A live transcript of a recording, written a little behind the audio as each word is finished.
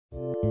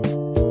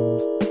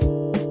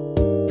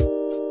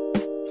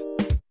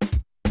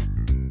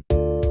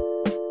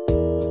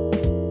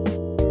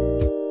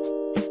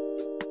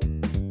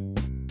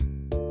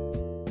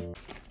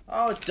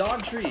it's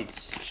dog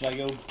treats. Should I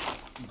go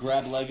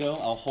grab Lego?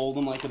 I'll hold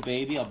him like a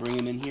baby. I'll bring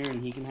him in here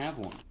and he can have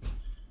one.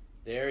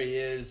 There he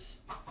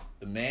is,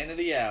 the man of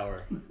the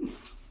hour.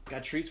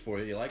 Got treats for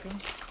you. You like them?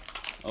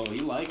 Oh, he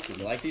likes them.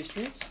 You like these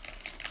treats?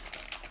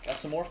 Got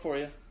some more for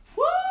you.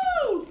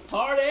 Woo!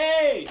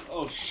 Party!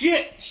 Oh,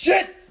 shit!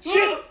 Shit!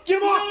 Shit!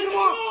 Get him off! Get him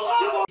off!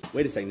 Get him off!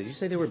 Wait a second. Did you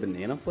say they were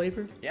banana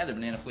flavored? Yeah, they're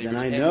banana flavored. Then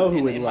I know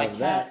who would love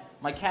that.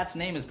 My cat's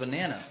name is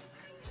Banana.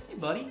 Hey,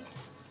 buddy.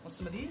 Want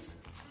some of these?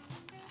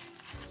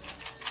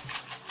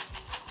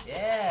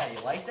 Yeah, you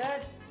like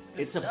that?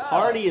 It's a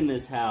party in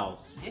this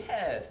house.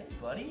 Yes. Hey,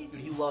 buddy.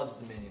 Dude, he loves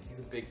the Minions. He's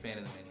a big fan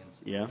of the Minions.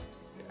 Yeah?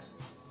 Yeah.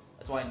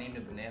 That's why I named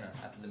him Banana,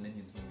 after the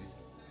Minions movies.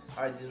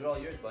 Alright, these are all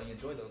yours, buddy.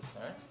 Enjoy those,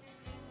 alright?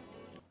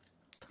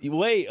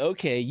 Wait,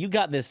 okay, you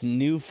got this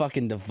new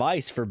fucking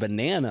device for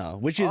Banana,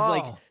 which is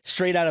like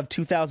straight out of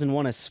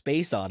 2001: A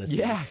Space Odyssey.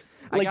 Yeah.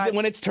 Like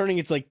when it's turning,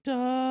 it's like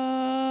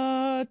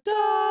da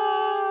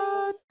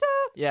da da.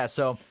 Yeah,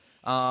 so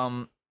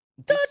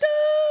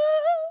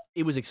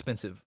it was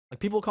expensive. Like,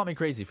 people call me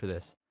crazy for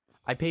this.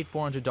 I paid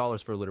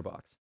 $400 for a litter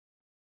box.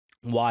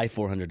 Why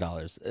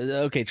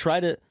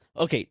 $400?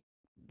 Okay,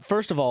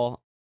 first of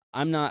all,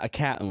 I'm not a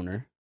cat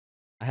owner.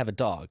 I have a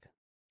dog.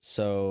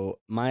 So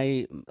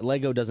my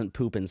Lego doesn't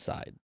poop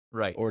inside.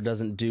 Right. Or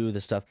doesn't do the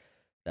stuff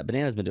that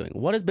Banana's been doing.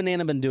 What has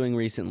Banana been doing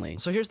recently?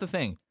 So here's the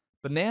thing.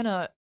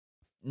 Banana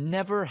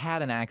never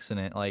had an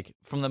accident. Like,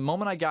 from the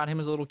moment I got him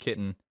as a little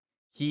kitten,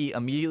 he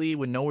immediately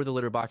would know where the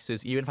litter box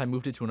is. Even if I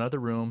moved it to another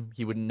room,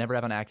 he would never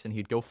have an accident.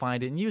 He'd go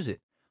find it and use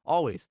it.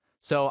 Always.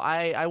 So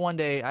I one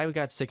day, I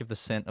got sick of the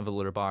scent of a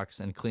litter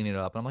box and cleaning it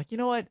up. And I'm like, you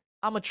know what?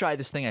 I'm going to try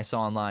this thing I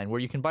saw online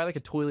where you can buy like a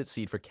toilet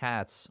seat for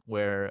cats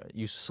where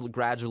you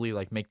gradually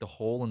like make the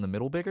hole in the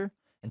middle bigger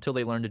until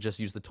they learn to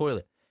just use the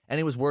toilet. And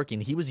it was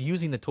working. He was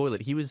using the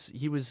toilet. He was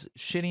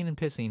shitting and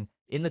pissing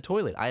in the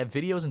toilet. I have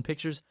videos and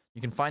pictures.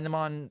 You can find them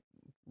on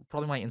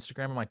probably my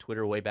Instagram or my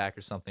Twitter way back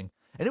or something.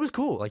 And it was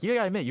cool. Like, you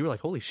gotta admit, you were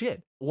like, holy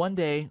shit. One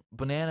day,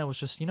 Banana was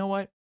just, you know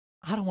what?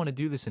 I don't want to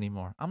do this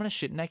anymore. I'm going to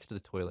shit next to the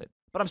toilet.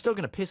 But I'm still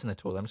going to piss in the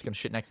toilet. I'm just going to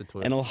shit next to the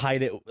toilet. And he'll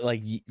hide it,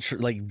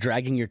 like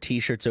dragging your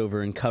T-shirts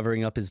over and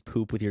covering up his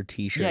poop with your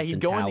T-shirts. Yeah,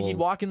 he'd he'd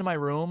walk into my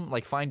room,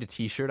 like find a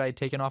T-shirt I had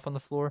taken off on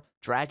the floor,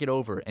 drag it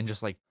over, and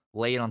just like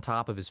lay it on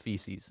top of his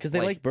feces. Because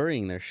they like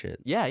burying their shit.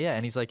 Yeah, yeah.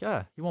 And he's like,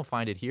 he won't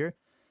find it here.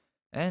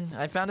 And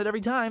I found it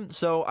every time.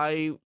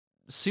 So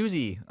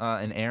Susie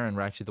and Aaron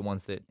were actually the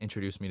ones that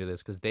introduced me to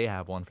this because they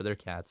have one for their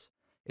cats.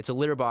 It's a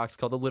litter box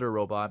called the Litter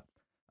Robot.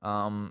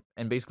 And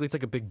basically it's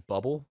like a big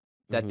bubble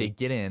that they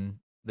get in,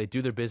 they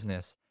do their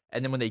business,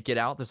 and then when they get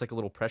out, there's like a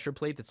little pressure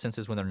plate that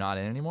senses when they're not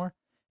in anymore,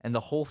 and the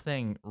whole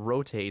thing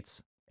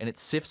rotates, and it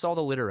sifts all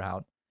the litter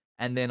out,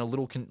 and then a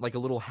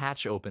little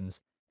hatch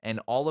opens, and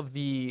all of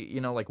the,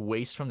 like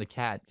waste from the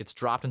cat gets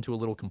dropped into a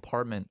little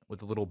compartment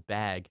with a little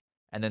bag,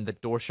 and then the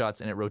door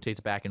shuts, and it rotates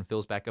back and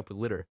fills back up with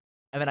litter.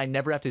 And then I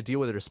never have to deal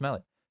with it or smell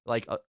it.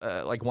 Like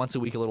once a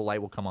week, a little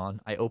light will come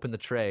on, I open the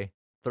tray,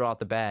 throw out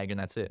the bag, and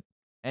that's it.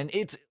 And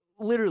it's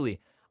literally...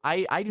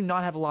 I do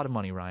not have a lot of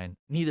money, Ryan.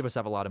 Neither of us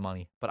have a lot of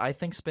money. But I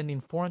think spending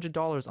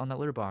 $400 on that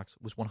litter box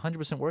was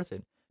 100% worth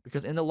it.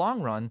 Because in the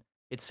long run,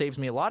 it saves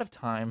me a lot of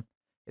time.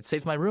 It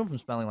saves my room from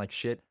smelling like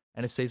shit.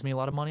 And it saves me a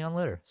lot of money on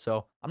litter.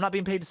 So I'm not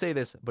being paid to say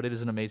this, but it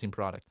is an amazing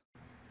product.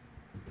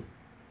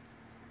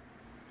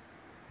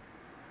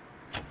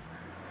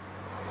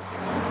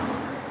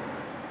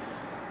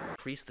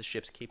 Increase the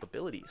ship's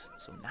capabilities.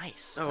 So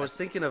nice. Oh, I was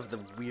thinking of the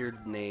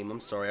weird name.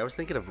 I'm sorry. I was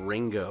thinking of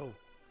Ringo.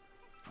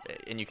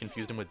 And you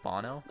confused him with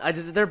Bono?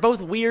 They're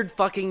both weird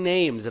fucking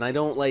names, and I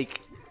don't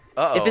like...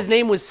 Uh-oh. If his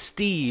name was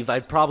Steve,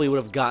 I probably would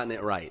have gotten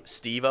it right.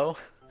 Steve-O?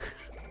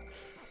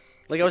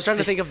 I was trying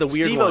to think of the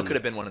weird Steve-O one. could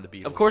have been one of the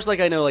Beatles. Of course,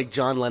 I know,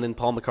 John Lennon,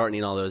 Paul McCartney,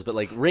 and all those, but,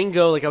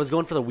 Ringo, I was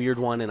going for the weird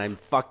one, and I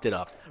fucked it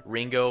up.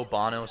 Ringo,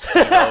 Bono,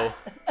 Steve-O.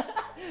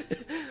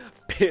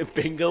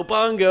 Bingo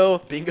Bongo.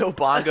 Bingo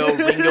Bongo,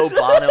 Ringo,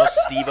 Bono,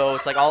 Steve-O.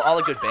 It's like all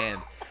a good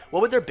band.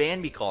 What would their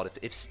band be called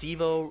if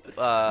Steve-O...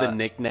 The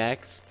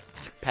Knickknacks.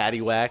 Patty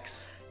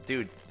Wax.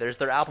 Dude, there's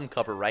their album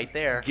cover right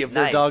there. Give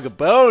the dog a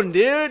bone,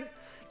 dude.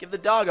 Give the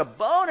dog a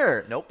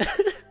boner. Nope.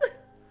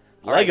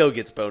 Lego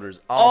gets boners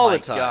all the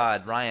time. Oh my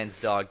god, Ryan's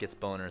dog gets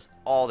boners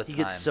all the time. He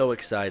gets so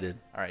excited.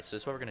 Alright, so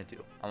this is what we're going to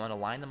do. I'm going to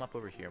line them up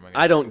over here.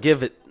 I don't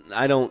give it...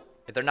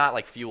 If they're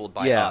not, fueled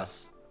by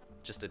us,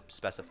 just to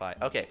specify.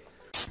 Okay.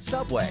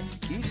 Subway.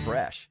 Eat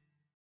fresh.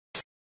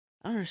 I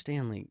don't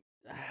understand,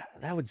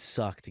 that would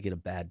suck to get a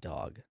bad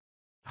dog.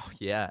 Oh,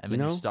 yeah. I mean,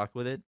 you're stuck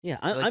with it. Yeah,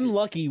 I'm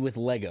lucky with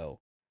Lego.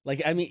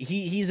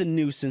 He's a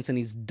nuisance and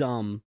he's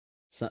dumb,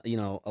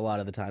 a lot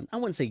of the time. I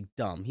wouldn't say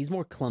dumb. He's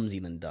more clumsy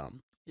than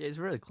dumb. Yeah, he's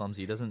really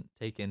clumsy. He doesn't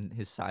take in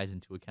his size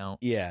into account.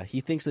 Yeah, he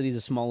thinks that he's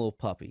a small little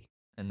puppy.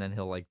 And then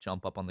he'll,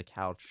 jump up on the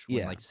couch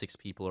when, 6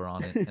 people are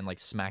on it and,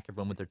 smack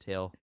everyone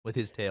with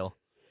his tail.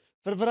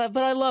 But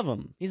I love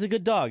him. He's a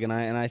good dog, and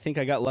I think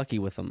I got lucky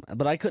with him.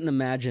 But I couldn't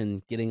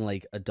imagine getting,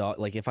 a dog.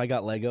 If I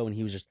got Lego and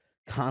he was just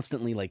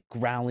constantly like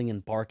growling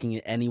and barking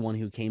at anyone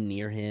who came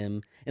near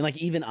him. And like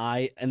even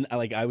I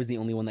was the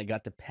only one that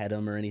got to pet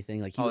him or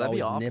anything. Like he would that'd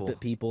be always nip awful. at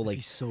people. That'd Like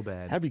be so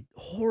bad. that'd be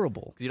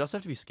horrible. Because you'd also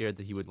have to be scared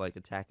that he would like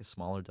attack a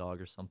smaller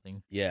dog or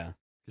something. Yeah. 'Cause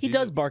He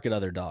does bark at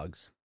other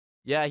dogs.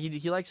 Yeah, he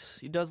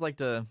does like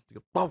to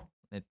go, "Bow!"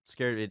 It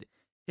scared it.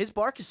 His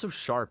bark is so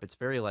sharp. It's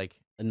very like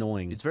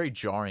Annoying. it's very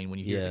jarring when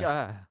you hear. It's like,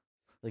 ah.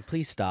 Like,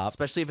 please stop.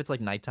 Especially if it's like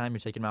nighttime, you're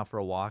taking him out for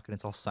a walk and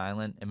it's all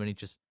silent, and when he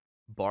just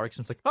barks,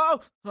 and it's like,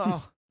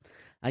 oh.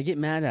 I get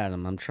mad at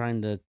him. I'm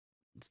trying to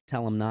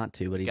tell him not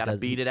to, but he Gotta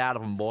doesn't. beat it out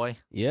of him, boy.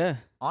 Yeah.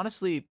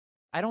 Honestly,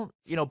 I don't.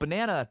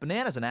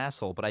 Banana's an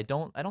asshole, but I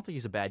don't think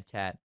he's a bad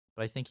cat.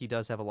 But I think he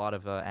does have a lot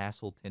of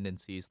asshole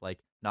tendencies, like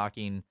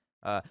knocking.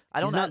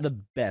 He's not the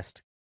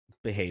best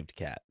behaved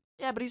cat.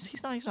 Yeah, but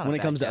he's not. He's not. When a it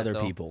bad comes to cat, other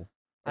though. people,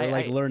 or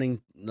like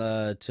learning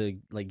to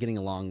like getting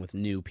along with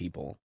new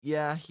people.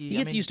 Yeah, He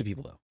gets used to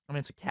people though. I mean,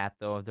 it's a cat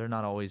though. They're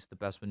not always the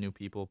best with new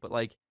people. But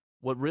like,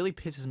 what really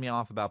pisses me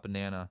off about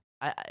Banana,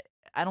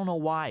 I don't know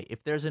why.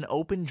 If there's an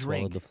open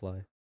drink, Swallowed the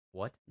fly.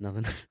 what?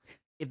 Nothing.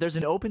 If there's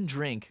an open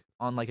drink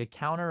on like a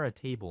counter or a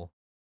table,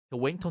 he'll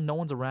wait until no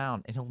one's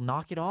around and he'll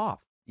knock it off.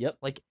 Yep.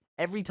 Like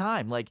every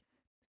time. Like,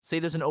 say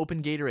there's an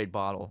open Gatorade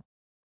bottle,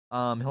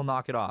 he'll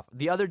knock it off.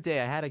 The other day,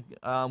 I had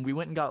we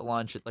went and got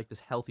lunch at like this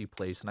healthy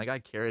place, and I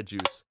got carrot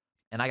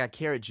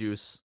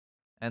juice,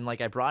 and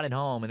like I brought it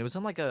home, and it was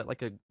in like a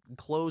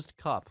closed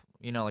cup,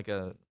 like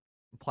a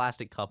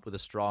plastic cup with a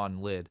straw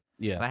and lid.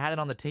 Yeah. And I had it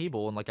on the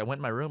table, and like I went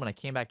in my room, and I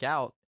came back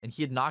out, and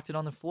he had knocked it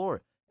on the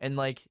floor, and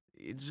like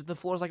the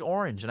floor's like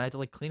orange, and I had to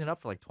like clean it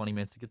up for like 20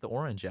 minutes to get the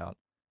orange out.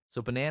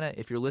 So Banana,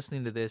 if you're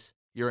listening to this,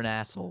 you're an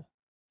asshole.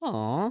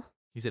 Aw.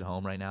 He's at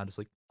home right now, just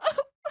like,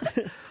 I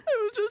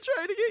was just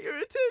trying to get your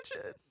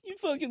attention. You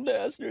fucking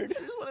bastard.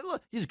 I just want to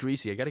look. He's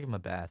greasy. I gotta give him a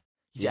bath.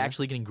 He's Yeah.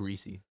 actually getting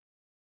greasy.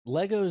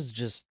 Lego's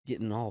just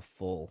getting all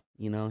full.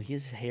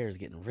 His hair's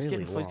getting really He's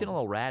getting a long.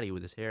 little ratty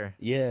with his hair.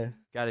 Yeah.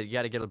 You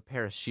gotta get a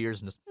pair of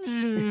shears and just.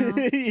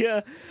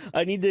 Yeah.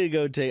 I need to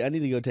go take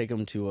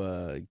him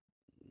to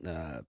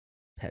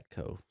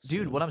Petco.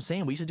 Dude, soon. what I'm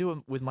saying, we used to do it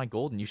with my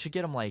golden. You should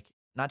get him like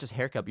not just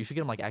haircut, but you should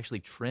get him like actually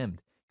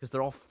trimmed because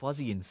they're all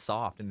fuzzy and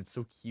soft, and it's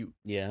so cute.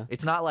 Yeah.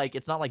 It's not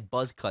like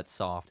buzz cut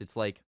soft. It's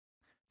like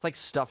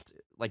stuffed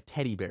like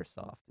teddy bear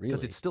soft because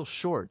Really? it's still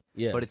short.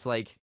 Yeah. But it's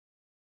like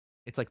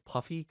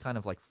puffy, kind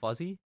of like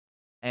fuzzy,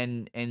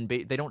 and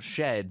they don't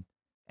shed,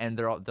 and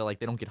they're like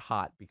they don't get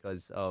hot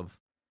because of,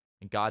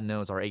 and God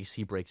knows our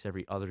AC breaks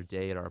every other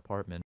day at our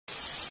apartment.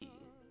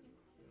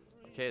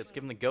 Okay, let's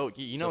give him the goat.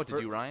 You know what to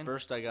do, Ryan.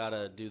 First, I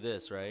gotta do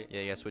this, right?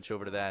 Yeah, you gotta switch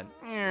over to that.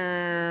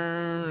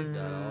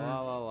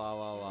 La, la, la,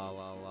 la, la,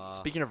 la, la.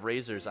 Speaking of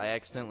razors, I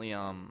accidentally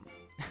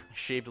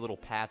shaved a little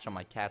patch on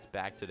my cat's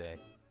back today.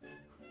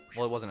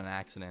 Well, it wasn't an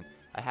accident.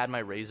 I had my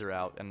razor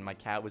out, and my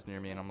cat was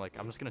near me, and I'm like,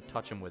 I'm just gonna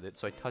touch him with it.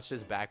 So I touched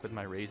his back with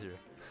my razor,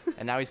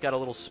 and now he's got a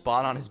little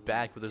spot on his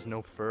back where there's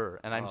no fur,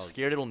 and I'm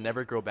scared it'll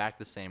never grow back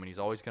the same, and he's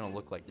always gonna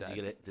look like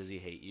that. Does he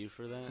hate you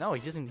for that? No, he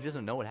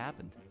doesn't know what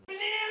happened.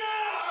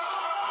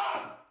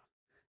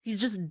 He's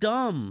just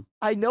dumb.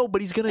 I know, but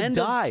he's gonna End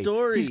of die.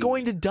 story. He's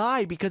going to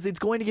die because it's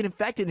going to get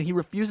infected, and he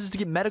refuses to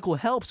get medical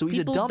help. So he's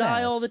People a dumbass.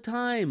 die all the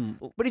time.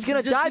 But he's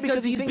gonna Just die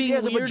because he thinks he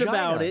has a weird vagina.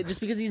 about it.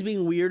 Just because he's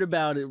being weird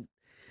about it,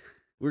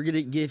 we're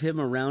gonna give him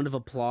a round of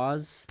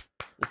applause.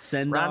 A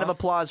send Round of off.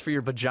 applause for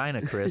your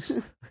vagina, Chris.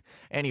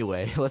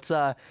 Anyway, let's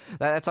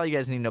that's all you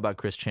guys need to know about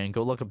Chris Chan.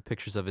 Go look up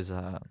pictures of his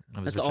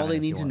That's all they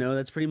need to know.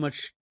 That's pretty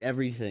much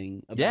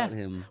everything about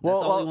him. Well,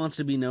 That's all he wants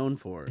to be known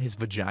for. His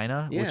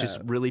vagina, which is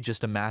Yeah. really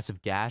just a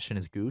massive gash in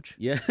his gooch.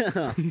 Yeah.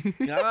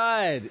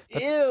 God.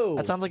 Ew.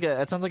 That sounds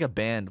like a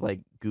band, like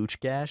Gooch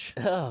Gash.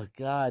 Oh,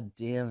 God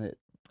damn it.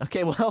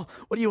 Okay, well,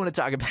 what do you want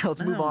to talk about?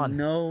 Let's move on.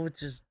 No,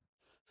 just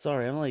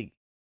sorry. I'm like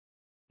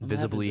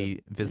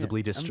Visibly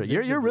I'm distressed.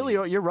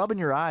 You're rubbing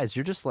your eyes.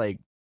 You're just like,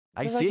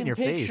 I see it in your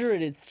face. Picture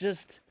it. It's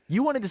just.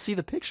 You wanted to see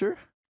the picture.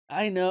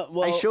 I know.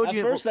 Well, I showed at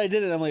you- first I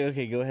did it. I'm like,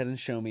 okay, go ahead and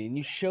show me. And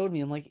you showed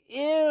me. I'm like,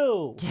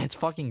 ew. Yeah, it's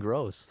fucking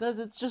gross. Because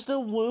it's just a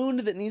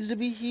wound that needs to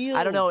be healed.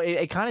 I don't know.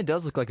 It kind of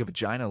does look like a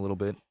vagina a little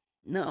bit.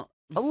 No.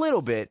 A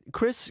little bit.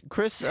 Chris, Oni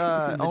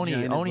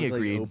Vaginas look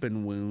agreed. Like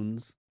open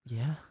wounds.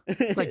 Yeah,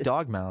 like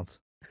dog mouths.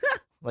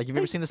 Like, have you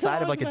ever seen the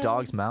side of like a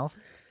dog's mouth?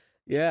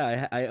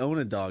 Yeah, I own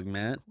a dog,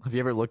 Matt. Have you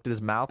ever looked at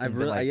his mouth? And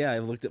been like,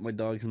 I've looked at my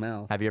dog's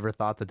mouth. have you ever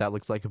thought that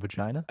looks like a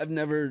vagina?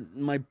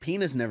 My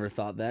penis never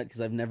thought that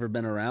because I've never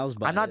been aroused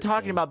by it. I'm not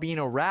talking so- about being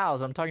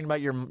aroused. I'm talking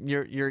about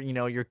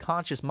your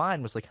conscious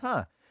mind was like,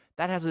 huh,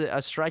 that has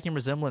a striking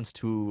resemblance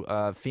to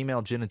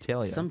female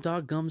genitalia. Some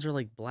dog gums are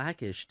like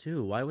blackish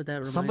too. Why would that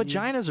remind Some you?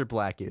 vaginas are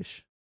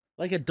blackish.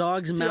 Like a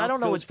dog's mouth I don't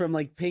know goes from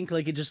like pink,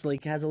 like it just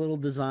like has a little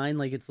design,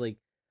 like it's like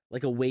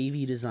a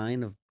wavy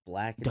design of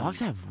black. Dogs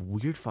have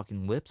weird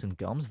fucking lips and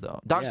gums though.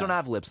 Dogs Yeah. don't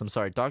have lips. I'm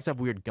sorry. Dogs have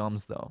weird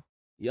gums though.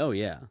 Oh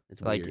yeah,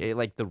 it's Like weird.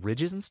 like the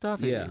ridges and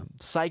stuff. Yeah. It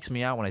psychs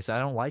me out when I say I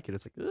don't like it.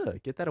 It's like, ugh,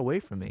 get that away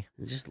from me.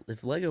 Just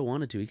if Lego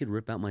wanted to, he could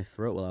rip out my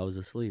throat while I was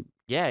asleep.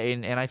 Yeah,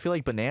 and I feel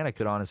like Banana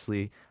could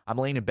honestly. I'm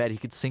laying in bed. He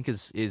could sink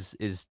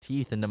his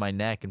teeth into my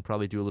neck and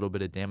probably do a little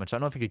bit of damage. I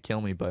don't know if he could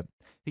kill me, but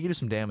he could do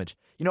some damage.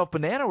 You know, if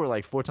Banana were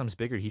like 4 times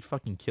bigger, he'd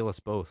fucking kill us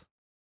both.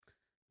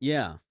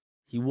 Yeah,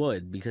 he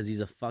would because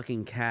he's a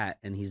fucking cat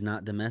and he's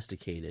not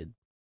domesticated.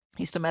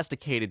 He's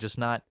domesticated, just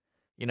not.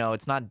 You know,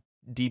 it's not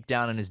deep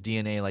down in his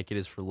DNA like it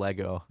is for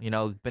Lego. You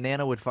know,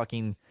 Banana would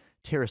fucking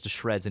tear us to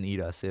shreds and eat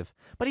us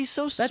but he's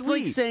so That's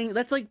sweet. like saying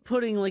that's like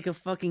putting like a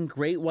fucking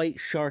great white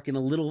shark in a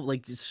little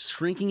like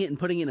shrinking it and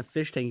putting it in a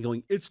fish tank and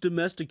going, it's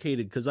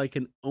domesticated because I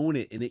can own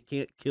it and it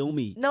can't kill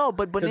me. No,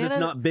 but because Banana, it's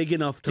not big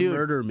enough to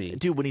murder me.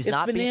 Dude, when he's if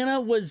not Banana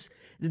was,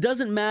 it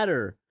doesn't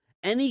matter.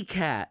 Any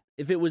cat,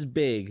 if it was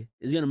big,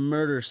 is gonna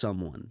murder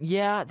someone.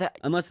 Yeah, that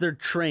unless they're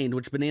trained,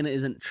 which Banana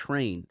isn't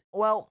trained.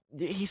 Well,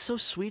 he's so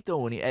sweet though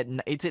when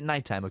it's at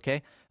nighttime,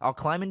 okay? I'll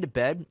climb into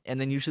bed and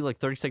then usually like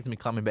 30 seconds of me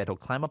climbing in bed, he'll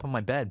climb up on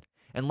my bed.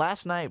 And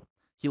last night,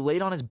 he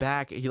laid on his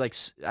back.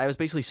 I was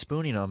basically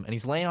spooning him, and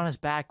he's laying on his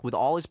back with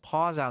all his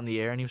paws out in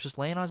the air, and he was just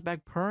laying on his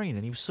back purring,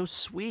 and he was so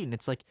sweet. And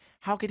it's like,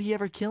 how could he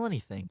ever kill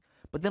anything?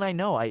 But then I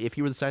know, if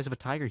he were the size of a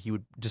tiger, he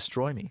would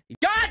destroy me.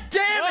 God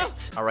damn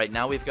it! All right,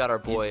 now we've got our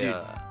boy, Dude,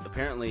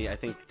 apparently, I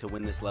think to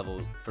win this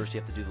level, first you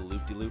have to do the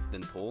loop-de-loop,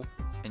 then pull.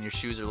 and your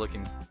shoes are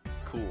looking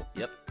cool.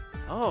 Yep.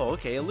 Oh,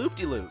 okay, a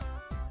loop-de-loop.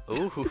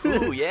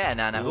 Ooh, yeah.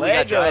 Now who we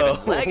got Lego.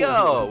 driving?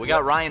 Lego. We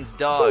got Ryan's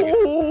dog.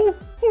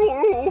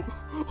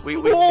 We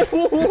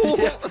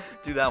yeah,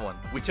 do that one.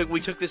 We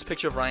took this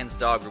picture of Ryan's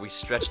dog where we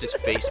stretched his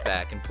face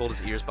back and pulled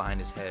his ears behind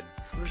his head.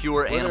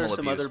 Pure What are animal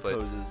some abuse, other but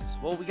poses?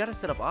 Well, we gotta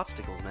set up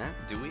obstacles, Matt.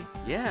 do we?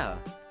 Yeah,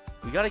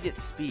 we gotta get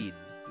speed.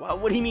 Wow,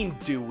 what do you mean,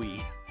 do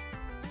we?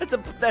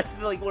 That's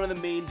like one of the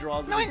main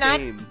draws of the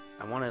game.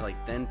 I want to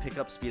like then pick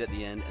up speed at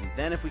the end, and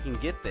then if we can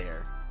get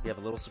there, we have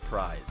a little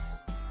surprise.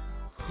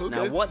 Okay.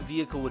 Now, what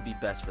vehicle would be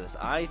best for this?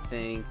 I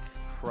think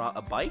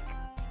a bike.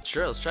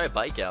 Sure, let's try a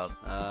bike out.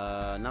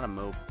 Not a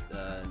moped.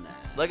 Nah.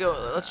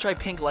 Lego, let's try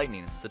Pink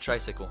Lightning. It's the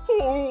tricycle.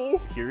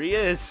 Here he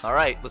is. All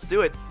right, let's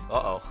do it.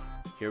 Uh-oh.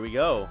 Here we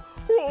go.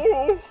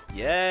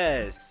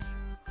 Yes.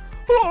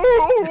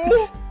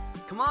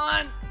 Come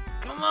on.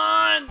 Come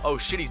on. Oh,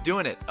 shit, he's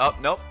doing it. Oh,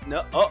 nope.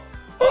 No. Oh.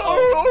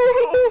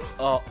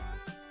 Oh.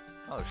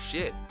 Oh,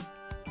 shit.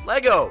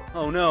 Lego!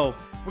 Oh no.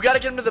 We gotta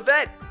get him to the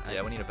vet!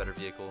 Yeah, we need a better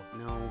vehicle.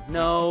 No.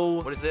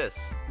 No. What is this?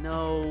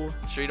 No.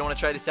 Sure you don't want to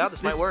try this out?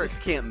 This might work. This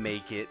can't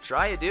make it.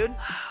 Try it, dude.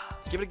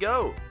 Give it a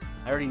go.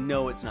 I already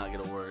know it's not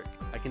gonna work.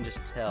 I can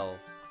just tell.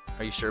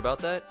 Are you sure about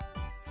that?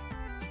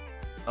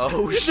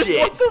 Oh, shit.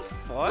 What the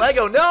fuck?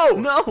 Lego, no!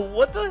 No.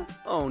 What the?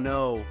 Oh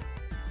no.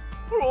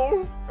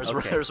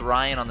 There's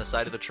Ryan on the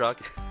side of the truck.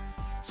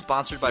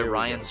 Sponsored by Here we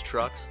Ryan's go.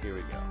 Trucks. Here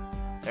we go.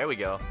 There we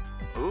go.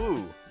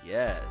 Ooh.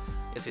 Yes.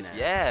 Yes, yes, Nah.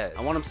 yes.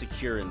 I want him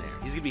secure in there.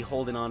 He's gonna be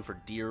holding on for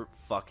dear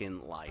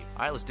fucking life.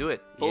 All right, let's do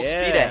it. Full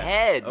Yeah. speed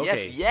ahead. Okay.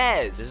 Yes,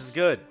 yes. This is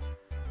good.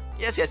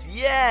 Yes, yes,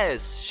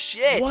 yes.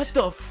 Shit. What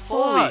the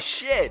Holy fuck?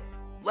 shit.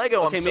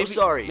 Lego, Okay, I'm so maybe,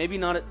 sorry. Maybe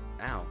not at.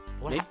 Ow.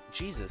 What Maybe, hap-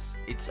 Jesus.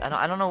 It's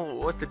I don't know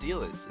what the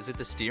deal is. Is it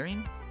the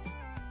steering?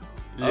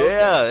 Okay.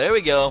 Yeah, there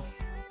we go.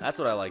 That's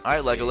what I like. All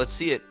right, Lego, let's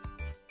see it.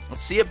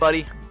 Let's see it,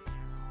 buddy.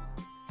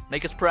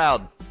 Make us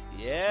proud.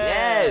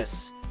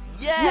 Yes.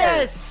 Yes.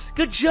 Yes.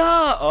 Good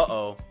job. Uh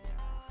oh.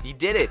 He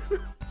did it.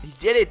 He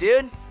did it,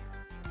 dude.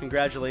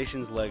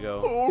 Congratulations,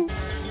 Lego.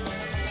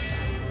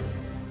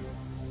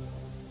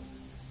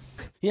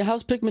 Yeah,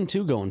 how's Pikmin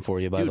 2 going for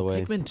you, by Dude, the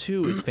way? Pikmin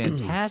 2 is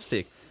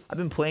fantastic. I've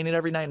been playing it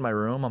every night in my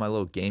room on my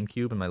little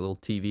GameCube and my little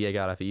TV I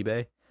got off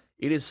eBay.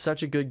 It is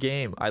such a good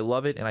game. I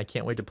love it, and I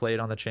can't wait to play it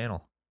on the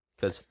channel.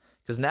 Because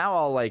now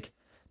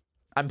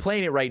I'm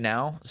playing it right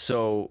now,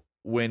 so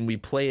when we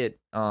play it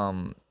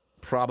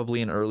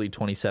probably in early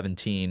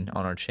 2017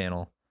 on our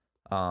channel,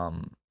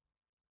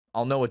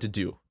 I'll know what to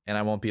do, and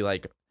I won't be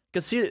like...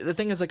 Because see, the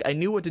thing is, like, I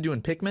knew what to do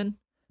in Pikmin,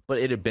 but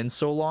it had been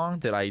so long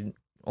that I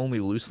only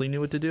loosely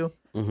knew what to do.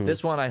 Mhm.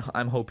 This one,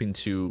 I'm hoping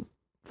to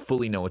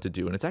fully know what to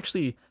do, and it's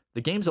actually...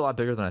 The game's a lot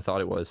bigger than I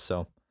thought it was,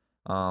 so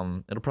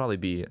it'll probably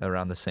be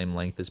around the same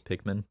length as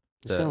Pikmin.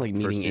 It's kind of like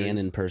first meeting Anne series.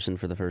 in person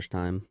for the first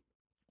time.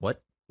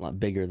 What? A lot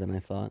bigger than I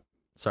thought.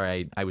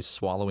 Sorry, I was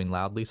swallowing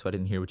loudly, so I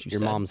didn't hear what you Your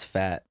said. mom's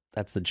fat.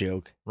 That's the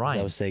joke. 'Cause Ryan.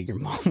 I was saying your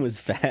mom was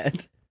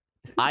fat.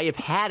 I have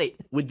had it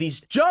with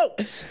these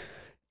jokes!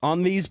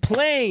 On these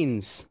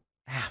planes!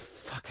 Ah,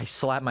 fuck. I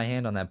slapped my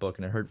hand on that book,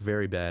 and it hurt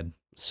very bad.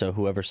 So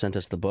whoever sent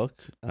us the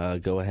book,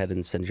 go ahead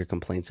and send your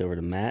complaints over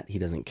to Matt. He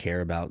doesn't care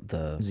about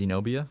the...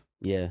 Zenobia?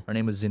 Yeah. Her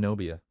name was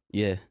Zenobia.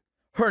 Yeah.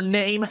 Her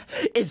name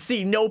is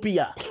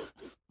Zenobia!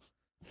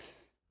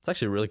 It's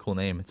actually a really cool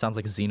name. It sounds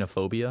like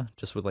xenophobia,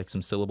 just with like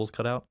some syllables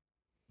cut out.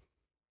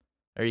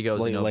 There you go,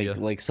 Zenobia.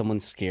 Like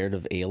someone's scared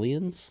of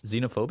aliens?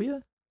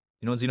 Xenophobia?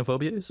 You know what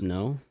xenophobia is?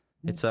 No.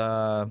 It's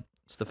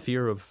the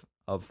fear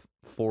of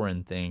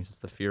foreign things. It's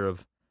the fear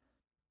of,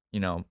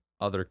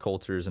 other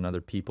cultures and other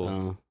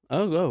people.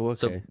 Oh, okay.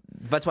 So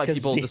that's why 'Cause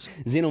people.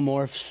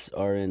 xenomorphs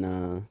are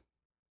in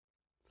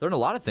They're in a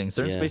lot of things.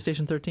 They're in Yeah. Space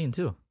Station 13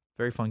 too.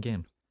 Very fun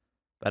game.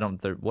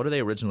 What are they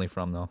originally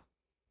from though?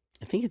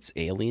 I think it's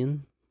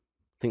Alien.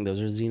 I think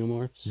those are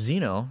xenomorphs.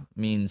 Xeno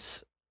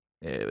means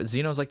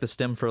Xeno's like the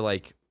stem for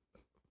like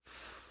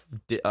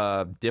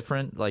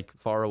different, like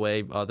far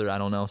away, other, I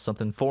don't know,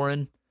 something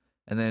foreign,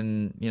 and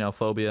then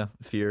phobia,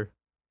 fear,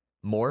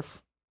 morph,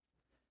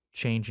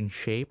 change in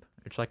shape.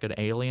 It's like an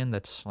alien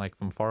that's like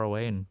from far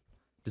away. And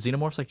do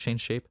xenomorphs like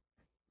change shape,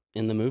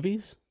 In the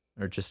movies?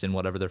 or just in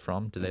whatever they're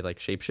from? Do they like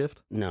shapeshift?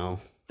 No.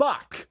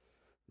 Fuck.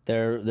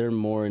 They're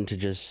more into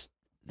just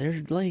they're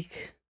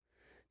like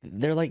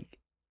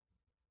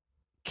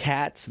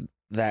cats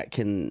that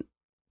can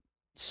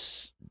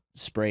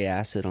spray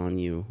acid on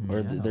you, or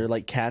Yeah. they're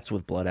like cats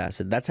with blood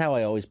acid. That's how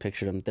I always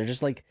pictured them. They're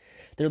just like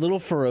they're little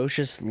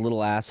ferocious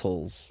little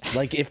assholes.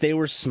 Like if they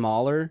were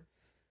smaller,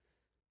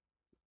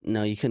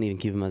 no, you couldn't even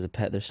keep them as a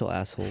pet. They're still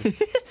assholes.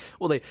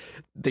 Well,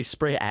 they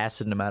spray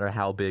acid no matter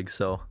how big,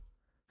 so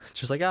it's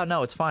just like, oh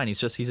no, it's fine.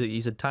 He's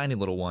a tiny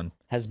little one.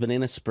 Has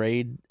Banana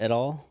sprayed at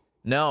all?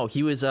 No,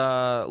 he was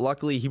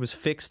luckily he was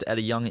fixed at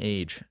a young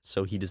age,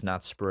 so he does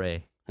not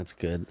spray. That's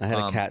good. I had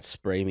a cat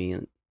spray me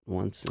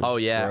once. It was Oh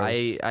yeah,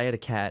 gross. I had a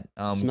cat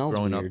Smells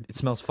growing up. weird. It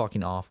smells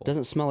fucking awful.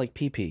 Doesn't smell like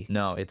pee pee.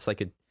 No, it's like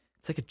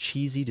a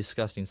cheesy,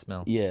 disgusting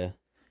smell. Yeah.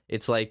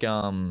 It's like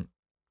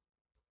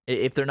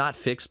if they're not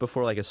fixed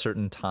before like a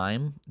certain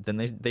time, then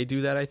they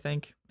do that, I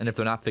think. And if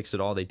they're not fixed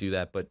at all, they do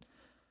that. But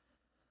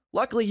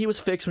luckily he was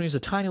fixed when he was a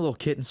tiny little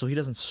kitten, so he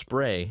doesn't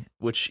spray,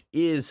 which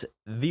is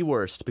the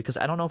worst, because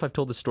I don't know if I've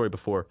told this story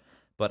before,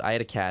 but I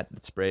had a cat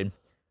that sprayed.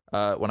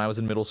 When I was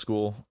in middle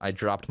school, I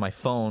dropped my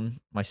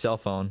cell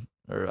phone,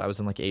 or I was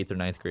in like 8th or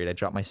 9th grade. I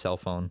dropped my cell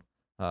phone,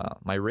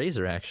 my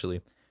razor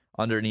actually,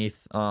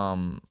 underneath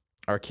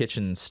our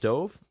kitchen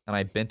stove, and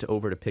I bent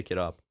over to pick it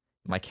up.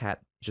 My cat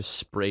just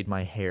sprayed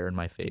my hair in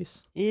my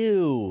face,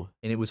 Ew.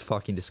 and it was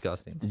fucking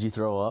disgusting. Did you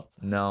throw up?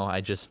 No, I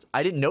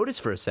didn't notice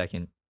for a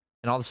second,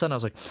 and all of a sudden I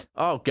was like,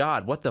 oh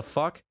god, what the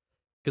fuck?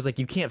 Because like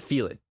you can't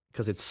feel it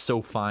because it's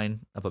so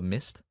fine of a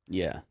mist,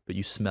 Yeah. but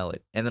you smell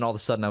it. And then all of a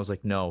sudden I was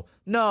like, no.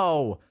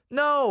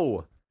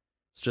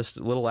 It's just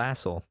a little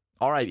asshole.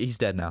 All right, he's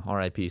dead now.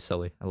 R.I.P.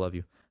 Sully. I love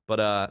you.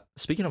 But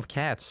speaking of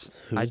cats,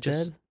 Who's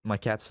dead? My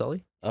cat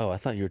Sully. Oh, I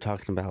thought you were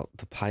talking about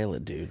the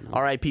pilot dude.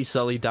 R.I.P.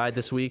 Sully died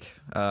this week.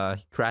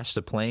 He crashed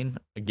a plane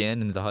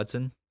again into the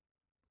Hudson.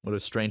 What a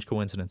strange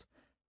coincidence.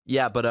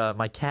 Yeah, but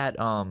my cat,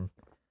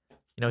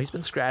 he's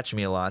been scratching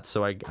me a lot,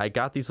 so I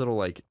got these little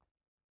like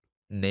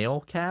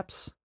nail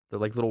caps. They're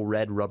like little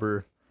red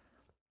rubber.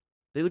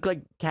 They look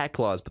like cat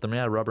claws, but they're made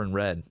out of rubber and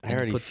red. I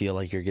already feel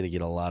like you're gonna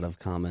get a lot of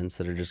comments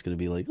that are just gonna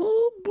be like,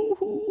 "Oh,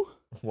 boo-hoo,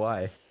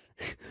 Why?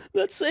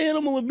 that's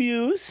animal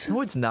abuse."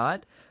 No, it's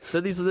not.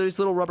 They're these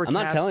little rubber I'm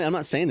caps. I'm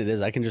not saying it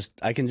is. I can just,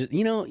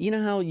 you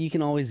know how you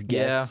can always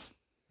guess.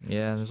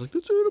 Yeah, there's like,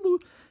 that's animal.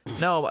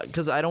 No,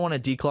 because I don't want to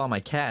declaw my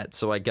cat,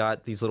 so I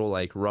got these little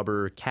like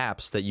rubber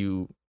caps that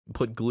you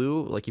put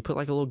glue, like you put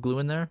like a little glue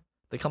in there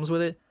that comes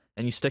with it,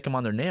 and you stick them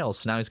on their nails.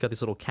 So now he's got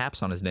these little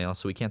caps on his nails,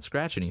 so he can't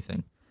scratch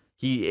anything.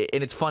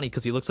 And it's funny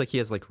because he looks like he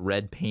has like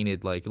red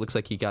painted, like it looks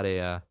like he got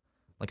a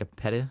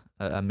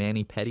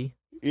mani pedi.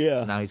 Yeah.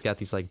 So now he's got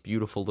these like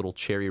beautiful little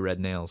cherry red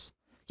nails.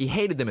 He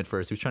hated them at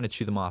first. He was trying to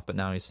chew them off, but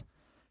now he's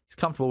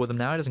comfortable with them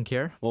now. He doesn't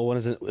care. Well, what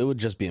is it? It would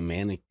just be a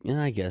man.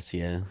 Yeah, I guess.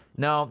 Yeah.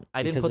 No,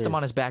 I didn't Because put them they're-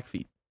 on his back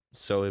feet,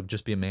 so it would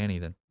just be a mani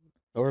then.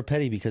 Or a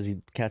petty because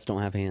cats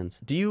don't have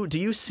hands. Do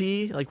you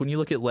see, like, when you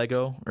look at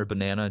Lego or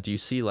Banana, do you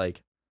see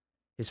like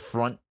his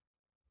front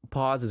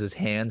paws is his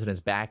hands and his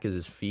back is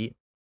his feet?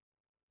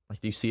 Like,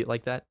 do you see it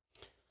like that?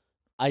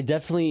 I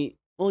definitely.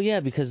 Well,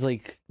 yeah, because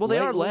like. Well, they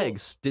are Lego-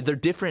 legs. They're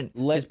different.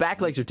 His back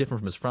legs are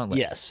different from his front legs.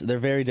 Yes, they're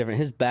very different.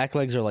 His back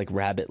legs are like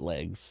rabbit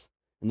legs,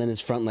 and then his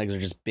front legs are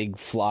just big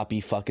floppy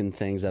fucking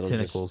things that'll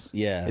Tentacles. Just,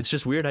 yeah. It's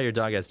just weird how your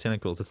dog has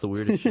tentacles. It's the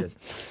weirdest shit.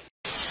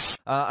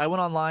 I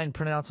went online,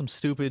 printed out some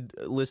stupid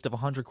list of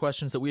 100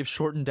 questions that we have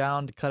shortened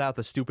down to cut out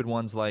the stupid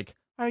ones like,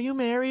 are you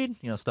married?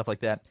 You know, stuff like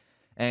that.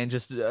 And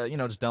just,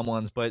 just dumb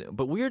ones.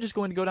 But we are just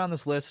going to go down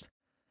this list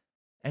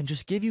and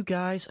just give you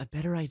guys a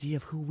better idea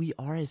of who we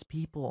are as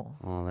people.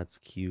 Oh, that's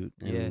cute.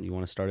 And Yeah. you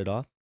want to start it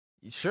off?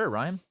 Sure,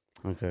 Ryan.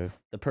 Okay.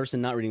 The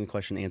person not reading the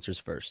question answers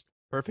first.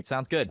 Perfect.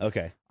 Sounds good.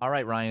 Okay. All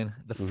right, Ryan.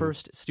 The Mhm.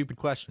 first stupid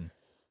question.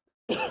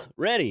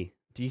 Ready.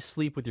 Do you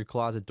sleep with your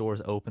closet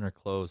doors open or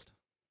closed?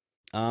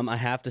 I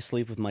have to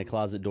sleep with my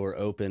closet door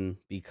open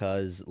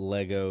because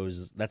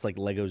that's like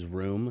Lego's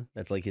room.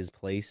 That's like his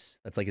place.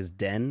 That's like his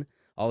den.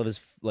 All of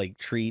his like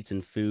treats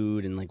and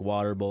food and like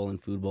water bowl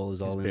and food bowl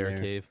is all His in bear there.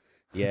 cave.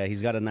 Yeah,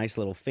 he's got a nice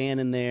little fan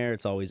in there.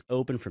 It's always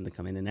open for him to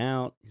come in and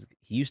out.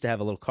 He used to have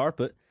a little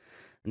carpet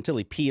until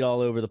he peed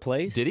all over the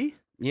place. Did he?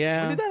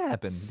 Yeah. When did that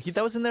happen?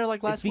 That was in there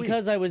like last It's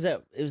because I was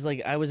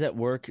at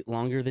work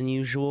longer than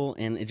usual,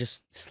 and it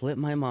just slipped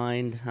my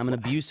mind. I'm an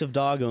abusive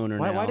dog owner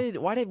week.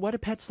 now. Why do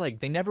pets like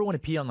they never want to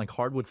pee on like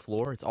hardwood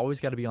floor? It's always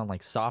got to be on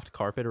like soft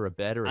carpet or a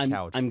bed or a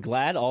couch. I'm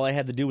glad all I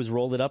had to do was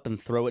roll it up and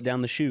throw it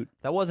down the chute.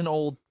 That was an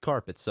old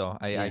carpet, so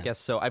I Yeah. guess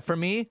so. For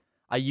me,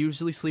 I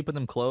usually sleep with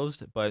them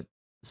closed, but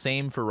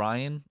same for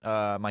Ryan.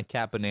 My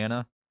cat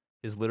Banana,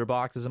 his litter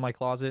box is in my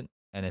closet,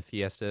 and if he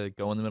has to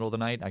go in the middle of the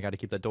night, I got to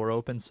keep that door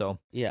open. So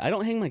Yeah, I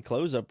don't hang my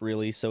clothes up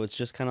really, so it's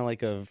just kind of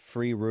like a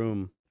free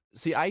room.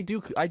 see, I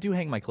do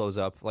hang my clothes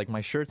up, like my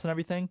shirts and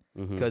everything,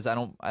 Mhm. because I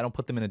don't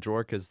put them in a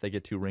drawer because they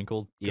get too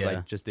wrinkled. Because I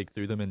Yeah. just dig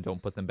through them and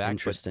don't put them back. But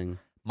Interesting.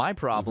 my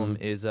problem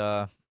is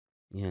Yeah.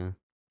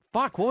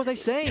 fuck. What was I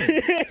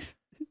saying?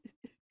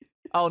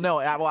 Oh no,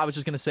 I was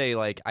just gonna say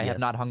like I have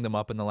Yes. not hung them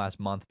up in the last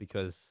month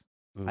because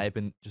Mm. I have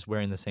been just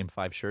wearing the same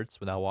 5 shirts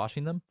without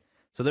washing them.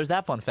 So there's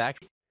that fun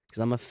fact. Because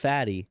I'm a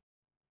fatty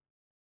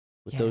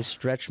with Yeah. those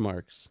stretch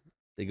marks.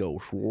 They go.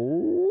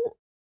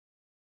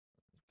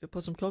 Could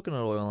put some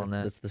coconut oil on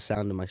that. That's the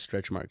sound of my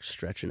stretch marks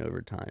stretching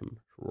over time.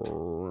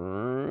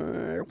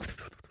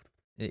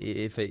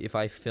 If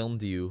I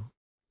filmed you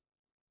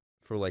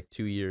for like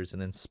 2 years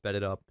and then sped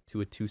it up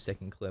to a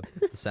 2-second clip,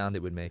 that's the sound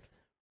it would make.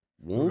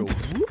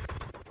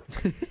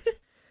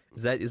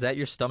 Is that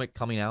your stomach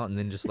coming out and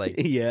then just like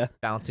Yeah.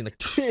 bouncing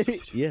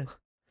like? Yeah.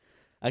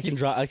 I can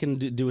drop. I can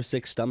do a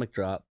 6 stomach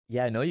drop.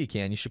 Yeah, I know you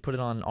can. You should put it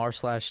on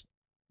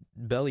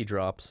r/belly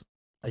drops.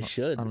 I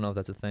should. I don't know if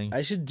that's a thing.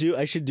 I should do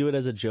it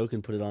as a joke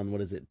and put it on. What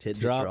is it? Tit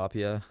Tit drop?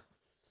 yeah.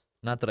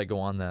 Not that I go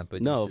on that,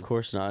 but No, you of should,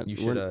 course not. you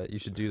We're-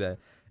 should do that.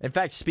 In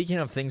fact, speaking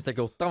of things that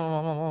go,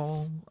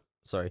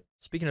 sorry.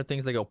 Speaking of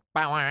things that go,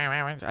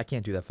 I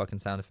can't do that fucking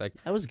sound effect.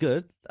 That was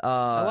good.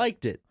 I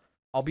liked it.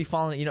 I'll be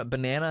following. You know,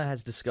 Banana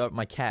has discovered.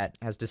 My cat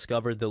has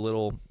discovered the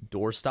little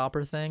door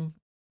stopper thing.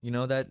 You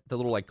know that the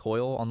little like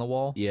coil on the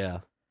wall.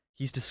 Yeah.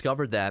 He's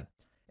discovered that,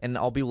 and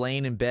I'll be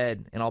laying in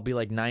bed and I'll be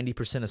like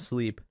 90%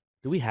 asleep.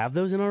 Do we have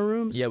those in our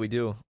rooms? Yeah, we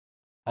do.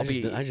 I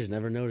just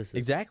never noticed it.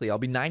 Exactly. I'll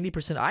be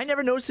 90%. I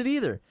never noticed it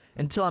either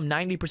until I'm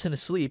 90%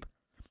 asleep,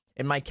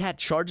 and my cat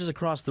charges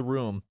across the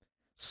room,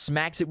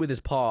 smacks it with his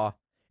paw,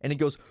 and it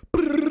goes.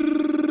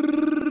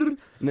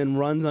 And then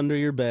runs under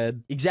your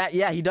bed.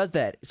 Yeah, he does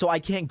that. So I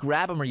can't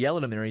grab him or yell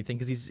at him or anything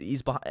because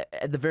he's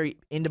at the very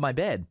end of my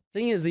bed.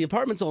 Thing is, the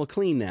apartment's all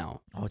clean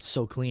now. Oh, it's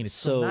so clean. It's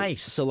so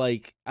nice. So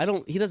like,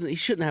 he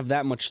shouldn't have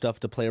that much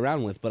stuff to play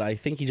around with. But I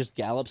think he just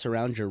gallops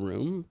around your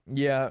room.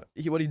 Yeah,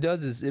 what he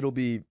does is it'll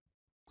be.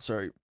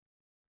 Sorry.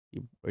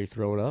 Are you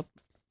throwing up?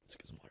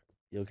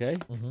 You okay?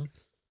 Mm-hmm.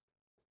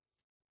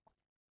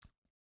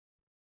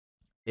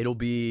 It'll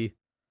be,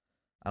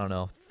 I don't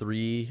know,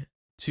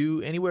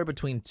 2, anywhere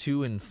between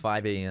 2 and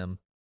 5 a.m.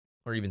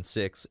 or even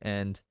 6,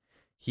 and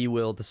he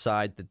will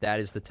decide that that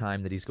is the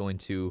time that he's going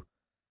to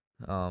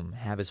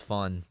have his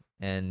fun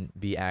and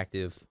be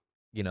active.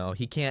 You know,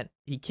 he can't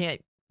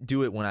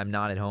do it when I'm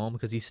not at home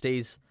because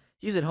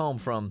he's at home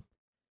from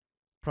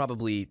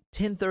probably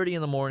 10:30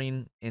 in the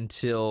morning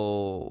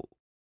until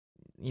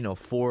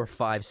 4,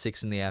 5,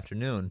 6 in the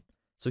afternoon.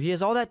 So he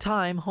has all that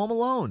time home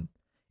alone,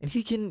 and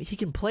he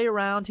can play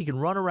around, he can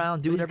run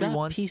around, do whatever he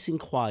wants. Peace and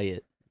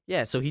quiet.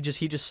 Yeah, so he just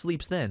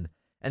sleeps then.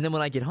 And then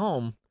when I get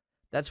home,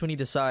 that's when he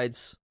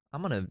decides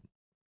I'm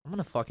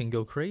gonna fucking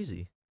go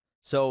crazy.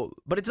 So,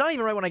 but it's not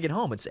even right when I get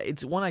home.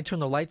 It's when I turn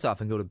the lights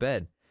off and go to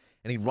bed.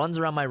 And he runs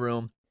around my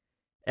room.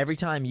 Every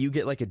time you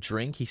get like a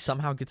drink, he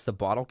somehow gets the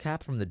bottle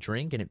cap from the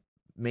drink and it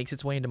makes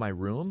its way into my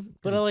room.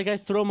 But I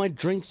throw my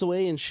drinks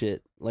away and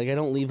shit. Like I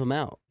don't leave them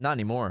out. Not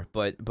anymore,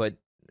 but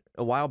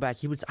a while back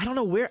he would. I don't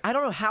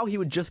know how he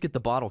would just get the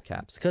bottle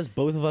caps. Because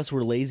both of us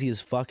were lazy as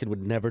fuck and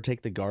would never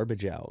take the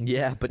garbage out.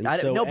 Yeah, but And I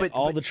don't know. But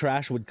all the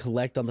trash would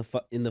collect on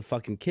in the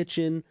fucking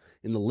kitchen,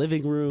 in the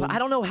living room. But I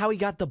don't know how he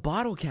got the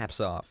bottle caps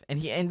off,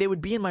 and they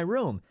would be in my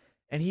room,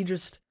 and he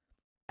just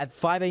at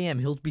 5 a.m.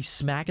 he'll be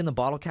smacking the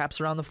bottle caps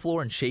around the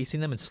floor and chasing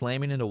them and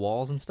slamming into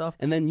walls and stuff.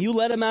 And then you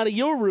let him out of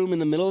your room in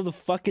the middle of the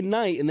fucking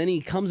night, and then he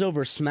comes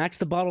over, smacks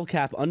the bottle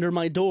cap under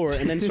my door,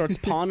 and then starts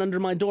pawing under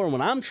my door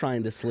when I'm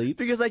trying to sleep.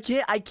 Because I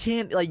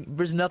can't like.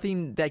 There's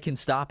nothing that can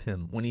stop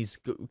him when he's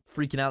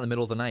freaking out in the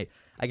middle of the night.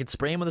 I can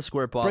spray him with a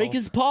squirt bottle. Break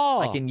his paw.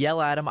 I can yell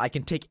at him. I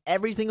can take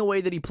everything away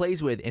that he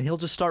plays with, and he'll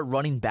just start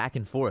running back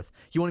and forth.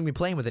 He won't even be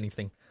playing with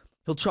anything.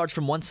 He'll charge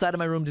from one side of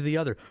my room to the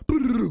other,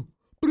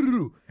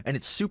 and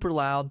it's super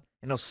loud.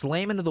 And he'll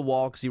slam into the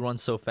wall because he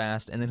runs so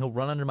fast, and then he'll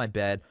run under my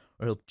bed,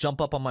 or he'll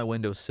jump up on my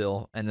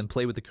windowsill and then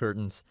play with the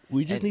curtains.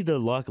 We just need to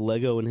lock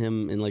Lego and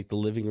him in like the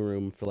living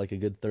room for like a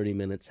good 30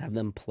 minutes. Have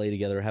them play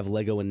together. Have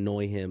Lego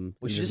annoy him.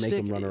 We And should just make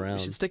him run around. We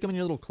should stick them in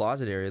your little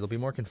closet area. They'll be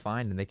more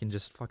confined, and they can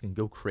just fucking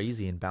go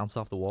crazy and bounce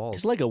off the walls.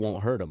 Because Lego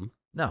won't hurt him.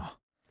 No,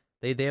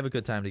 they have a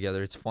good time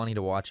together. It's funny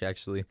to watch,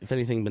 actually. If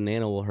anything,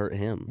 Banana will hurt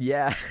him.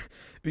 Yeah,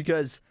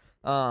 because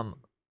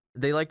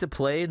they like to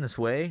play in this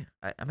way.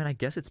 I mean, I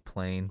guess it's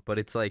playing, but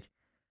it's like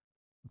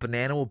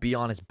Banana will be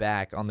on his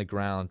back on the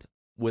ground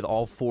with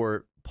all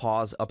 4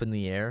 paws up in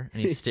the air,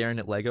 and he's staring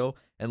at Lego,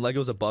 and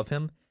Lego's above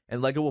him,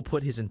 and Lego will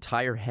put his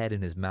entire head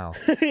in his mouth.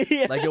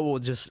 Yeah. Lego will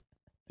just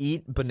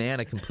eat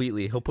Banana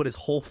completely. He'll put his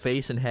whole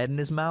face and head in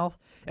his mouth,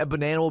 and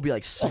Banana will be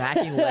like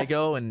smacking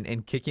Lego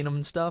and kicking him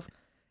and stuff,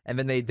 and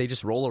then they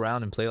just roll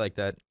around and play like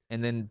that.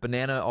 And then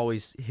Banana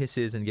always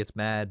hisses and gets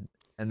mad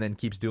and then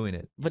keeps doing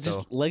it. But So,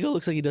 just Lego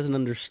looks like he doesn't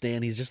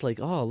understand. He's just like,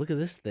 oh, look at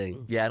this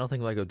thing. yeah, I don't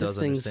think Lego does This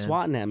thing's understand.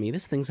 swatting at me.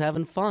 This thing's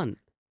having fun.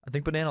 I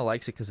think Banana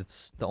likes it because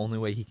it's the only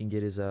way he can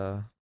get his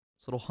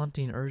His little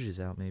hunting urges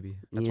out, maybe.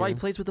 That's why he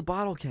plays with the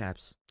bottle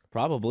caps.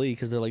 Probably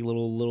because they're like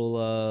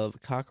little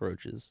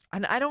cockroaches.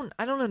 And I don't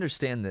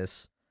understand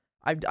this.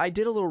 I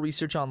did a little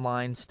research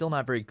online, still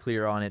not very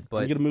clear on it,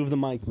 but I'm gonna move the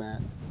mic,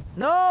 Matt.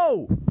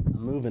 no,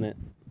 I'm moving it.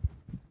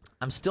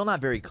 I'm still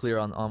not very clear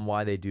on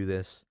why they do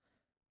this,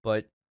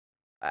 but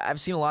I've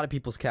seen a lot of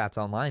people's cats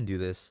online do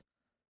this.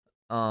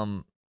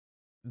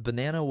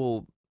 Banana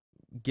will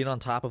get on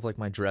top of like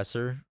my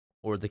dresser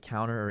or the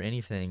counter or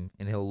anything,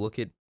 and he'll look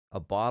at a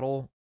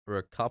bottle or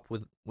a cup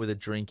with a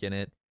drink in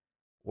it,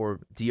 or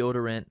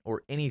deodorant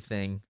or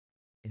anything,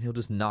 and he'll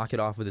just knock it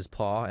off with his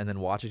paw and then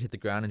watch it hit the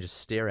ground and just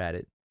stare at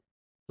it.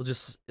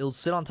 He'll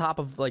sit on top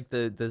of like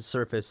the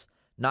surface,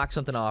 knock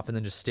something off, and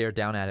then just stare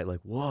down at it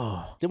like,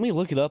 whoa. Didn't we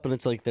look it up and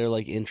it's like they're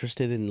like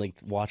interested in like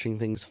watching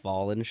things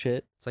fall and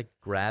shit? It's like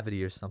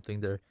gravity or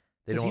something. They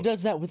 'Cause don't. he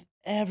does that with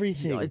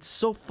everything. It's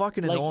so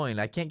fucking Like- annoying.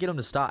 I can't get him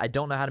to stop. I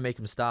don't know how to make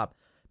him stop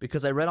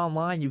because I read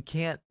online you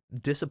can't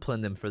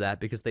discipline them for that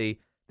because they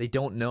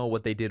don't know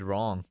what they did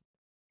wrong.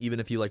 Even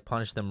if you like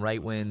punish them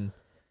right when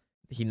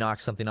he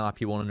knocks something off,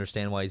 he won't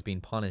understand why he's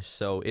being punished.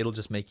 So it'll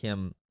just make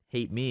him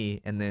hate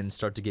me and then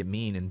start to get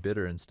mean and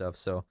bitter and stuff.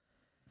 So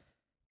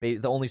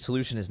the only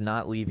solution is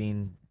not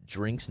leaving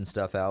drinks and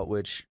stuff out,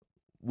 which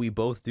we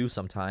both do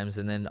sometimes.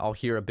 And then I'll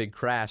hear a big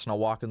crash and I'll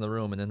walk in the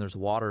room and then there's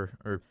water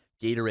or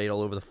Gatorade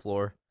all over the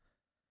floor.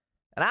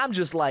 And I'm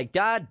just like,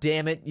 God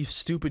damn it, you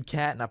stupid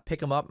cat. And I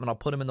pick him up and I'll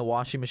put him in the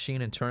washing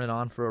machine and turn it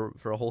on for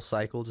a whole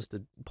cycle just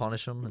to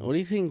punish him. What do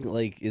you think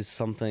like is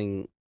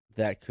something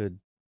that could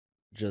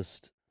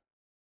just...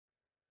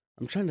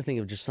 I'm trying to think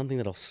of just something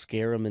that'll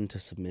scare him into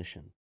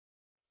submission.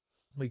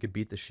 We could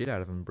beat the shit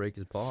out of him and break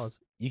his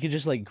paws. You could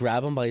just like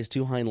grab him by his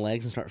two hind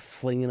legs and start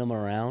flinging him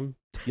around.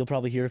 You'll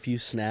probably hear a few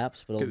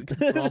snaps, but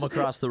Throw him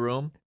across the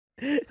room.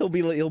 he'll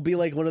be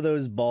like one of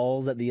those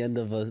balls at the end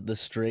of the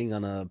string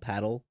on a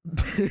paddle.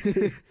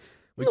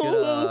 We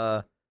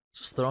could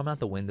just throw him out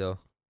the window.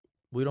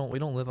 We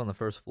don't live on the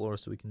first floor,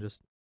 so we can just.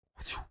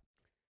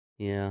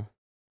 Yeah,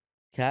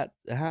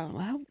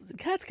 how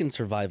cats can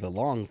survive a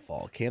long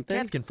fall, can't they?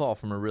 Cats can fall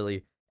from a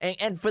really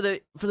and for the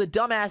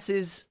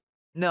dumbasses.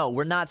 No,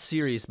 we're not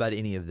serious about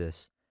any of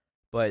this.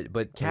 But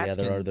cats.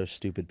 Yeah, there are those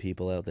stupid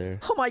people out there.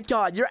 Oh my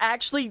God,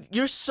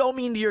 you're so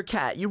mean to your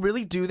cat. You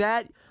really do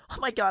that? Oh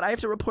my God, I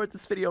have to report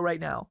this video right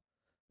now.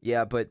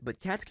 Yeah, but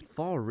cats can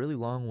fall a really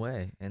long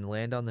way and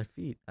land on their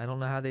feet. I don't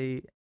know how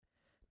they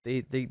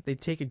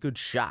take a good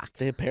shock.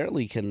 They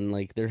apparently can,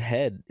 like, their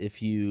head,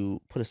 if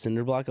you put a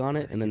cinder block on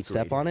it and then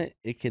step on it,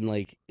 it can,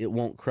 like, it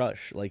won't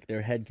crush. Like,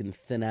 their head can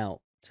thin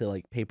out to,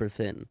 like, paper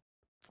thin.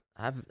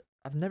 I've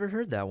never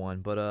heard that one,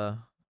 but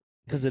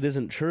because it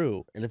isn't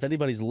true. And if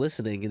anybody's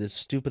listening and is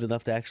stupid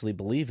enough to actually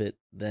believe it,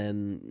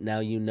 then now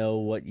you know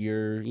what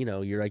your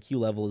IQ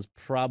level is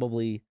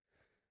probably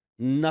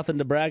nothing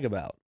to brag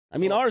about. I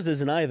mean, ours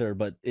isn't either,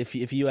 but if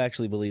you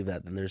actually believe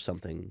that, then there's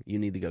something you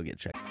need to go get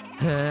checked.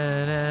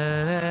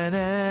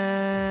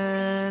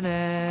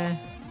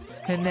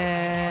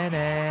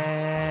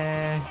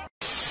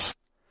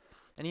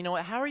 And you know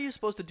what? How are you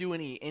supposed to do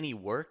any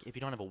work if you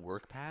don't have a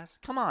work pass?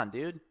 Come on,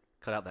 dude.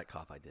 Cut out that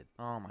cough I did.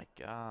 Oh my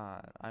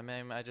God.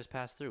 I just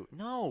passed through.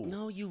 No.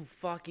 No, you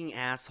fucking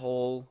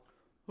asshole.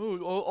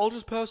 Oh, I'll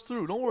just pass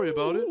through. Don't worry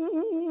about it.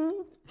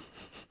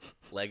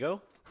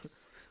 Lego?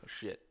 Oh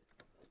shit.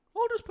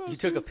 I'll just pass You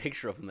took a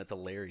picture of him. That's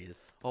hilarious.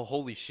 Oh,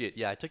 holy shit.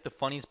 Yeah, I took the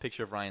funniest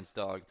picture of Ryan's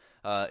dog.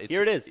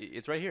 Here it is.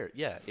 It's right here.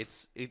 Yeah,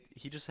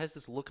 he just has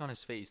this look on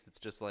his face that's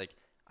just like,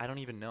 I don't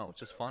even know. It's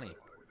just funny.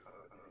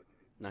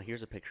 Now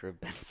here's a picture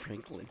of Ben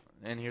Franklin.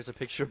 And here's a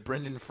picture of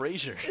Brendan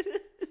Fraser.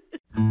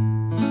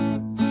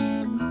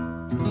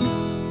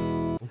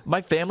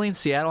 my family in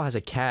Seattle has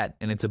a cat,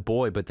 and it's a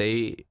boy, but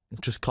they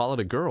just call it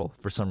a girl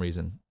for some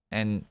reason.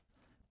 And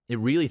it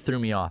really threw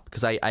me off,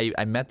 because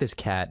I met this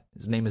cat.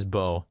 His name is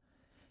Bo.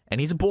 And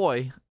he's a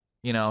boy.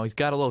 You know, he's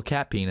got a little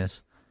cat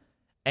penis.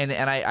 And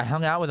I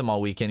hung out with him all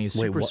weekend. He's a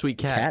super sweet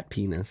cat. Cat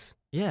penis?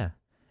 Yeah.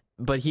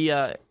 But he's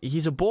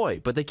a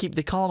boy, but they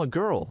call him a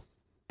girl.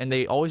 And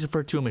they always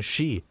refer to him as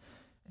she.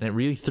 And it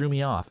really threw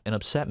me off and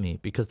upset me,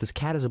 because this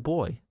cat is a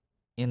boy.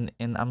 And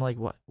I'm like,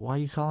 why are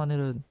you calling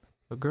it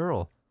a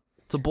girl?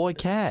 It's a boy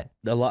cat.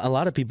 A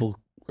lot of people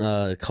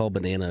call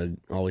Banana,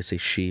 always say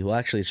she. Well,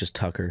 actually, it's just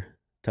Tucker.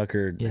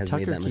 Tucker has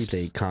made that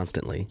mistake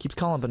constantly. Keeps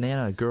calling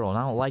Banana a girl, and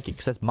I don't like it,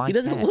 because that's my cat. He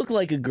doesn't look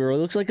like a girl.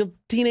 He looks like a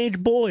teenage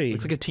boy.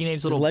 Looks like a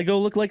teenage little... Does Lego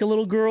look like a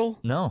little girl?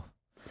 No.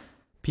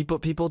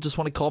 People just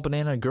want to call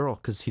Banana a girl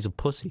because he's a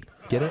pussy.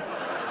 Get it?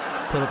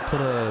 Put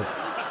a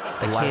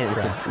laugh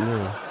track.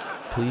 No.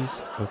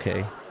 Please?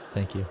 Okay.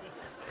 Thank you.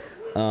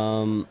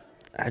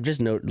 I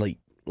just note, like,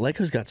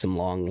 Lego's got some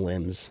long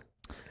limbs.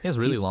 He has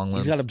really long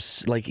limbs. He's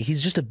got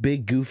he's just a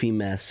big goofy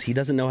mess. He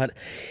doesn't know how to.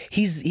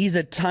 He has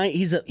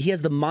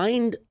the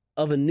mind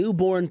of a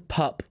newborn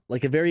pup,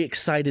 like a very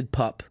excited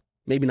pup.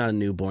 Maybe not a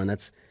newborn.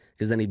 That's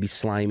because then he'd be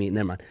slimy.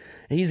 Never mind.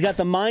 And he's got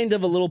the mind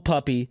of a little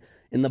puppy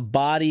in the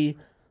body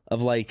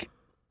of like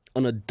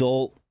an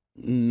adult,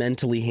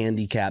 mentally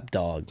handicapped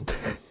dog.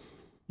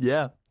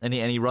 Yeah, and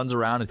he runs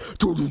around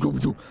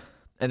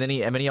And then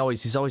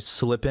he's always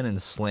slipping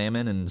and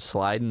slamming and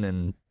sliding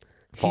and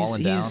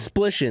falling down. He's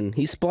splishing.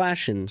 He's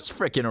splashing. Just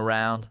freaking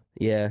around.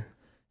 Yeah.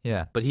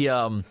 Yeah, but he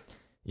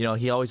you know,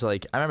 he always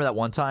like. I remember that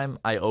one time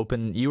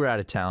you were out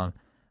of town.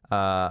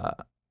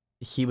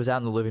 He was out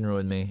in the living room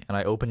with me, and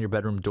I opened your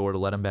bedroom door to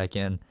let him back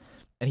in,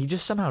 and he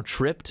just somehow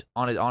tripped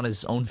on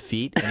his own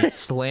feet and he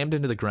slammed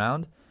into the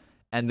ground.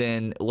 And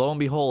then lo and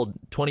behold,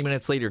 20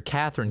 minutes later,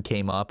 Catherine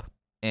came up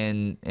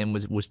and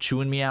was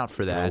chewing me out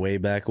for that. Way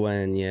back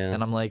when, yeah.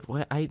 And I'm like,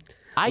 what?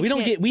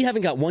 We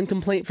haven't got one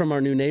complaint from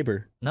our new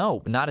neighbor.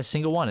 No, not a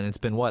single one, and it's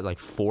been what, like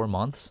 4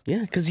 months?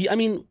 Yeah, because I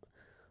mean,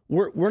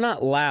 we're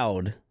not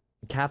loud.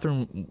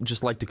 Catherine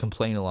just liked to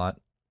complain a lot.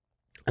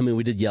 I mean,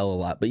 we did yell a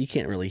lot, but you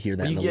can't really hear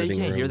that in the living room.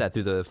 You can't hear that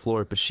through the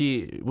floor. But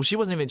she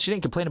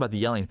didn't complain about the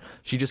yelling.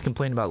 She just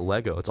complained about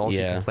Lego. It's all she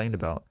complained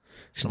about.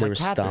 They were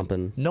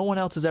stomping. No one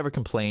else has ever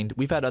complained.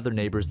 We've had other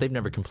neighbors. They've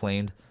never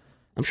complained.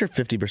 I'm sure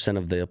 50%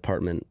 of the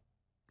apartment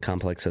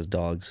complex has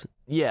dogs.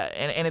 Yeah,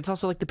 and it's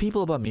also like the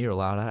people above me are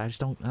loud. I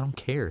don't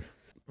care.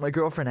 My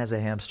girlfriend has a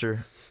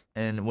hamster,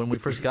 and when we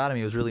first got him,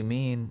 he was really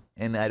mean.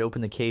 And I'd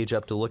open the cage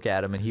up to look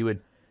at him, and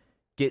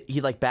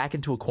he'd like back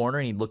into a corner,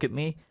 and he'd look at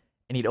me.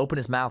 And he'd open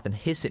his mouth and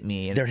hiss at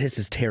me. And their hiss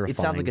is terrifying. It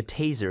sounds like a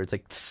taser. It's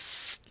like,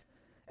 tss.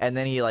 And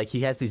then he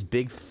has these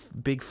big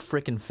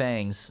frickin'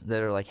 fangs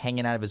that are like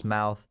hanging out of his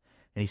mouth,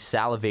 and he's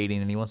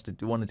salivating, and he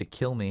wanted to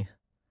kill me.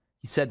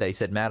 He said that. He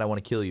said, "Matt, I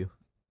want to kill you."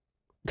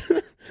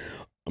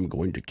 I'm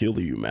going to kill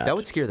you, Matt. That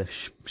would scare the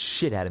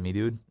shit out of me,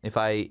 dude. If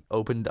I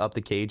opened up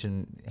the cage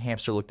and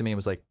hamster looked at me and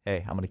was like,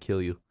 "Hey, I'm gonna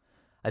kill you,"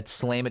 I'd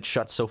slam it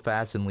shut so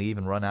fast and leave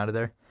and run out of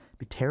there. It'd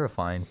be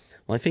terrifying.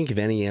 Well, I think if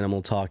any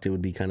animal talked, it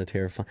would be kind of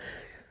terrifying.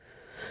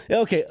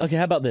 Okay.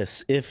 How about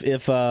this?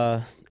 If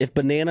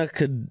Banana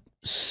could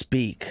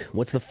speak,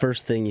 what's the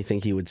first thing you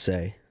think he would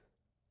say?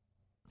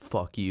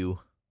 Fuck you.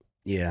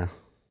 Yeah.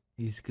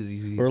 He's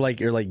or like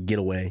get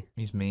away.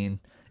 He's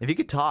mean. If he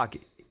could talk,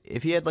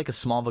 if he had like a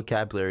small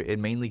vocabulary, it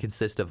mainly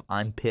consists of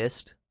 "I'm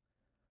pissed,"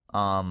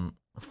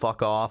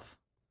 "fuck off,"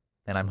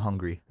 and "I'm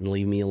hungry." And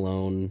 "leave me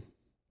alone"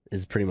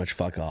 is pretty much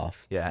 "fuck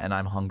off." Yeah, and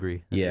 "I'm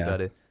hungry." That's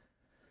about it.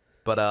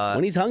 But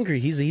when he's hungry,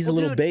 he's a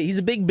little baby. He's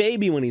a big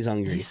baby when he's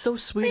hungry. He's so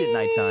sweet at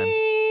nighttime.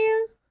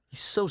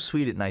 He's so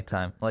sweet at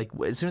nighttime. Like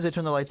as soon as I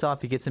turn the lights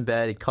off, he gets in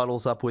bed, he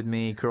cuddles up with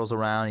me, curls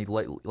around, he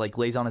like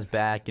lays on his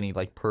back, and he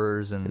like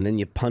purrs. And then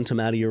you punt him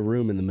out of your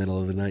room in the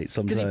middle of the night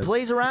sometimes. Because he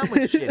plays around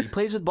with shit. He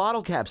plays with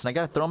bottle caps, and I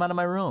gotta throw him out of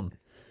my room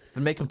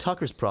and make him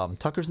Tucker's problem.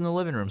 Tucker's in the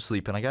living room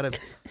sleeping. I gotta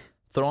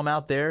throw him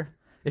out there.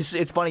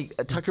 It's funny.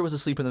 Tucker was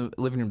asleep in the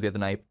living room the other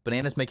night.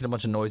 Banana's making a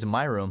bunch of noise in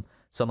my room,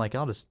 so I'm like,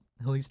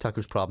 he's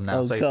Tucker's problem now.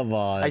 Oh, so come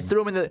on. I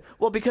threw him in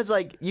because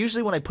like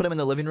usually when I put him in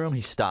the living room,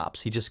 he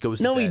stops. He just goes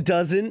to No, bed. he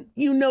doesn't.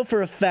 You know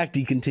for a fact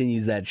he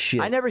continues that shit.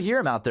 I never hear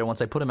him out there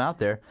once I put him out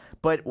there.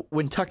 But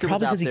when Tucker was out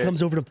there... Probably because he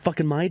comes over to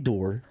fucking my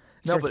door.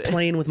 Starts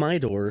playing with my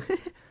door.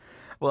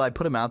 Well, I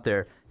put him out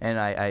there,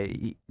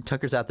 and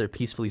Tucker's out there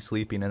peacefully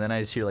sleeping, and then I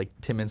just hear like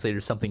 10 minutes later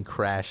something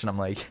crash, and I'm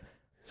like,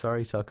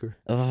 sorry, Tucker.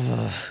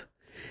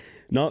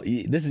 No,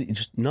 this is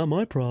just not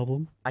my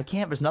problem. I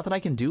can't. There's nothing I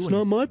can do. It's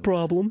not my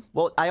problem.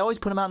 Well, I always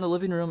put him out in the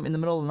living room in the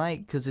middle of the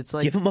night because it's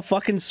like... Give him a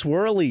fucking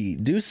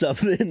swirly. Do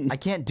something. I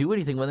can't do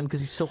anything with him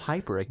because he's so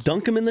hyper.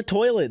 Dunk him in the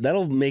toilet.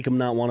 That'll make him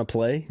not want to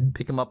play.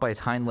 Pick him up by his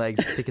hind legs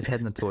and stick his head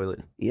in the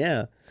toilet.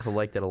 Yeah. I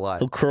like that a lot.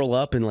 He'll curl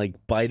up and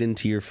like bite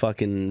into your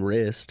fucking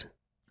wrist.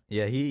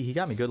 Yeah, he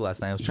got me good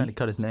last night. I was trying to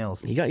cut his nails.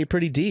 He got you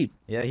pretty deep.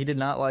 Yeah, he did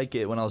not like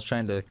it when I was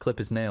trying to clip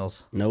his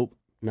nails. Nope,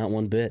 not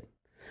one bit.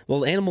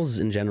 Well, animals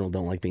in general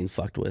don't like being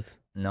fucked with.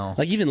 No.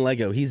 Like even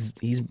Lego,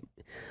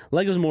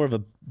 Lego's more of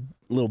a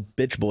little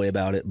bitch boy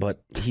about it,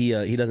 but he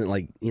doesn't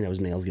like,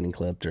 his nails getting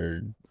clipped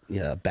or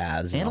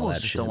baths and all Animals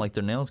that just shit. don't like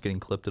their nails getting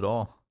clipped at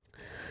all.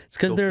 It's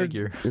because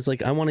it's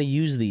like, I want to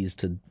use these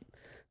to...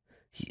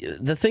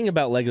 The thing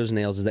about Lego's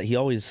nails is that he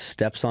always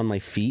steps on my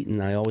feet, and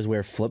I always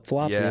wear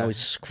flip-flops, and he always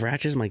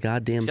scratches my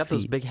goddamn feet. He's got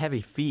those big heavy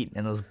feet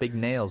and those big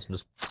nails. And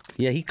just...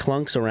 Yeah, he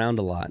clunks around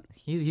a lot.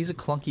 He's a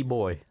clunky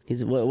boy.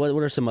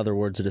 What are some other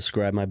words to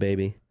describe my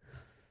baby?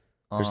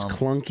 There's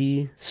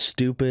clunky,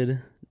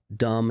 stupid,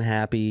 dumb,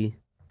 happy.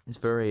 He's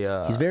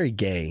very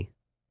gay.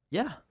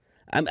 Yeah.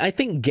 I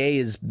think gay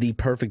is the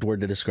perfect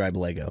word to describe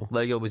Lego.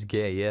 Lego was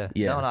gay, yeah.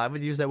 No, I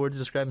would use that word to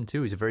describe him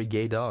too. He's a very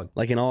gay dog.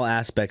 Like in all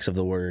aspects of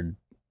the word.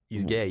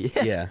 He's gay,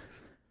 yeah. Yeah.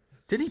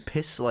 Didn't he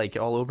piss like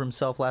all over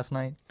himself last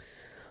night?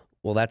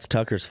 Well, that's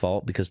Tucker's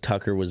fault because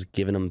Tucker was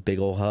giving him a big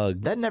old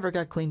hug. That never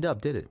got cleaned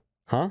up, did it?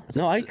 Huh?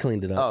 No, I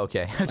cleaned it up. Oh,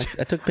 okay.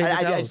 I took paper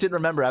towels. I just didn't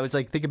remember. I was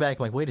like thinking back,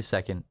 I'm like, wait a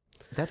second.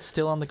 That's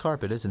still on the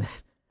carpet, isn't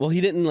it? Well, he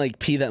didn't like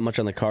pee that much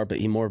on the carpet.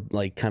 He more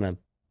like kind of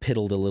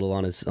piddled a little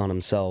on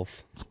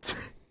himself.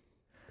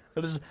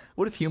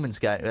 What if humans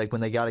got like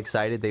when they got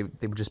excited, they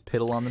would just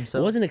piddle on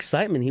themselves? It wasn't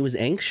excitement. He was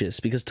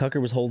anxious because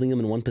Tucker was holding him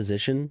in one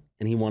position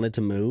and he wanted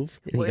to move.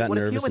 And he got what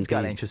nervous. If humans and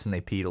got anxious and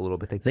they peed a little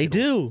bit? They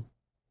do.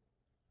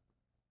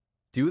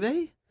 Do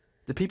they?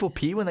 Do people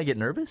pee when they get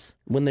nervous?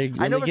 I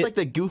know it's like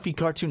the goofy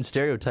cartoon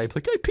stereotype,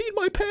 like I peed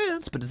my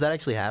pants, but does that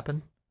actually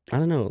happen? I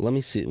don't know. Let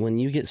me see. When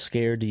you get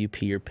scared, do you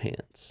pee your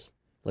pants?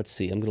 Let's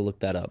see. I'm gonna look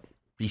that up.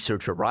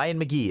 Researcher Ryan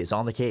McGee is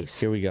on the case.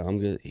 Here we go.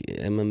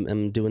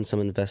 I'm doing some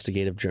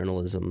investigative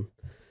journalism.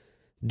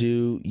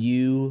 Do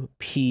you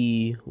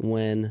pee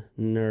when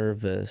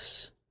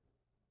nervous?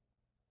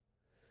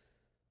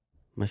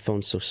 My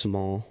phone's so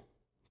small,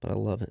 but I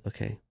love it.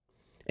 Okay.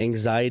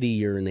 Anxiety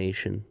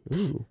urination.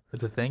 Ooh.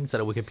 That's a thing? Is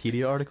that a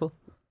Wikipedia article?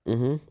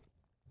 Mm-hmm.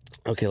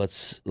 Okay,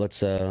 let's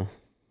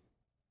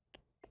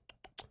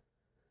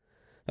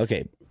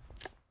Okay.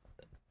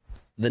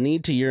 The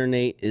need to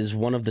urinate is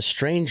one of the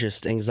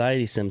strangest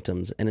anxiety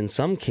symptoms, and in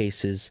some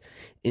cases,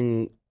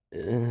 the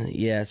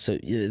answer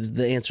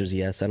is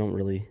yes. I don't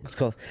really. It's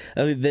called.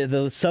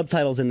 The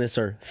subtitles in this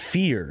are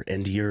fear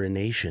and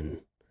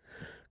urination.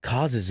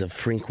 Causes of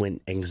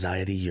frequent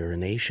anxiety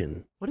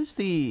urination. What is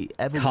the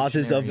evolutionary...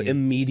 Causes of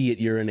immediate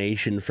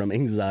urination from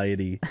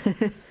anxiety.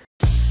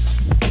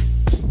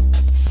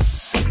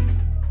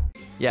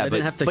 Yeah,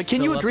 but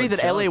can you agree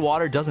that LA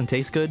water doesn't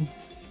taste good?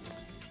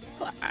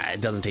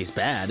 It doesn't taste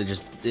bad.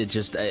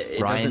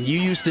 It Ryan, you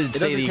used to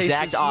say the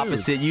exact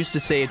opposite. You used to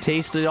say it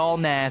tasted all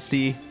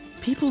nasty.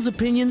 People's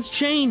opinions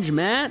change,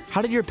 Matt.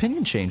 How did your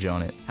opinion change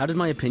on it? How did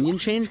my opinion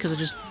change? Because I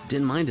just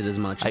didn't mind it as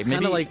much. It's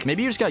kind of like...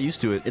 Maybe you just got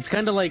used to it. It's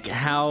kind of like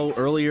how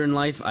earlier in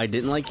life I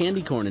didn't like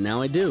candy corn, and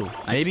now I do.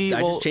 I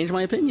just changed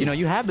my opinion. You know,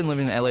 you have been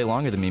living in LA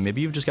longer than me.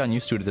 Maybe you've just gotten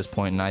used to it at this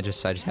point, and I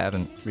just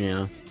haven't.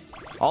 Yeah.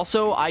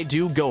 Also, I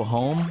do go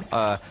home.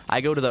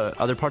 I go to the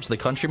other parts of the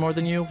country more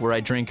than you, where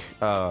I drink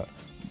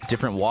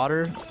different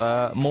water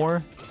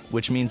more,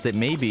 which means that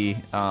maybe,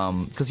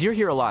 because you're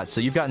here a lot,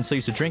 so you've gotten so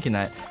used to drinking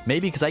that,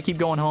 maybe because I keep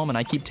going home and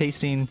I keep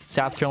tasting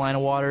South Carolina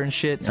water and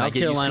shit. South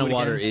Carolina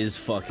water is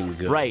fucking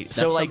good. Right. That's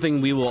so like, something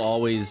we will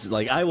always,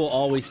 like, I will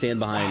always stand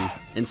behind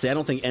and say I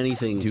don't think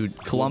anything. Dude,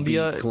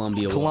 Columbia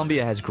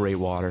has great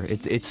water.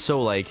 It's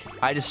so like,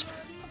 I just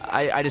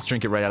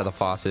drink it right out of the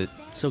faucet.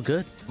 So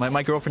good.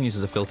 My girlfriend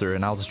uses a filter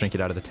and I'll just drink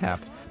it out of the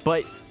tap.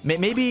 But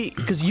maybe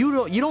because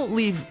you don't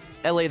leave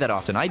LA that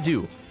often. I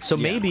do. So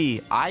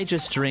maybe I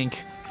just drink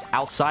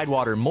outside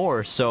water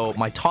more, so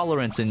my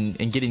tolerance in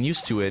getting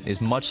used to it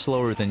is much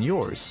slower than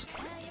yours,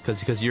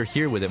 because you're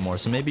here with it more,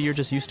 so maybe you're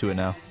just used to it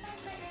now.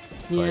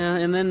 Yeah,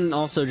 and then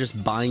also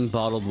just buying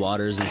bottled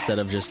waters instead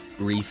of just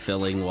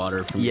refilling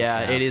water from the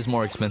tap. It is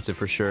more expensive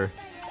for sure.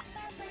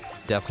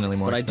 Definitely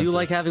more expensive. But I do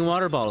like having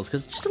water bottles,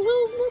 because just there's a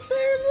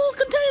little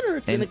container.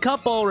 It's in a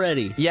cup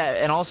already. Yeah,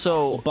 and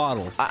also... A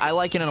bottle. I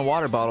like it in a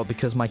water bottle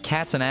because my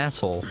cat's an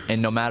asshole,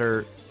 and no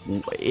matter...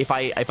 If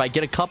I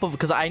get a cup of,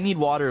 because I need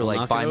water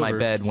like by my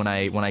bed when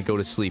I go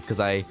to sleep,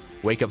 because I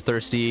wake up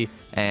thirsty,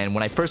 and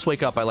when I first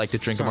wake up I like to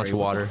drink a bunch of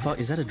water. What the fuck?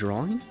 Is that a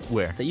drawing?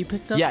 Where? That you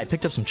picked up? Yeah, I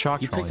picked up some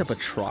chalk. You picked up a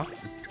trock?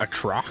 A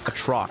trock? A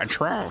trock. A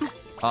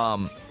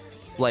trock.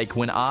 Like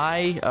when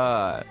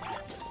I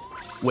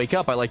wake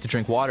up, I like to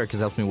drink water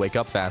because it helps me wake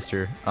up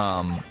faster.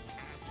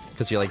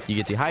 Because you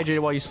get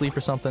dehydrated while you sleep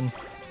or something.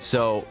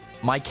 So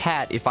my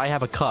cat, if I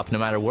have a cup, no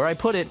matter where I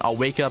put it, I'll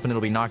wake up and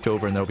it'll be knocked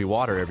over and there'll be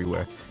water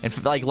everywhere.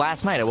 And like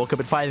last night, I woke up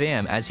at 5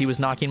 a.m. as he was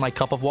knocking my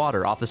cup of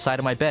water off the side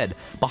of my bed,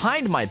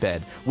 behind my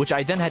bed, which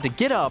I then had to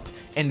get up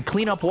and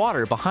clean up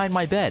water behind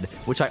my bed,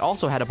 which I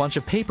also had a bunch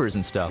of papers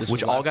and stuff,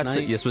 which all got...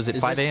 This was at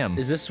 5 a.m.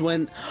 Is this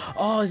when...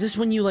 Oh, is this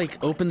when you like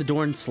opened the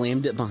door and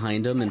slammed it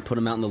behind him and put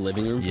him out in the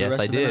living room for the rest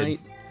of the night?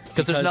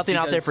 Because there's nothing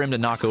out there for him to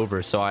knock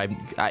over, so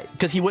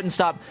because he wouldn't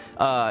stop.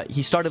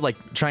 He started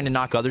like trying to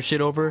knock other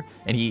shit over,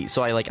 and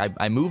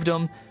I moved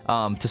him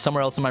to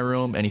somewhere else in my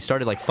room, and he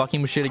started like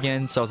fucking with shit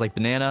again. So I was like,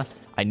 Banana,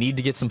 I need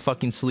to get some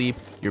fucking sleep.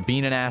 You're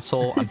being an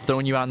asshole. I'm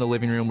throwing you out in the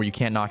living room where you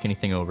can't knock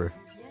anything over.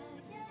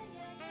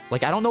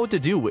 Like, I don't know what to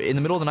do in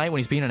the middle of the night when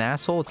he's being an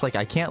asshole. It's like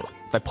I can't.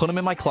 If I put him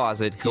in my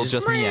closet, he'll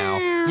just meow.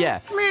 Yeah.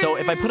 So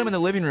if I put him in the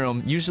living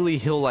room, usually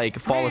he'll like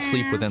fall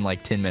asleep within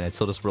like 10 minutes.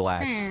 He'll just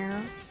relax.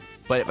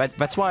 But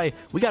that's why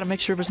we gotta make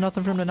sure there's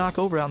nothing for him to knock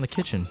over out in the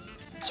kitchen.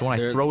 So when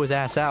I throw his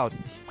ass out,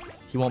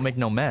 he won't make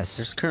no mess.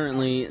 There's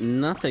currently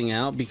nothing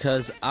out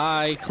because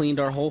I cleaned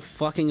our whole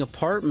fucking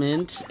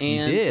apartment.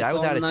 And you did. I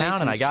was out of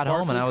town and I got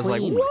home and I was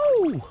like,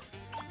 whoa!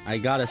 I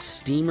got a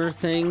steamer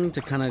thing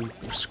to kind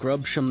of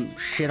scrub some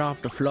shit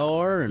off the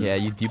floor. And yeah,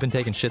 you've been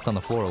taking shits on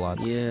the floor a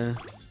lot. Yeah.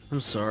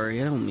 I'm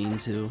sorry. I don't mean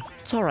to.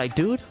 It's all right,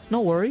 dude.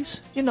 No worries.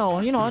 You know,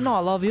 I know I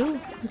love you.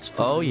 It's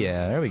fine. Oh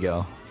yeah, there we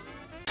go.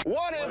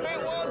 What if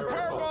it was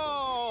purple?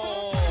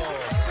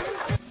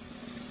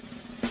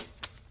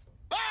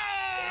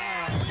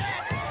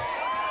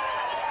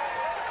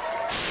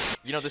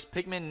 You know, this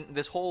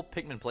whole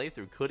Pikmin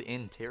playthrough could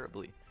end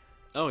terribly.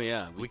 Oh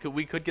yeah,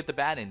 we could get the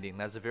bad ending.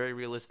 That's a very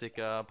realistic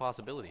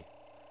possibility.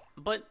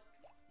 But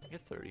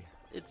get 30.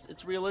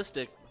 It's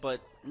realistic, but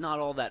not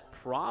all that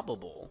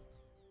probable.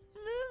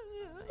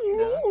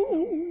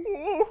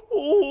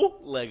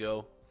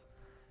 Lego.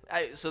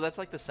 So that's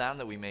like the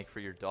sound that we make for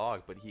your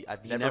dog, but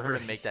I've never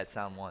heard him make that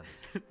sound once.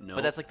 No.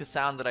 But that's like the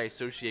sound that I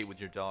associate with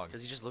your dog.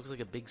 Because he just looks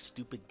like a big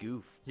stupid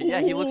goof.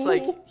 Yeah, he looks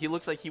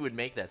like he would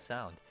make that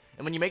sound.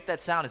 And when you make that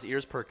sound, his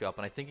ears perk up,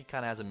 and I think he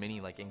kind of has a mini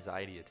like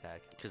anxiety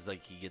attack. Because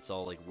like he gets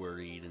all like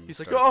worried and He's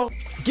like, "Oh,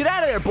 Get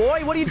out of there,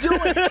 boy! What are you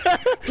doing?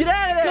 Get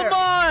out of there! come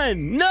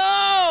on,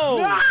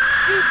 no!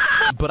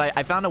 But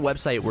I found a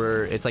website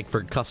where it's like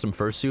for custom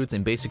fursuits,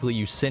 and basically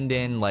you send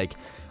in like,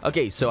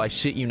 okay, so I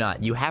shit you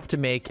not, you have to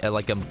make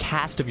a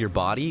cast of your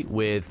body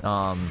with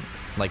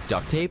like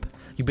duct tape.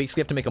 You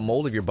basically have to make a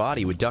mold of your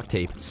body with duct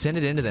tape, send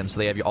it into them so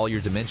they have all your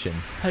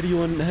dimensions. How do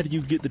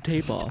you get the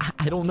tape off?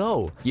 I don't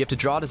know. You have to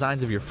draw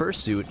designs of your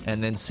fursuit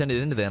and then send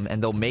it into them,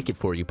 and they'll make it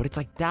for you. But it's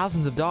like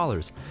thousands of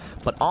dollars.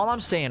 But all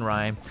I'm saying,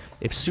 Ryan,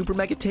 if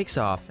SuperMega takes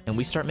off and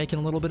we start making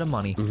a little bit of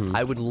money,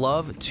 I would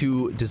love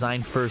to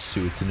design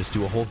fursuits and just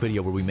do a whole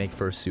video where we make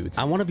fursuits.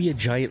 I want to be a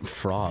giant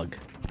frog.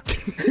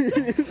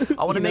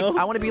 I want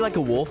to be like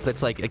a wolf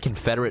that's like a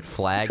Confederate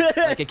flag,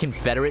 like a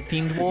Confederate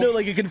themed wolf. No,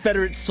 like a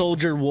Confederate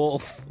soldier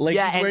wolf. Like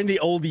Yeah, he's wearing the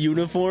old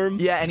uniform.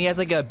 Yeah, and he has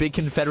like a big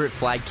Confederate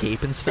flag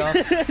cape and stuff.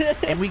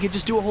 And we could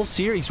just do a whole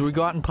series where we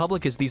go out in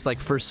public as these like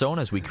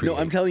fursonas we create. No,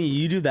 I'm telling you,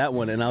 you do that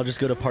one, and I'll just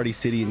go to Party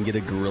City and get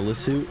a gorilla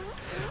suit.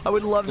 I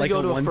would love to like go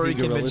a to a onesie furry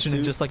gorilla convention in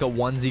suit? just like a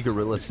onesie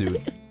gorilla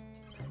suit.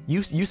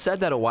 You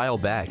said that a while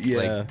back. Yeah.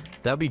 Like,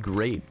 that'd be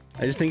great.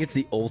 I just think it's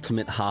the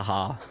ultimate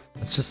haha.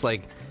 It's just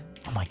like,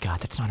 oh my god,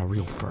 that's not a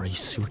real furry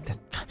suit.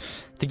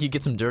 Think you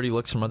get some dirty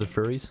looks from other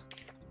furries?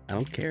 I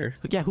don't care.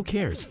 But yeah, who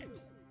cares?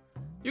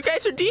 You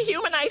guys are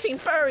dehumanizing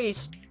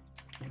furries.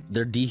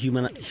 They're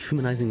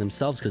dehumanizing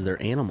themselves because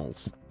they're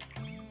animals.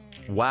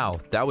 Wow,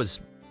 that was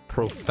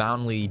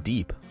profoundly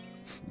deep.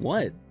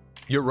 What?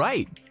 You're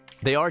right.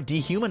 They are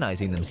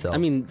dehumanizing themselves. I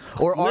mean,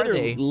 or are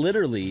they?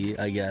 Literally,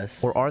 I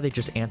guess. Or are they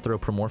just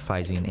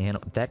anthropomorphizing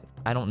animal? That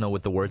I don't know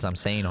what the words I'm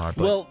saying are.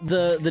 But Well,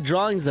 the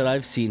drawings that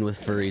I've seen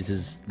with furries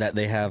is that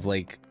they have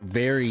like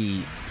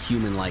very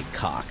human-like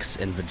cocks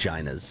and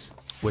vaginas.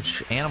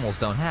 which animals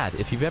don't have.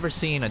 If you've ever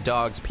seen a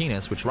dog's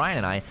penis, which Ryan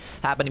and I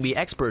happen to be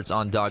experts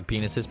on dog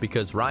penises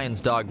because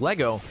Ryan's dog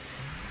Lego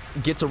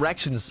gets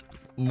erections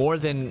more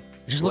than It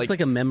just looks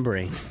like a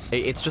membrane.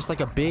 It's just like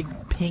a big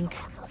pink,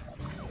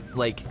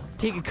 like,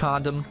 take a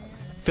condom,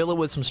 fill it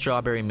with some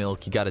strawberry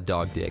milk, you got a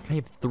dog dick. I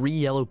have 3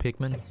 yellow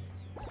Pikmin.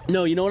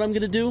 No, you know what I'm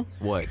gonna do?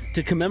 What?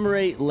 To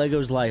commemorate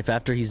Lego's life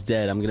after he's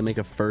dead, I'm gonna make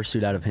a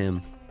fursuit out of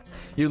him.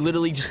 You're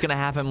literally just gonna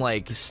have him,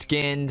 like,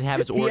 skinned, have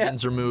his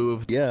organs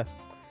removed. Yeah.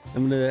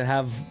 I'm gonna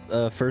have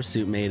a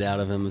fursuit made out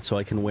of him so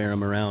I can wear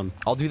him around.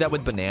 I'll do that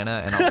with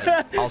Banana, and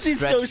I'll He's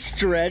stretch. so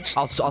stretched.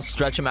 I'll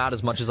stretch him out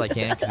as much as I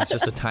can because he's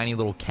just a tiny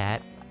little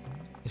cat.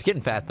 He's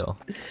getting fat though.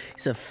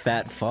 He's a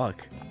fat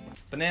fuck.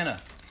 Banana,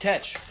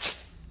 catch.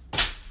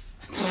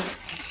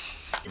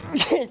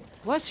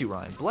 Bless you,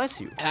 Ryan.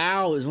 Bless you.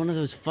 Ow, is one of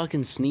those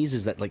fucking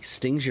sneezes that like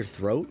stings your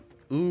throat?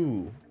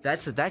 Ooh,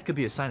 that could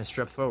be a sign of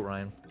strep throat,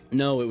 Ryan.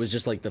 No, it was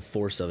just like the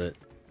force of it.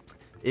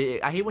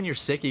 I hate when you're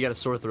sick, you got a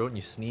sore throat, and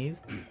you sneeze,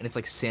 and it's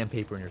like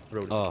sandpaper in your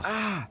throat. It's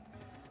like,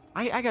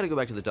 I gotta go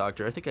back to the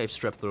doctor. I think I have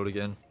strep throat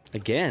again.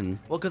 Again?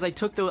 Well, because I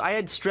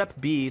had strep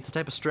B. It's a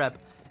type of strep,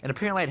 and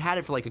apparently I'd had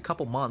it for like a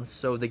couple months.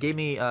 So they gave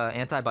me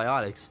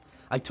antibiotics.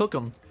 I took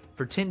them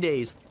for 10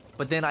 days,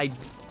 but then I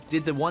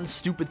did the one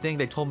stupid thing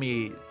they told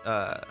me.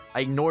 I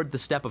ignored the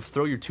step of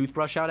throw your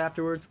toothbrush out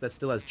afterwards. That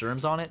still has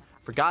germs on it.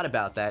 Forgot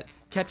about that.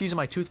 Kept using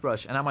my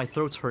toothbrush, and now my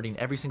throat's hurting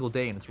every single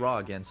day, and it's raw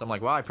again. So I'm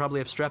like, wow, I probably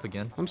have strep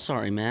again. I'm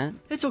sorry, Matt.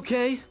 It's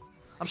okay.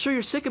 I'm sure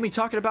you're sick of me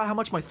talking about how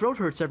much my throat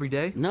hurts every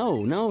day.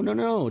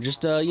 No.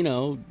 Just, you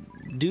know,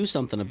 do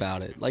something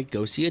about it. Like,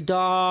 go see a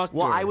doctor.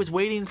 Well, I was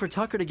waiting for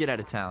Tucker to get out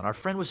of town. Our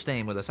friend was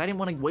staying with us. I didn't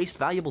want to waste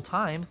valuable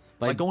time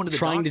by going to the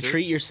trying doctor. to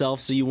treat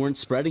yourself so you weren't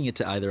spreading it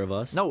to either of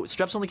us. No,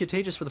 strep's only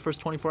contagious for the first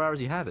 24 hours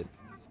you have it.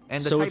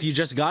 And So if you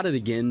just got it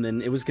again,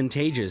 then it was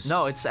contagious.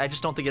 No, I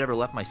just don't think it ever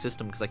left my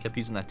system because I kept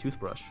using that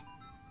toothbrush.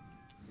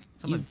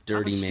 You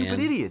dirty I'm a stupid man.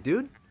 idiot,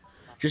 dude.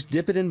 Just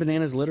dip it in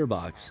Banana's litter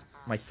box.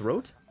 My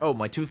throat? Oh,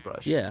 my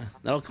toothbrush. Yeah,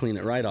 that'll clean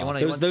it right off. wanna-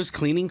 you want- Those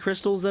cleaning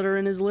crystals that are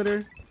in his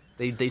litter?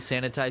 They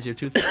sanitize your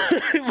toothbrush.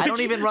 I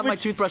don't even run my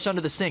toothbrush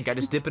under the sink. I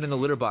just dip it in the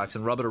litter box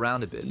and rub it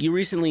around a bit. You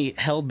recently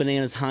held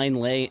Banana's hind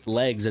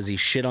legs as he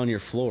shit on your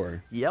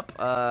floor. Yep.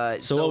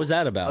 So what was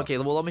that about? Okay,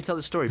 well, let me tell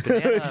the story.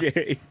 Banana,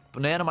 Okay.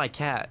 Banana, my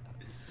cat,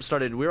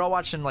 we were all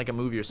watching like a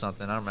movie or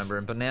something, I don't remember,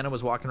 and Banana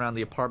was walking around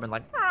the apartment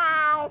like,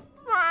 meow,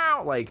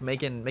 meow, like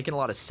making a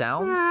lot of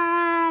sounds.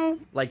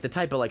 Like the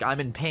type of like, I'm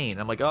in pain.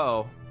 I'm like,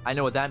 oh, I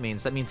know what that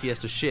means. That means he has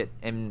to shit,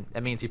 and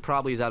that means he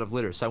probably is out of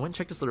litter. So I went and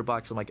checked his litter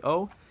box. I'm like,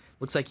 oh,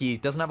 looks like he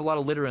doesn't have a lot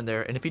of litter in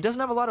there. And if he doesn't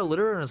have a lot of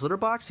litter in his litter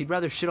box, he'd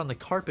rather shit on the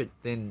carpet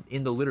than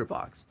in the litter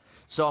box.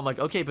 So I'm like,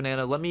 okay,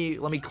 Banana, let me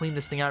clean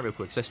this thing out real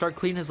quick. So I start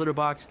cleaning his litter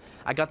box.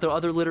 I got the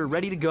other litter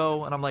ready to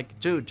go, and I'm like,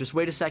 dude, just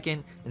wait a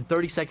second. In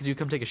 30 seconds, you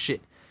come take a shit.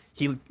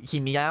 He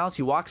meows.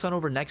 He walks on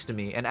over next to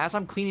me, and as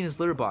I'm cleaning his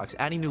litter box,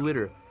 adding new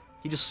litter,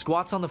 he just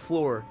squats on the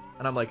floor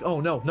And I'm like, oh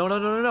no, no, no,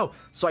 no, no, no.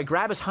 So I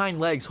grab his hind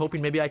legs,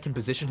 hoping maybe I can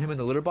position him in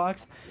the litter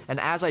box. And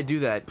as I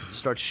do that, he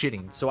starts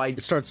shitting. So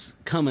It starts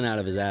coming out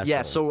of his asshole.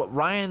 yeah, so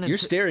Ryan... You're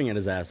staring at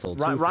his asshole,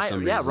 too, for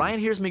some reason.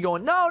 Ryan hears me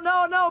going, no,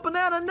 no, no,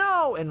 Banana,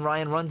 no! And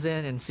Ryan runs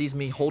in and sees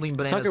me holding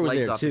Banana's Tucker was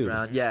legs there, off too. the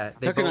ground. Yeah.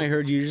 Tucker and I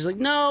heard you just like,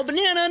 no,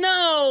 Banana,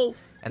 no!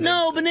 And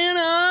No,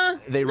 Banana!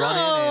 They run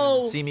no!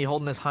 in and see me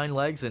holding his hind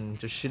legs and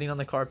just shitting on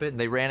the carpet. And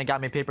they ran and got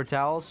me paper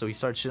towels, so he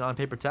started shitting on a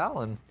paper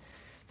towel. And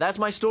that's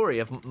my story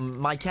of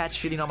my cat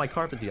shitting on my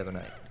carpet the other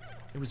night.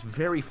 It was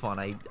very fun.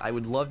 I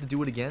would love to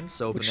do it again,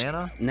 so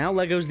Banana... Now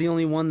Lego's the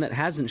only one that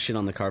hasn't shit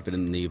on the carpet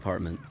in the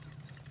apartment.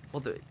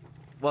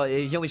 Well,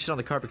 he only shit on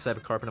the carpet because I have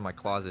a carpet in my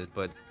closet,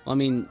 but... I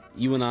mean,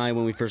 you and I,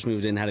 when we first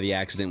moved in, had the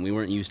accident. We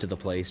weren't used to the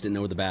place, didn't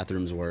know where the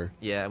bathrooms were.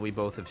 Yeah, we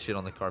both have shit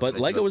on the carpet. But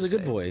Lego was a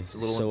good boy. It's a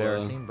little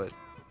embarrassing, but...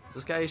 Does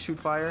this guy shoot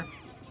fire?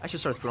 I should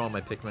start throwing my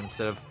Pikmin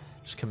instead of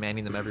just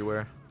commanding them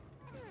everywhere.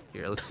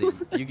 Here, let's see.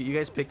 You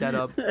guys pick that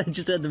up. I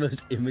just had the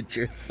most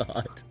immature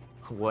thought.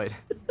 What?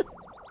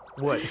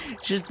 What?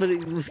 Just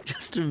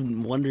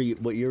to wonder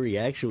what your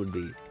reaction would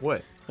be.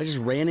 What? I just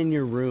ran in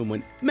your room,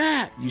 went,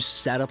 Matt! You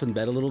sat up in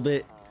bed a little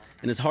bit,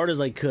 and as hard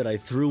as I could, I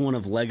threw one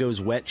of Lego's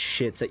wet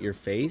shits at your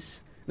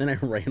face, then I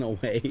ran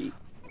away.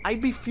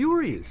 I'd be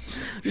furious.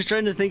 Just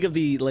trying to think of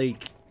the,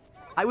 like...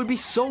 I would be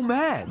so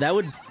mad. That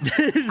would...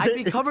 I'd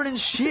be covered in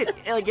shit,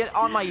 like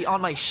on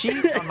my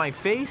sheets, on my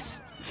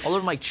face, all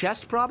over my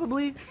chest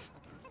probably.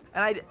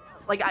 And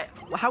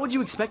how would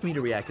you expect me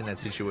to react in that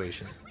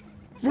situation?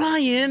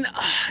 Ryan!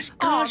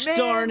 Gosh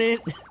darn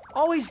it!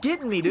 Always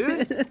getting me,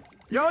 dude.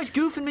 You're always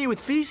goofing me with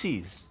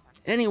feces.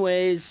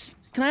 Anyways,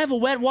 can I have a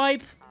wet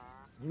wipe?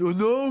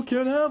 No,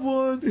 can't have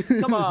one.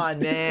 Come on,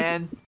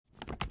 man.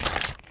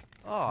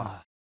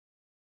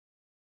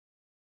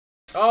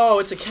 Oh,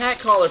 it's a cat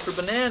collar for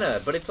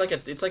Banana, but it's like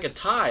a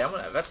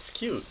tie. That's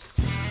cute.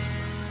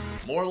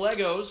 More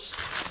Legos,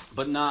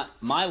 but not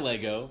my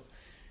Lego,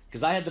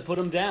 because I had to put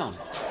them down.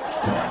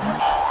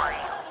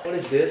 What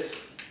is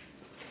this?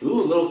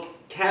 Ooh, a little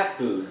cat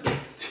food.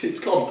 It's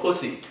called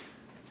pussy.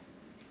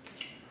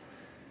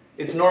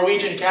 It's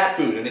Norwegian cat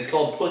food, and it's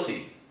called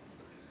pussy.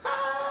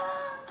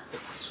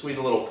 Squeeze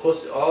a little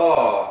pussy.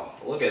 Oh,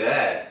 look at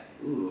that.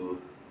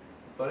 Ooh.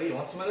 Buddy, you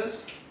want some of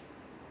this?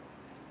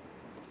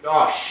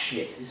 Oh,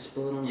 shit. Just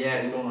spill it on the Yeah,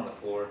 it's going on the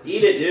floor.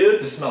 Eat it,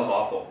 dude. This smells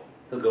awful.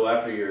 He'll go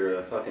after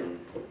your fucking...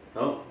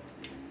 Oh.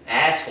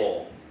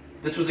 Asshole.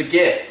 This was a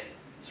gift.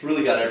 It's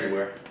really got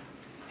everywhere.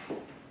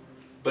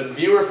 But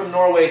viewer from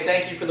Norway,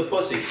 thank you for the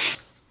pussy.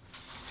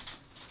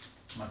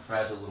 My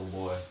fragile little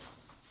boy.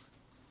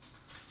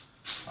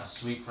 My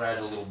sweet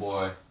fragile little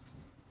boy.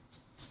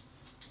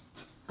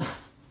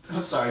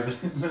 I'm sorry,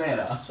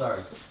 Banana, I'm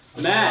sorry.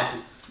 Matt!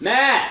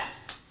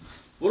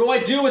 What do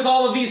I do with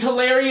all of these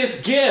hilarious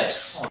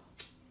gifts?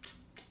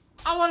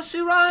 I want to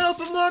see Ryan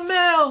open more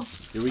mail.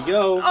 Here we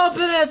go.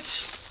 Open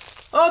it.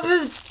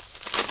 Open.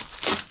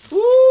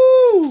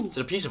 Woo! Is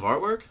it a piece of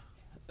artwork?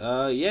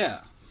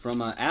 Yeah.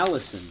 From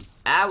Allison.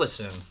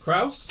 Allison.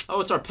 Kraus? Oh,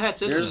 it's our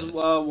pets, isn't There's it?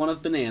 one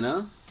of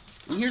Banana.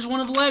 And here's one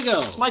of Lego.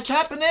 It's my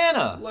cat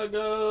Banana.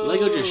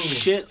 Lego just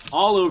shit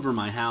all over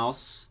my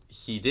house.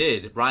 He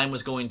did. Ryan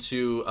was going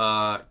to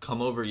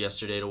come over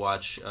yesterday to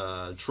watch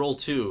Troll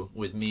 2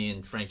 with me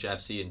and Frank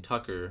Japsy and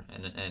Tucker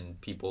and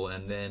people,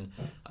 and then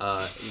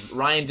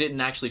Ryan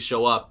didn't actually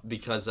show up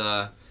because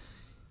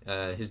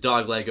his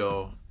dog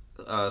Lego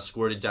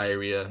squirted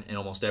diarrhea in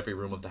almost every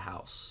room of the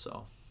house.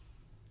 So,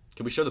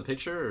 can we show the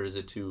picture, or is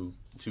it too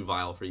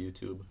vile for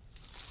YouTube?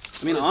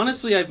 I mean,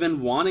 honestly, I've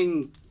been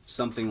wanting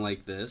something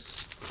like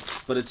this,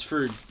 but it's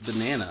for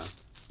Banana.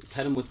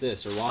 Pet him with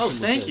this or wash him with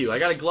this. Oh, thank you. I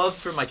got a glove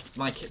for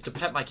to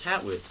pet my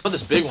cat with. Oh,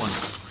 this big one.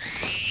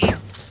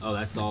 Oh,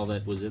 that's all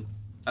that was it?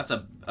 That's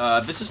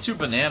this is to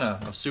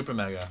Banana of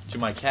SuperMega, to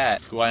my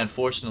cat, who I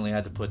unfortunately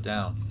had to put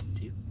down.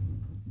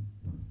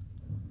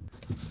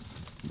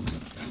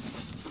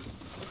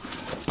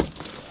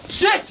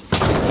 Shit!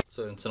 It's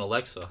an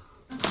Alexa.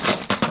 Is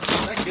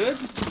that good?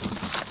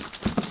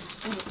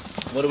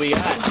 What do we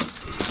got?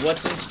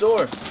 What's in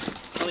store?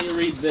 Let me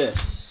read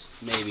this.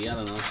 Maybe, I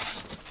don't know.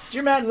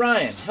 Dear Matt and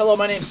Ryan, hello,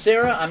 my name's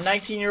Sarah. I'm a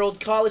 19-year-old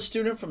college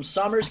student from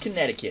Somers,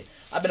 Connecticut.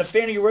 I've been a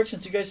fan of your work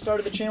since you guys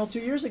started the channel 2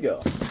 years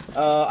ago.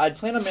 I'd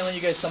plan on mailing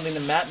you guys something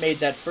that Matt made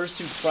that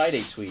Fursuit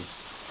Friday tweet.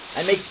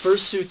 I make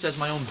fursuits as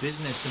my own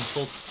business and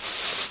full...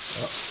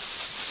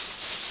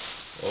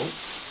 Oh.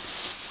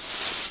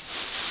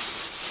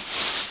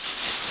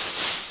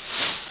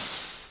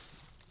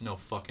 No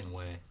fucking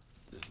way.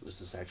 Was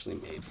this actually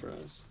made for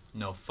us?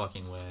 No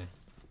fucking way.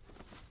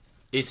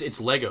 It's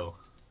Lego.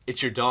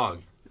 It's your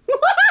dog.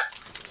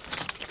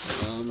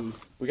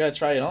 We gotta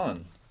try it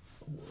on.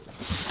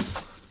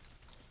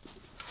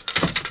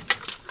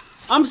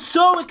 I'm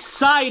so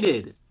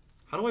excited!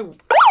 How do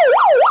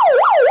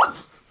I...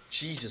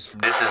 Jesus.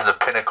 This is the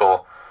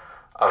pinnacle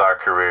of our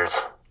careers.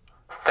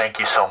 Thank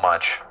you so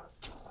much.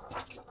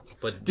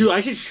 But Dude,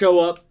 I should show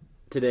up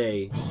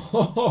today.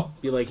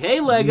 Be like, hey,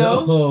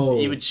 Lego! No.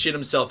 he would shit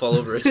himself all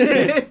over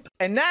it.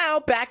 And now,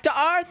 back to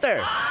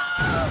Arthur.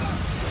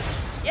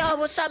 Yo,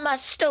 what's up, my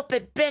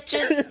stupid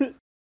bitches?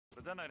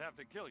 But then I'd have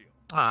to kill you.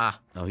 Ah.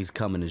 Oh, he's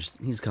coming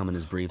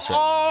his briefs.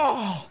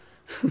 Oh!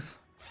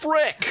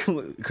 Frick!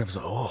 Crep's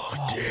like, oh,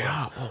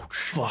 damn. Oh,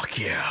 fuck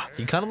yeah.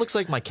 He kind of looks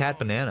like my cat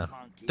Banana.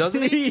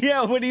 Doesn't he?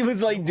 Yeah, when he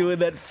was like doing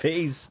that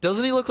face.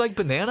 Doesn't he look like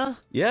Banana?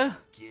 Yeah.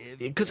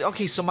 Because,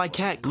 okay, so my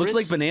cat, Chris, Looks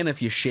like Banana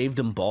if you shaved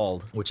him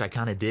bald. which I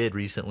kind of did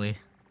recently.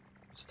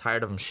 I was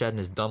tired of him shedding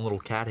his dumb little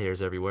cat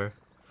hairs everywhere.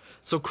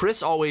 So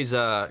Chris always,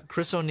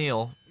 Chris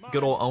O'Neill,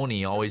 good old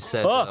Oni, always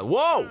says,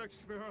 whoa!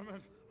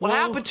 What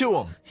happened to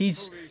him?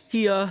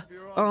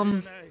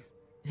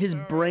 His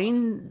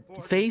brain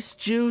face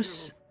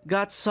juice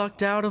got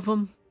sucked out of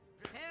him.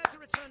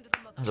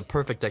 That was a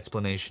perfect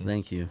explanation.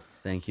 Thank you.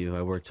 Thank you.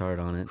 I worked hard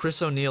on it.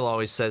 Chris O'Neill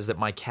always says that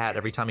my cat,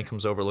 every time he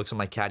comes over, looks at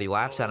my cat, he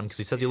laughs at him because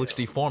he says he looks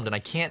deformed, and I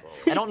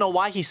don't know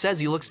why he says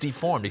he looks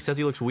deformed. He says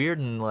he looks weird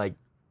and, like,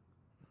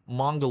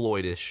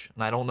 mongoloidish,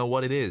 and I don't know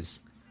what it is.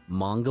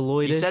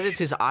 Mongoloid? He says it's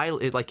his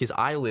his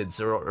eyelids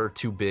are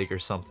too big or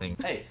something.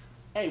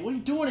 Hey, what are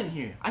you doing in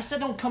here? I said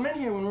don't come in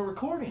here when we're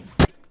recording.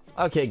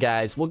 Okay,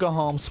 guys, we'll go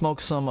home,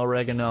 smoke some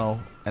oregano,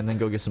 and then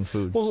go get some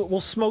food. We'll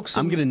smoke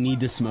some. I'm gonna need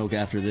to smoke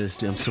after this,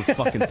 dude. I'm so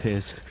fucking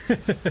pissed.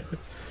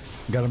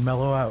 Gotta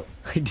mellow out.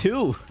 I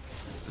do.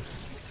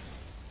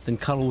 Then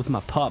cuddle with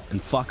my pup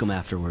and fuck him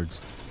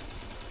afterwards.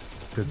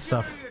 Good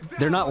stuff.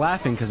 They're not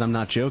laughing because I'm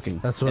not joking.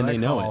 That's what and I they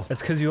know call. it.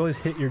 That's because you always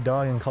hit your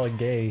dog and call it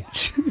gay.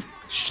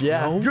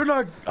 Yeah. No. You're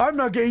not. I'm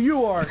not gay.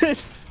 You are.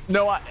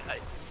 No,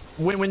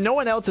 when no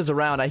one else is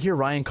around, I hear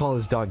Ryan call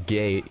his dog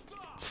gay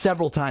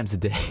several times a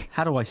day.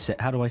 How do I say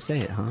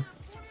it, huh?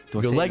 Do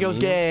I Your say it Lego's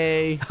mean?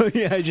 gay. Oh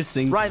yeah, I just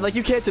sing. Ryan, like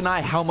you can't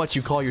deny how much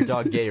you call your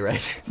dog gay,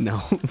 right?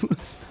 No.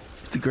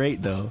 It's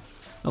great though.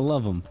 I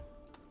love him.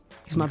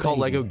 He's my We call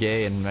baby. Lego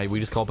gay, and we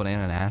just call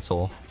Banana an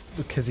asshole.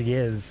 Because he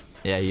is.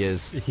 Yeah, he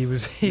is. He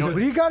was. What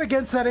do you got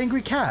against that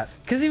angry cat?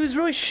 Because he was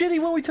really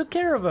shitty when we took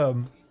care of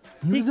him.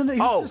 He was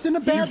just in a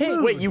bad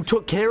mood. Wait, you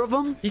took care of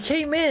him? He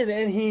came in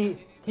and he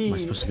Am I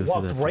supposed to go through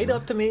walked that right door?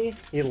 up to me.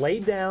 He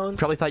laid down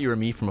Probably thought you were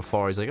me from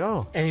afar. He's like,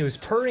 oh. and he was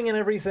purring and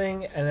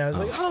everything. And I was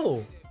like,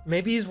 oh,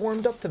 maybe he's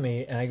warmed up to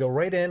me. And I go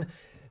right in,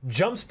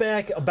 jumps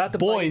back, about to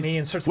bite me,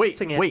 and starts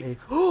hissing at me.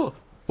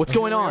 What's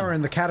going We are on?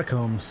 in the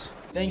catacombs.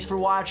 Thanks for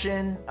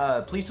watching.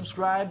 Please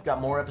subscribe.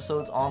 Got more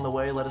episodes on the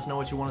way. Let us know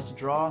what you want us to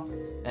draw.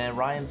 And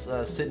Ryan's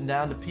sitting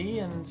down to pee,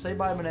 and say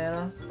bye,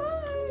 Banana.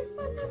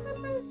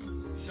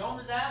 Show him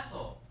his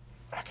asshole.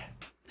 Okay.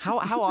 How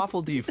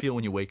awful do you feel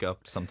when you wake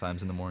up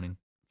sometimes in the morning?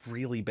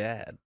 Really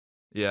bad.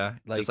 Yeah,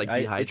 just like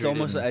dehydrated. It's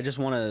almost. and- I just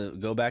want to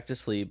go back to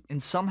sleep.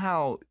 And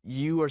somehow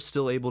you are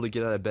still able to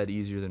get out of bed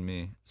easier than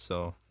me.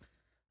 So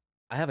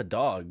I have a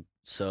dog,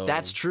 so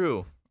that's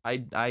true.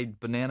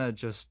 Banana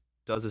just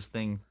does his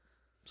thing,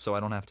 so I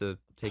don't have to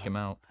take him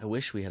out. I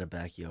wish we had a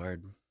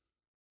backyard.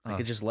 I Huh.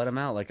 could just let him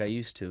out like I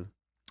used to.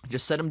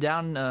 Just set him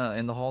down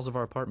in the halls of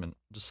our apartment.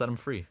 Just set him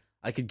free.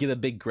 I could get a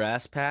big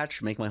grass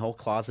patch, make my whole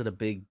closet a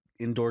big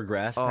indoor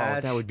grass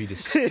patch. that would be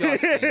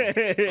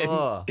disgusting.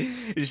 Ugh.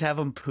 Just have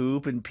him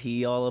poop and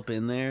pee all up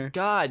in there.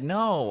 God,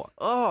 no.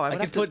 Oh,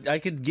 I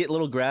could get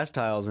little grass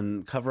tiles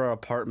and cover our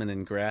apartment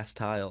in grass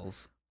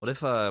tiles. What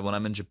if when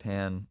I'm in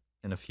Japan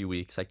in a few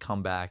weeks, I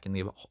come back and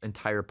the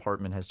entire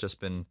apartment has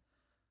just been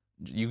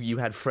you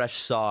had fresh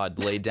sod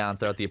laid down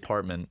throughout the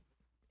apartment,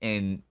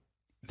 and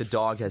the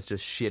dog has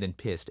just shit and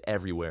pissed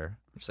everywhere.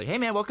 It's like, hey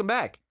man, welcome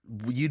back.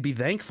 You'd be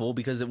thankful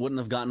because it wouldn't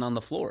have gotten on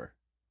the floor.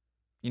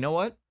 You know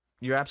what?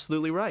 You're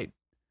absolutely right.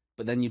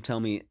 But then you tell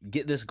me,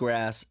 get this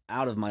grass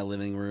out of my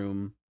living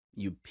room,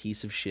 you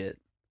piece of shit.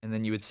 And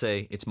then you would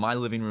say, it's my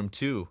living room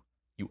too,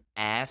 you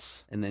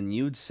ass. And then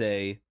you'd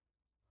say,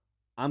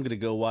 I'm gonna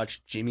go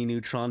watch Jimmy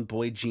Neutron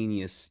Boy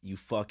Genius, you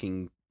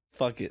fucking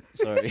fuck it.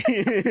 Sorry.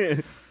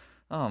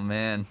 Oh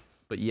man.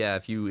 But yeah,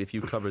 if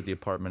you covered the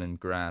apartment in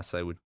grass,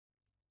 I would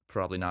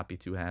probably not be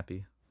too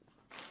happy.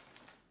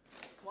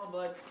 Come on,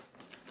 bud.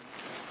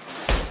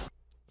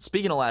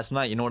 Speaking of last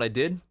night, you know what I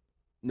did?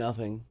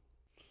 Nothing.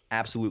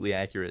 Absolutely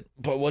accurate.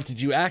 But what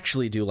did you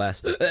actually do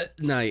last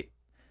night?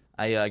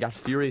 I got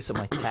furious at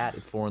my cat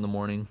at 4 in the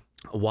morning.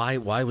 Why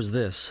was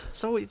this?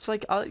 So it's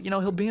like,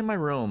 he'll be in my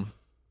room,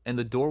 and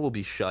the door will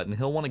be shut, and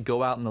he'll want to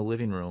go out in the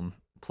living room,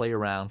 play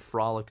around,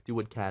 frolic, do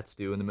what cats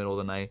do in the middle of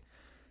the night.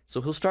 So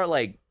he'll start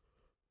like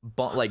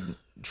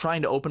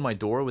trying to open my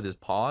door with his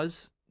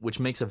paws, which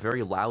makes a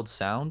very loud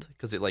sound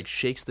because it like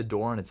shakes the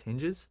door on its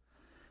hinges.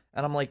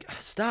 And I'm like,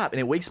 stop! And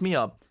it wakes me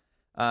up.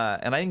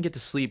 And I didn't get to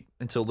sleep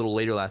until a little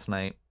later last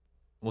night.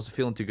 Wasn't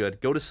feeling too good.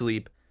 Go to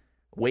sleep,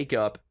 wake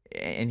up,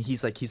 and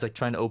he's like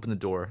trying to open the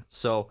door.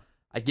 So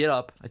I get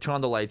up, I turn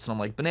on the lights, and I'm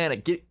like, Banana,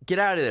 get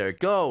out of there,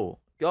 go,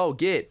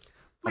 get.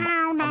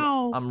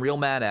 I'm real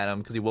mad at him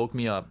because he woke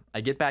me up.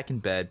 I get back in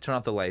bed, turn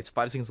off the lights.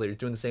 5 seconds later,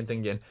 doing the same thing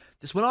again.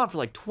 This went on for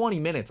like 20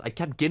 minutes. I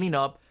kept getting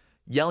up,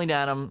 yelling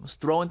at him,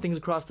 throwing things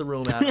across the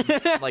room at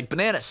him. I'm like,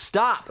 Banana,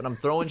 stop! And I'm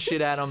throwing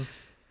shit at him.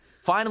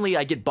 Finally,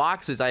 I get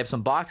boxes. I have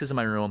some boxes in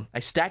my room. I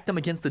stack them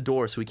against the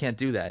door so he can't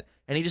do that.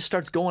 And he just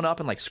starts going up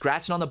and like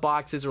scratching on the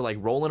boxes or like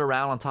rolling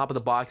around on top of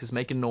the boxes,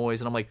 making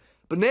noise. And I'm like,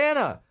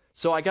 Banana,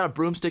 So I got a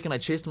broomstick and I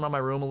chased him around my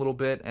room a little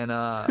bit, and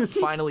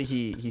finally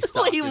he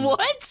stopped. Wait,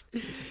 what?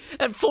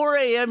 At 4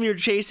 a.m. you're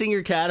chasing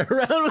your cat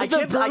around with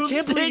a broomstick? I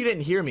can't believe you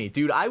didn't hear me,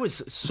 dude. I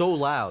was so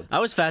loud. I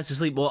was fast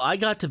asleep. Well, I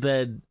got to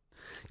bed.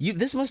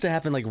 This must have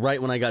happened like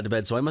right when I got to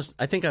bed. So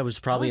I think I was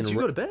probably When did you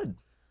go to bed?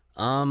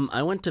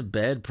 I went to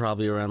bed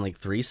probably around like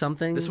 3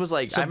 something. This was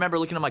like I remember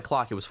looking at my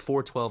clock. It was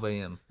 4:12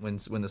 a.m.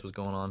 when this was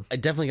going on. I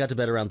definitely got to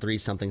bed around 3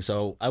 something.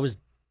 So I was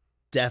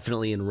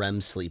definitely in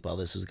REM sleep while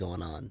this was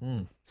going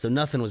on. So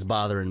nothing was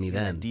bothering me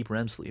then. Deep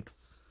REM sleep.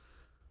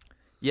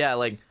 Yeah,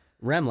 like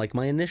REM, like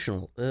my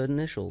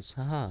initials.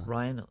 Haha.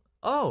 Ryan.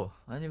 Oh,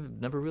 I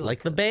never realized.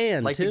 Like the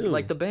band too.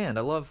 Like the band.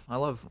 I love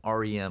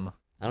REM.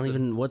 I don't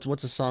even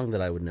what's a song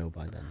that I would know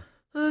by then.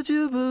 Would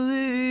you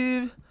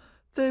believe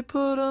they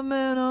put a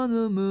man on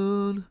the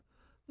moon?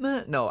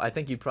 No, I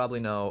think you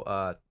probably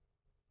know.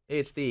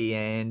 It's the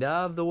end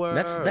of the world.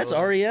 That's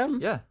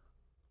REM. Yeah.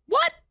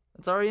 What?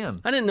 That's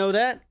REM. I didn't know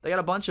that. They got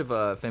a bunch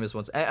of famous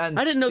ones. And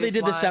I didn't know they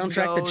did the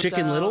soundtrack to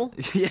Chicken Little.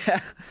 Yeah.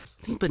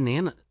 I think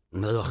Banana.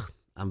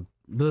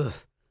 Ugh.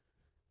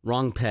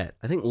 Wrong pet.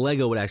 I think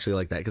Lego would actually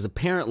like that because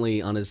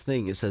apparently on his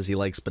thing it says he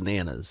likes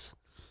bananas.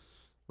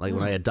 Like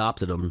when I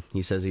adopted him,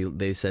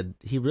 they said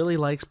he really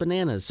likes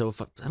bananas. So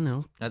if I don't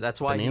know,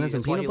 that's why bananas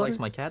and peanut he butter? likes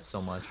my cat so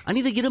much. I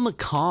need to get him a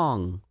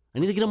Kong. I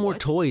need to get him more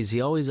toys.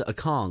 He always a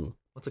Kong.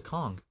 What's a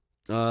Kong?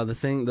 The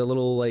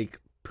little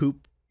like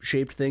poop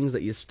shaped things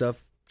that you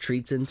stuff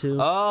treats into.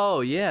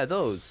 Oh yeah,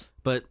 those.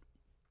 But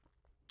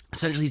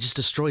essentially, he just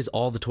destroys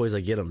all the toys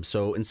I get him.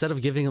 So instead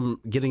of getting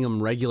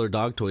him regular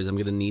dog toys, I'm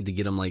gonna need to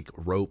get him like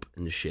rope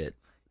and shit.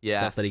 Yeah,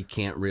 stuff that he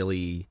can't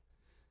really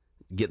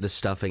get the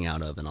stuffing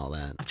out of and all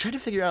that. I'm trying to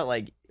figure out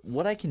like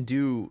what I can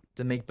do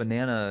to make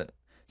Banana.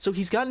 So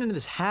he's gotten into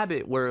this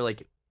habit where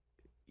like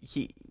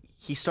he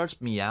starts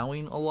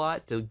meowing a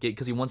lot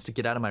because he wants to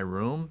get out of my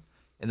room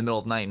in the middle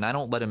of the night, and I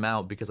don't let him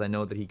out because I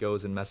know that he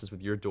goes and messes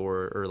with your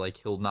door or like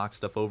he'll knock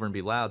stuff over and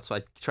be loud. So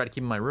I try to keep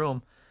him in my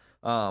room,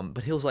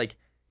 but he'll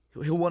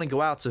want to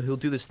go out, so he'll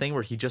do this thing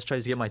where he just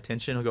tries to get my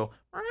attention. He'll go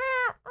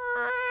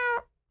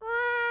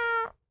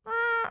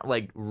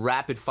like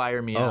rapid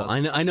fire meows. Oh,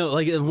 I know,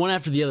 like one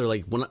after the other.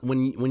 Like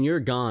when you're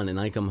gone and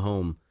I come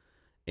home,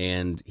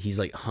 and he's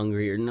like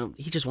hungry or no,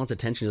 he just wants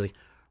attention. He's like,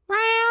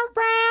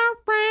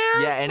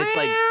 yeah, and it's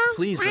like,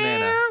 please,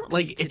 Banana,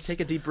 like take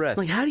a deep breath.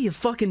 Like, how do you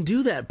fucking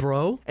do that,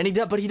 bro? And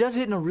but he does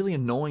it in a really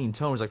annoying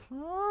tone. He's like,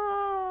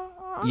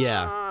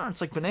 yeah, it's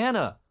like,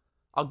 Banana,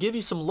 I'll give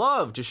you some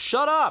love. Just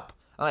shut up.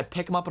 And I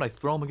pick him up and I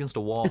throw him against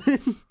a wall.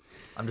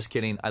 I'm just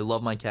kidding. I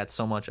love my cat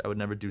so much. I would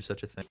never do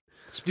such a thing.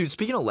 Dude,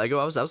 speaking of Lego,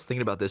 I was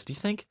thinking about this. Do you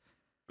think?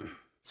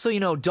 So, you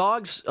know,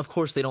 dogs, of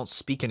course, they don't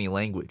speak any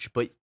language,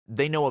 but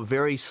they know a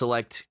very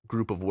select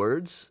group of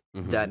words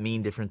that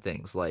mean different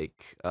things,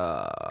 like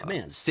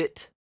commands.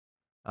 Sit,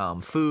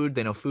 food.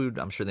 They know food.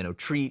 I'm sure they know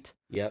treat.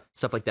 Yep.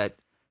 Stuff like that.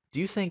 Do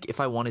you think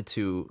if I wanted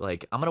to,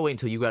 like, I'm going to wait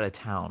until you go out of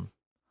town,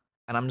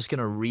 and I'm just going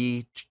to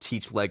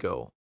re-teach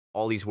Lego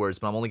all these words,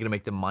 but I'm only going to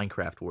make them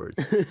Minecraft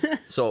words.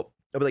 So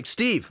I'll be like,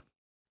 Steve,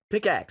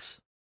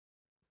 pickaxe,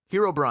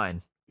 Hero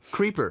Brian,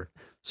 creeper.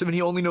 So then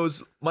he only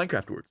knows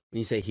Minecraft words. When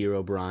you say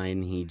Hero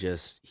Brian, he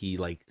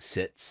like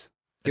sits.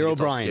 And Hero he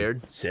gets all Brian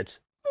scared. sits.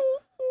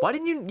 Why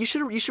didn't you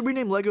should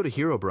rename Lego to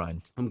Hero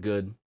Brian. I'm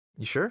good.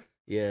 You sure?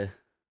 Yeah.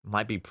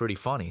 Might be pretty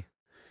funny.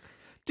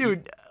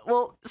 Dude,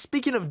 well,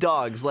 speaking of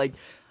dogs, like,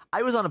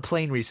 I was on a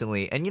plane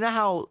recently, and you know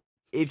how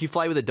if you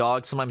fly with a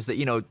dog, sometimes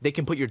they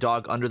can put your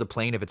dog under the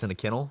plane if it's in a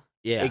kennel?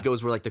 Yeah. It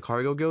goes where like the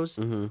cargo goes.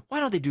 Why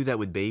don't they do that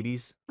with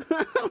babies?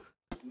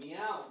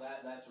 Meow.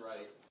 That's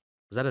right.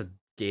 Was that a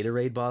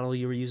Gatorade bottle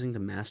you were using to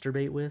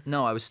masturbate with?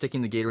 No, I was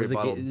sticking the Gatorade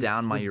bottle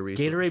down my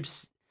urethra.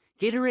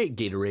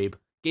 Gatorade.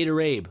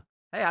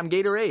 Hey, I'm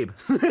Gatorade.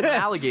 I'm an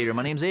alligator.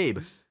 My name's Abe.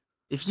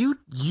 If you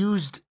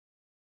used...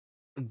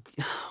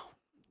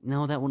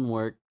 No, that wouldn't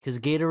work, because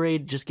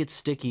Gatorade just gets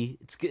sticky.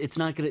 It's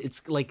not gonna...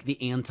 It's like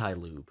the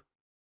anti-lube.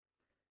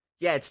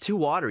 Yeah, it's too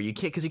watery. You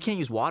can't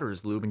use water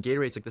as lube, and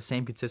Gatorade's like the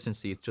same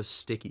consistency. It's just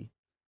sticky.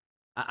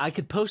 I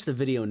could post the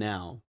video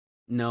now.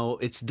 No,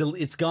 it's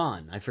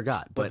gone. I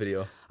forgot. But what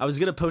video? I was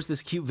gonna post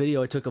this cute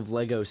video I took of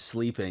Lego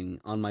sleeping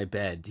on my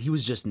bed. He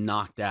was just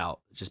knocked out,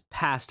 just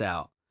passed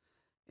out,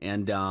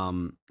 and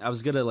I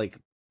was gonna like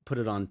put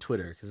it on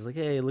Twitter because like,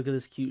 hey, look at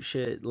this cute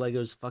shit.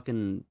 Lego's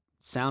fucking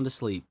sound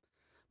asleep.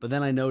 But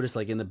then I noticed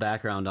like in the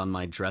background on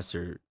my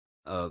dresser,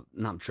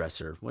 not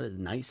dresser, what is it,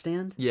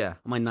 nightstand? Yeah.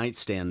 On my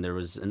nightstand there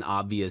was an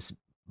obvious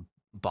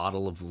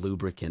bottle of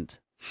lubricant.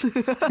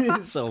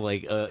 So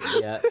like,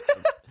 yeah.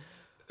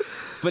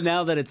 But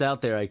now that it's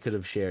out there, I could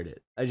have shared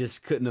it. I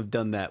just couldn't have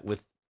done that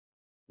with.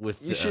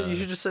 You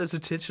should just say it's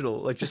intentional.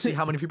 Like, just see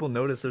how many people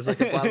notice. There's like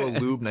a bottle of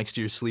lube next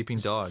to your sleeping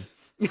dog.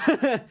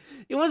 It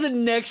wasn't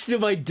next to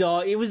my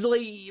dog. It was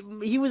like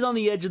he was on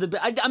the edge of the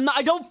bed.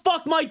 I don't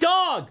fuck my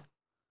dog.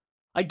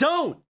 I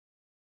don't.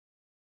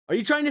 Are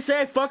you trying to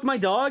say I fucked my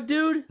dog,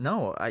 dude?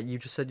 No, you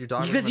just said your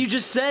dog. Because you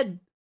just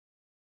said.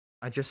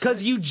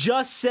 Because you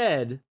just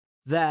said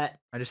that.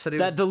 I just said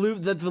the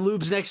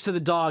lube's next to the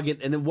dog,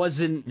 and it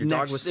wasn't. Your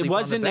dog was sleeping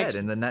on the bed,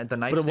 and the nightstand.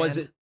 But it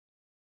wasn't.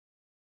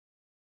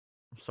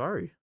 I'm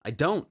sorry. I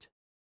don't.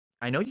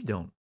 I know you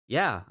don't.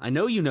 Yeah, I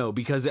know you know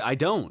because I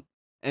don't.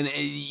 And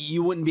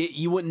you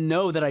wouldn't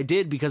know that I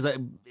did because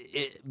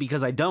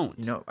I don't.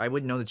 You know, I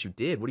wouldn't know that you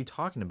did. What are you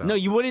talking about? No,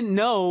 you wouldn't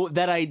know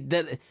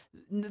that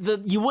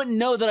you wouldn't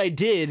know that I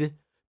did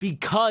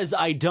because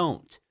I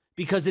don't.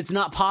 Because it's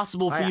not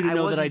possible for you to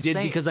know that I did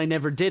because I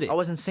never did it. I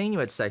wasn't saying you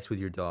had sex with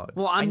your dog.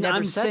 Well,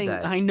 I'm saying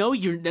that. I know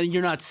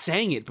you're not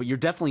saying it, but you're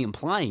definitely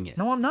implying it.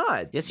 No, I'm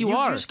not. Yes, you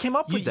are. You just came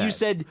up with that. You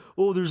said,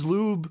 "Oh, there's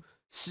lube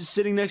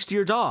sitting next to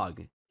your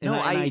dog." And no,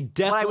 I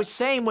what I was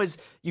saying was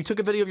you took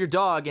a video of your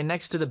dog and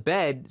next to the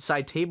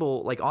bedside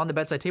table, like on the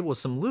bedside table, was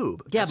some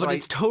lube. Yeah, but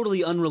it's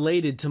totally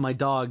unrelated to my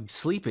dog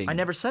sleeping. I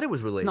never said it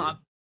was related. No,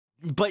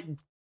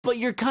 but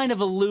you're kind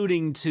of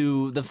alluding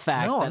to the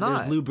fact that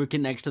there's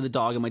lubricant next to the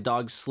dog and my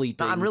dog's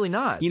sleeping. No, I'm really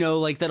not. You know,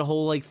 like that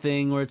whole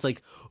thing where it's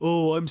like,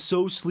 oh, I'm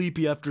so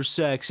sleepy after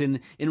sex, and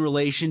in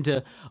relation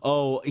to,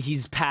 oh,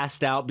 he's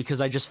passed out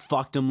because I just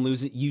fucked him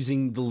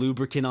using the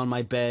lubricant on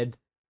my bed.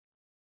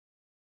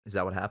 Is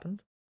that what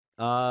happened?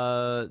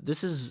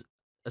 This is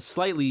a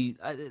slightly,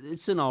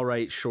 it's an all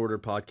right shorter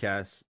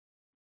podcast.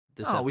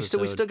 This episode.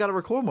 we still got to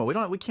record more.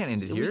 We can't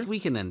end it here. We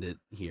can end it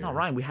here. No,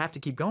 Ryan, we have to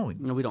keep going.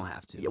 No, we don't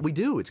have to. Yeah, we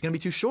do. It's gonna be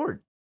too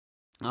short.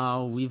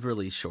 Oh, we've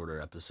released shorter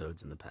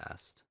episodes in the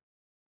past.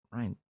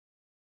 Ryan,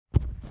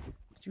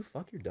 did you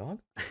fuck your dog?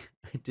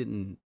 I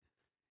didn't.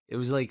 It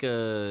was like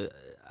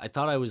I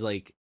thought I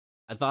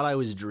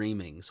was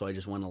dreaming, so I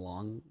just went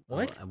along.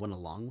 What? I went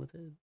along with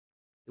it.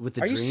 With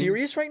the Are dream. you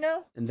serious right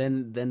now? And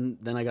then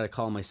I got to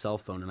call my cell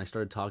phone, and I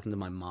started talking to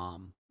my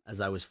mom as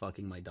I was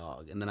fucking my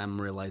dog, and then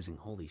I'm realizing,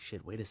 holy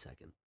shit! Wait a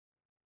second,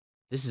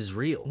 this is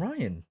real,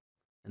 Ryan.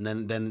 And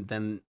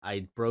then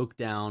I broke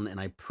down and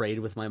I prayed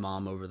with my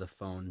mom over the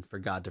phone for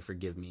God to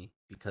forgive me,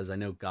 because I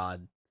know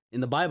God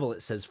in the Bible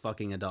it says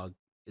fucking a dog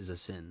is a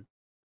sin.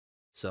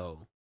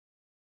 So,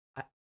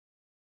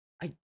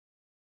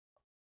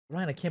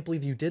 Ryan, I can't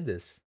believe you did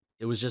this.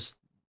 It was just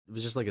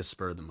like a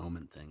spur of the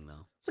moment thing,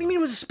 though. What do you mean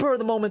it was a spur of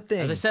the moment thing?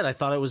 As I said, I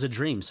thought it was a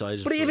dream, so I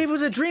just. But if it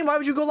was a dream, why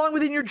would you go along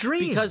with it in your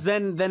dream? Because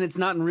then it's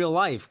not in real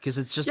life, because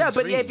it's just a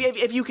dream. Yeah, but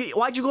if you could,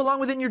 why'd you go along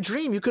with it in your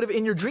dream? You could have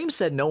in your dream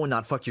said no and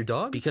not fuck your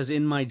dog. Because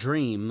in my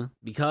dream,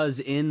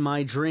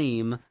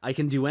 I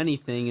can do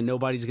anything and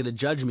nobody's gonna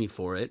judge me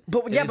for it.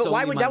 But yeah, but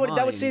why would that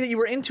would say that you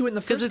were into it in the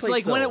first place? Because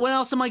it's like, when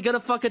else am I gonna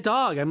fuck a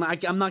dog? I'm not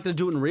gonna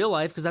do it in real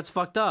life because that's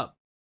fucked up.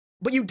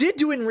 But you did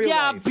do it in real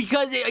life.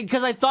 Yeah,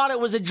 because I thought it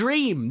was a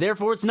dream.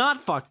 Therefore, it's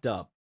not fucked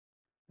up.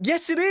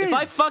 Yes, it is. If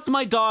I fucked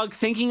my dog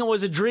thinking it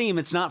was a dream,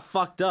 it's not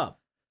fucked up.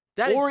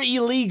 Or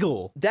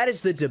illegal. That is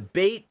the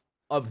debate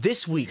of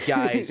this week,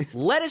 guys.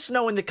 Let us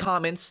know in the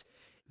comments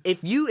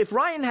if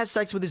Ryan has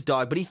sex with his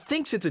dog, but he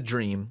thinks it's a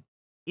dream.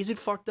 Is it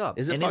fucked up?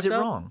 Is it and fucked is it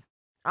up? wrong?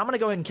 I'm gonna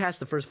go ahead and cast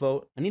the first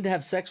vote. I need to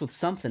have sex with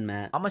something,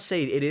 Matt. I'm gonna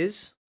say it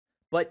is,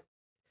 but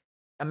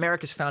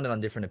America's founded on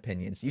different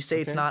opinions. You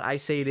say it's not. I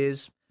say it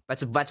is.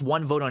 That's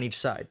one vote on each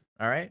side.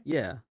 All right.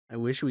 Yeah. I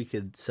wish we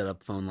could set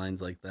up phone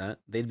lines like that.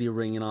 They'd be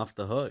ringing off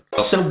the hook.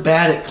 So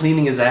bad at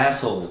cleaning his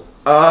asshole.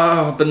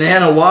 Oh,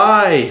 banana,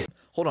 why?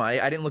 Hold on,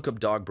 I didn't look up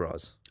dog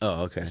bras.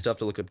 Oh, okay. I still have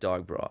to look up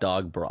dog bra.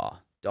 Dog bra.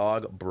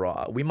 Dog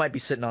bra. We might be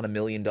sitting on $1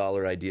 million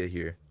idea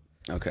here.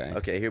 Okay.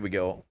 Okay, here we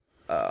go.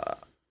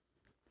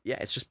 Yeah,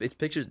 it's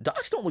pictures.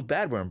 Dogs don't look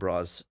bad wearing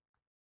bras.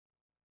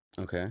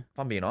 Okay. If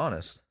I'm being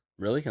honest.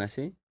 Really? Can I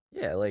see?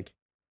 Yeah, like.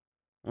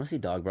 I want to see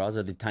dog bras.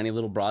 Are the tiny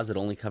little bras that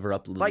only cover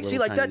up like, see,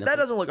 like that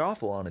doesn't look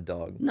awful on a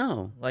dog.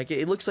 No. Like,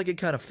 it looks like it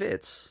kind of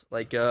fits.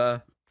 Like,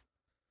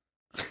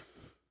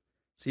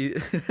 see,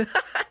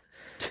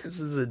 this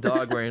is a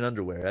dog wearing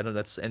underwear. I don't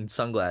know, and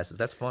sunglasses.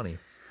 That's funny.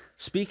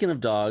 Speaking of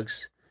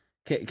dogs,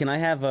 can I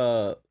have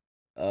a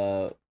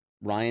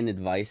Ryan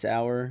advice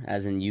hour,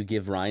 as in you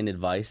give Ryan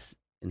advice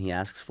and he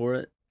asks for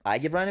it? I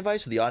give Ryan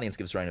advice, or the audience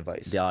gives Ryan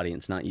advice? The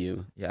audience, not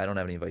you. Yeah, I don't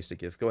have any advice to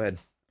give. Go ahead.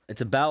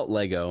 It's about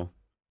Lego.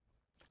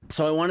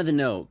 So I wanted to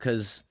know,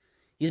 because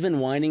he's been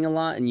whining a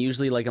lot, and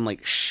usually I'm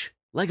like, shh,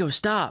 Lego,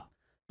 stop.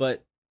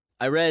 But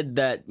I read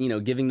that,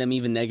 giving them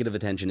even negative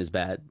attention is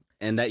bad,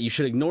 and that you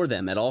should ignore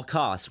them at all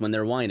costs when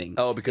they're whining.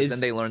 Oh, because then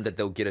they learn that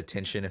they'll get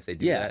attention if they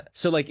do that?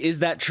 So, is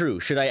that true?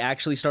 Should I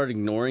actually start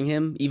ignoring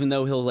him, even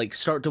though he'll,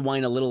 start to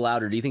whine a little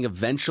louder? Do you think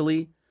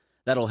eventually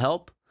that'll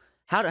help?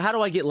 How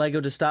do I get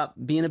Lego to stop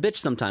being a bitch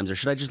sometimes, or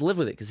should I just live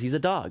with it because he's a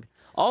dog?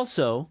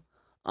 Also,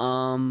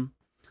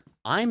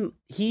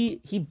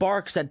 he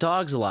barks at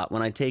dogs a lot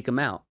when I take him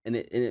out, and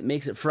it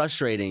makes it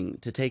frustrating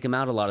to take him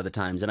out a lot of the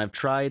times. And I've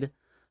tried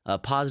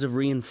positive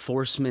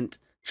reinforcement,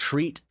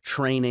 treat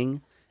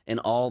training, and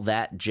all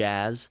that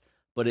jazz,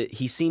 but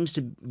he seems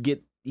to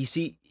get.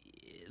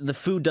 The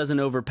food doesn't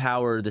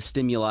overpower the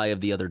stimuli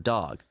of the other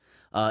dog.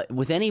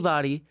 With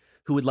anybody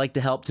who would like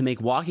to help to make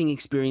walking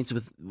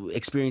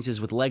experiences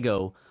with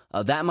Lego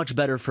that much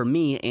better for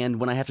me, and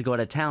when I have to go out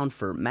of town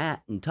for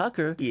Matt and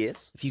Tucker,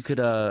 yes, if you could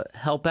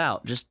help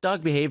out, just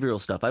dog behavioral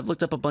stuff. I've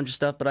looked up a bunch of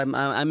stuff, but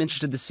I'm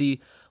interested to see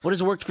what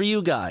has worked for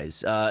you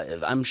guys.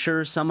 I'm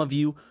sure some of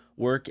you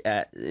work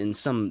in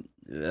some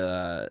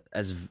beside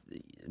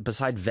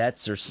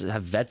vets or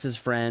have vets as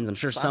friends. I'm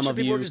sure some of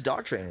people you are just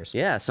dog trainers.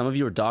 Yeah, some of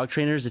you are dog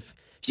trainers. If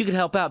you could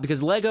help out,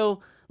 because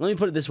Lego, let me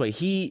put it this way,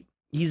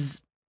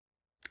 he's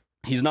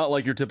not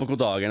like your typical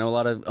dog. I know a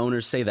lot of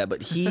owners say that,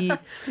 but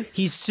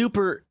he's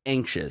super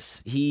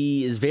anxious.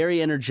 He is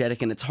very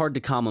energetic, and it's hard to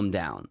calm him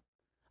down,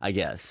 I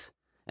guess.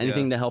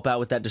 Anything to help out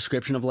with that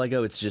description of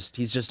Lego? He's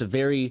just a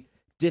very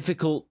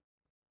difficult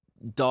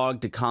dog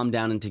to calm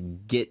down and to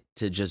get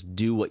to just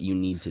do what you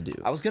need to do.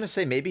 I was gonna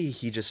say maybe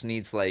he just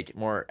needs like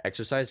more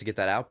exercise to get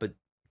that out, but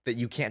that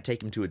you can't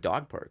take him to a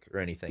dog park or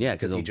anything. Yeah,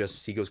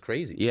 because he goes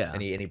crazy. Yeah,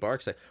 and he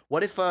barks. Like,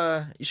 what if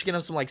you should get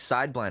him some like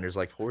side blinders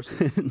like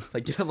horses,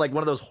 like get him like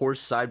one of those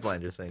horse side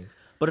blinder things.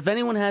 But if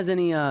anyone has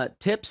any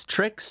tips,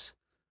 tricks,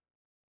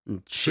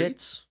 and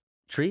treats,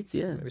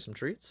 yeah, maybe some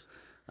treats.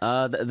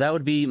 That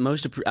would be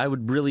I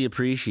would really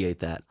appreciate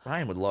that.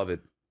 Ryan would love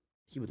it.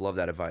 He would love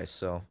that advice.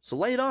 So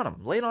lay it on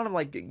him. Lay it on him.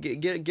 Like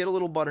get a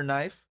little butter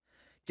knife,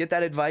 get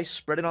that advice,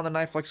 spread it on the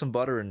knife like some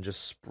butter, and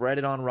just spread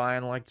it on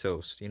Ryan like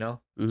toast. You know,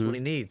 that's what he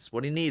needs.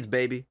 What he needs,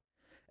 baby.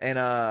 And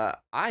I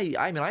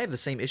mean, I have the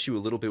same issue a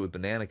little bit with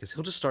Banana because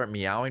he'll just start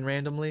meowing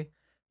randomly,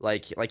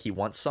 like he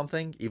wants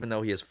something, even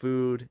though he has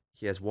food,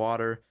 he has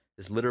water,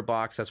 his litter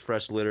box has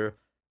fresh litter,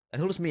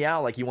 and he'll just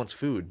meow like he wants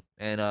food.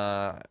 And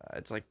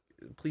it's like,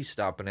 please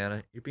stop,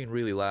 Banana. You're being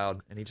really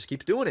loud. And he just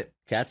keeps doing it.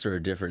 Cats are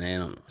a different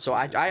animal. So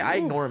I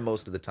ignore him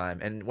most of the time.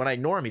 And when I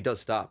ignore him, he does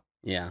stop.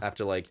 Yeah.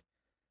 After like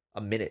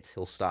a minute,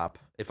 he'll stop.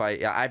 If I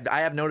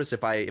have noticed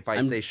if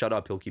I say shut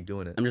up, he'll keep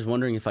doing it. I'm just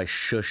wondering if I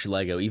shush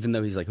Lego, even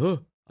though he's like,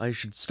 oh, I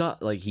should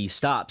stop. Like, he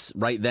stops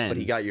right then. But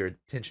he got your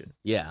attention.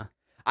 Yeah.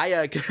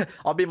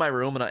 I'll be in my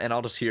room and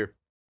I'll just hear.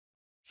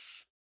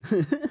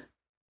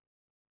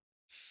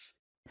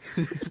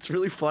 It's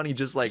really funny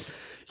just like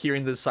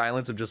hearing the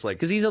silence of just like,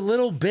 because he's a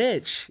little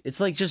bitch. It's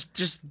like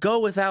just go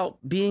without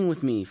being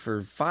with me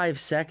for 5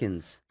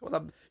 seconds.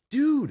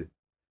 Dude,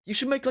 you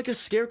should make like a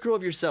scarecrow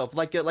of yourself,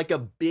 like a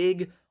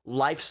big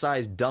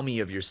life-size dummy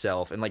of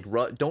yourself, and like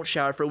don't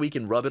shower for a week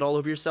and rub it all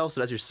over yourself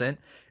so that's your scent,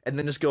 and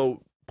then just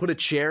go put a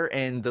chair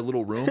in the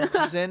little room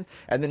he's in,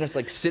 and then just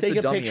like sit take the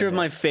a dummy picture of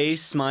my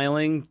face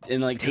smiling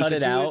and like cut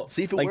it out,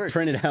 see if it like works.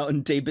 print it out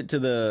and tape it to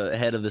the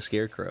head of the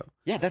scarecrow.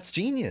 Yeah, that's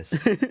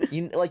genius.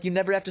 you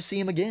never have to see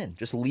him again.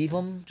 Just leave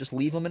him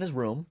in his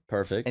room.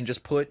 Perfect. And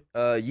just put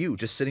you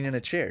just sitting in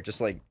a chair,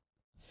 just like.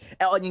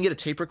 Oh, and you can get a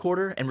tape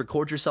recorder and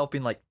record yourself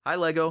being like, "Hi,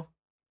 Lego.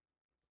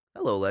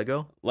 Hello,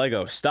 Lego.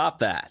 Lego, stop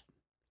that.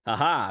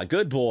 Haha,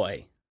 good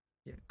boy.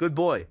 Yeah, good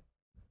boy.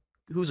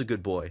 Who's a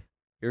good boy?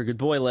 You're a good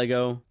boy,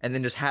 Lego." And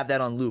then just have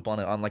that on loop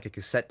on like a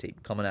cassette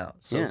tape coming out.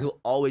 So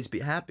he'll always be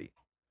happy.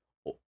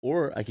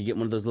 Or I could get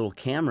one of those little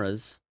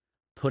cameras,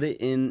 put it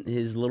in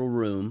his little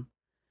room,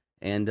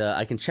 and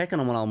I can check on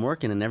him while I'm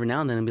working, and every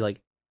now and then I'll be like,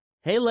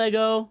 "Hey,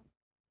 Lego."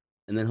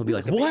 And then he'll be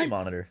like, a "What?" baby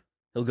monitor.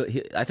 He'll go.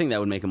 I think that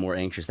would make him more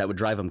anxious. That would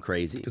drive him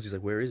crazy. Because he's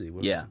like, where is he?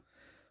 Yeah.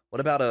 What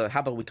about how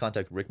about we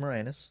contact Rick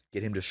Moranis,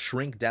 get him to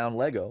shrink down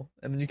Lego,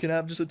 and then you can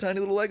have just a tiny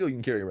little Lego you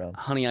can carry around.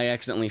 Honey, I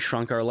accidentally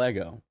shrunk our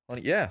Lego.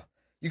 Honey, yeah.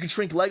 You can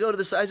shrink Lego to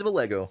the size of a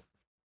Lego.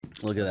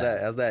 Look at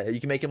that. How's that? You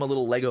can make him a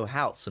little Lego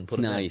house and put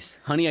him nice.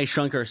 Honey, I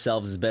Shrunk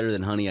Ourselves is better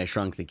than Honey, I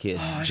Shrunk the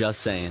Kids.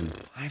 Just saying.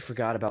 I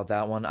forgot about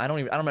that one. I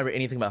don't remember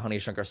anything about Honey, I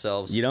Shrunk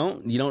Ourselves. You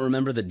don't? You don't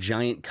remember the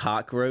giant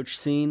cockroach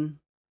scene?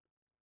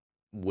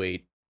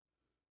 Wait.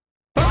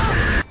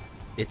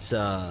 It's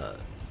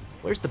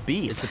where's the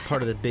beef? It's a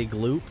part of the big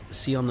loop.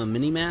 See on the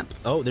mini map?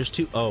 Oh, there's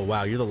two. Oh,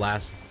 wow, you're the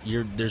last.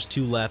 There's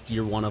two left.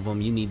 You're one of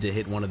them. You need to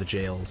hit one of the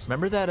jails.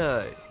 Remember that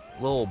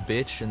little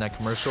bitch in that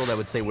commercial that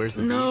would say, "Where's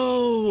the beef?"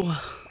 No.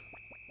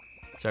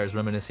 Sorry, I was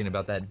reminiscing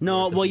about that.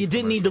 No, well, you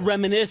didn't need to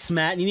reminisce,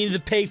 Matt. You needed to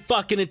pay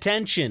fucking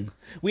attention.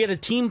 We had a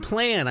team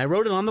plan. I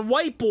wrote it on the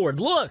whiteboard.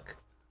 Look.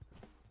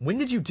 When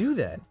did you do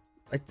that?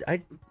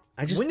 I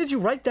just. When did you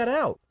write that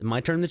out?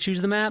 My turn to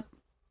choose the map?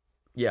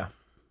 Yeah.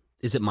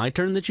 Is it my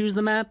turn to choose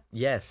the map?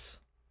 Yes.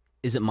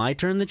 Is it my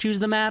turn to choose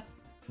the map?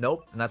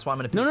 Nope, and that's why I'm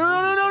gonna pick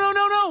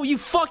No, you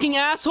fucking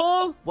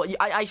asshole! Well,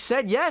 I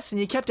said yes, and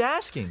you kept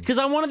asking. Because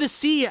I wanted to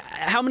see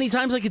how many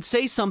times I could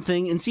say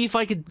something and see if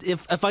I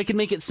could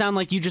make it sound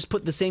like you just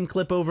put the same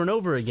clip over and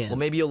over again. Well,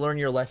 maybe you'll learn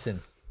your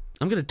lesson.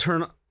 I'm gonna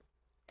turn...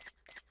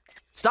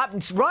 Stop,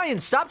 Ryan,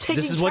 stop taking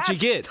This is what you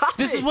get.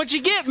 This is what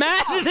you get,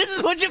 Matt! This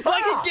is what you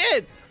fucking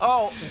get!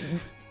 Oh...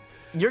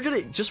 You're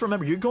gonna, just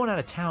remember, you're going out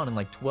of town in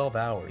like 12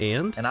 hours.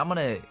 And I'm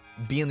gonna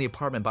be in the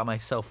apartment by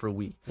myself for a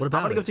week. What about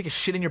I'm gonna go take a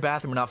shit in your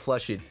bathroom and not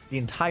flush it the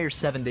entire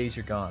 7 days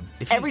you're gone.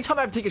 Every time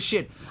I have to take a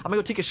shit, I'm gonna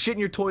go take a shit in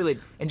your toilet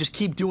and just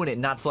keep doing it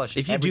and not flush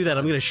it. If you do that,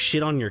 I'm gonna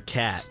shit on your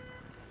cat.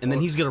 And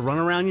then he's gonna run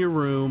around your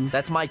room.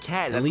 That's my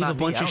cat. And That's leave not a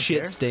bunch of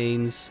shit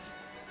stains.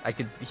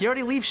 He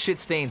already leaves shit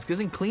stains because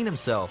he doesn't clean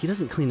himself. He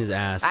doesn't clean his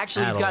ass.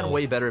 Actually, he's gotten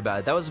way better about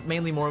it. That was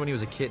mainly more when he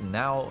was a kitten.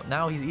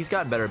 Now he's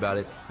gotten better about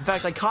it. In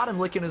fact, I caught him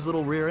licking his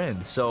little rear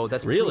end, so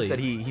that's proof that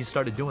he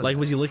started doing Like,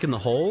 was he licking the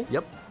hole?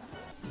 Yep.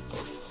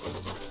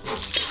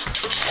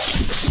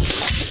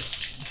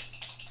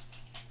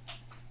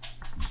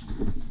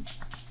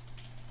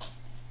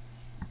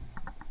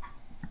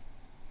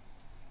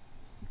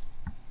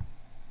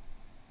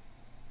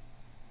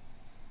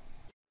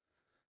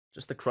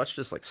 Just the crutch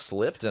just like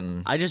slipped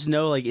and. I just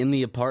know like in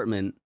the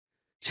apartment,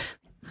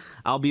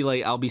 I'll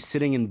be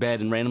sitting in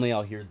bed and randomly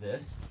I'll hear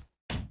this.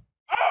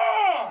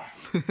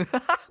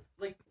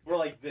 Like or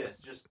like this.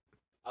 Just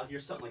I'll hear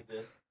something like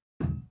this.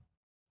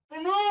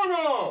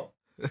 Banana!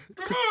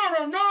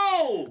 Banana,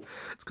 no!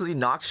 It's because he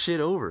knocks shit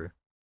over.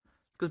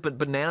 But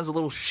Banana's a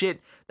little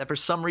shit that for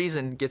some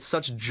reason gets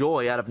such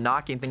joy out of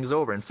knocking things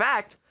over. In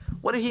fact,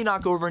 what did he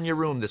knock over in your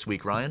room this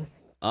week, Ryan?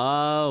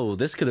 Oh,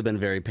 this could have been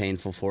very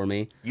painful for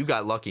me. You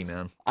got lucky,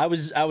 man. I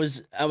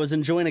was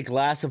enjoying a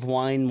glass of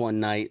wine one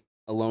night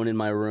alone in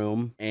my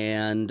room,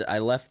 and I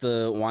left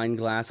the wine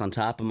glass on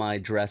top of my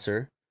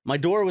dresser. My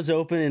door was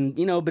open, and,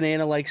 you know,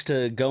 Banana likes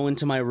to go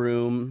into my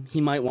room. He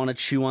might want to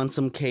chew on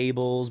some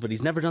cables, but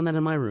he's never done that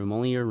in my room,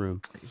 only your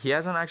room. He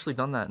hasn't actually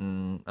done that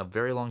in a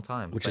very long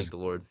time, Which thank is the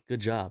Lord.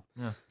 Good job.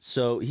 Yeah.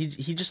 So he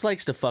just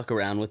likes to fuck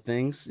around with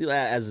things,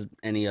 as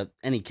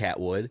any cat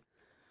would.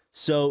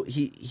 So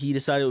he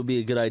decided it would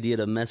be a good idea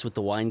to mess with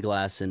the wine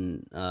glass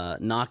and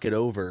knock it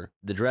over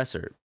the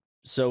dresser.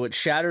 So it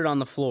shattered on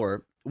the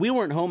floor. We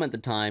weren't home at the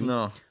time.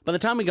 No. By the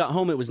time we got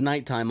home, it was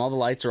nighttime. All the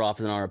lights are off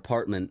in our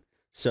apartment.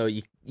 So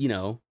you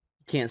know,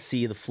 can't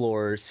see the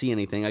floor, see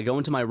anything. I go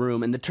into my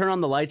room, and to turn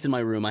on the lights in my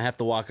room, I have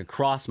to walk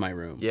across my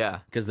room. Yeah.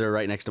 Because they're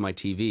right next to my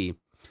TV.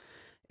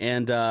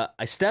 And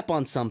I step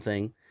on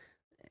something,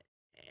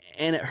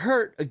 and it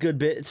hurt a good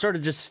bit. It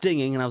started just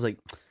stinging, and I was like,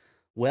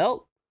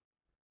 well,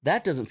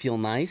 that doesn't feel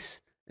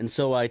nice. And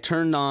so I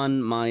turned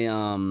on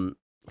my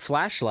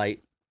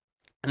flashlight,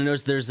 and I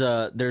noticed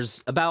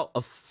there's about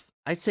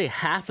I'd say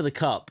half of the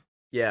cup.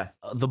 Yeah.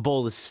 The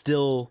bowl is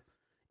still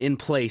in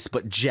place,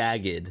 but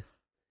jagged.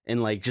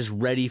 And like just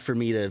ready for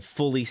me to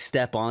fully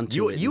step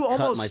onto it. You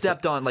almost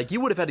stepped on, like you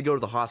would have had to go to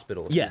the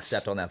hospital if you Yes.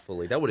 stepped on that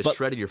fully. That would have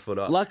shredded your foot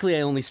up. Luckily,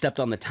 I only stepped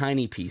on the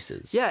tiny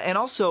pieces. Yeah, and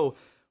also,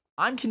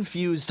 I'm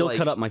confused. Still like,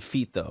 cut up my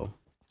feet though.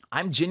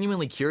 I'm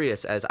genuinely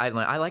curious as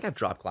I've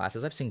dropped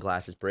glasses. I've seen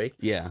glasses break.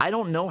 Yeah. I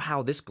don't know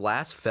how this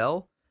glass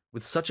fell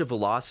with such a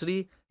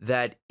velocity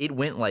that it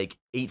went like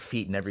 8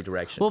 feet in every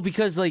direction. Well,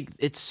 because like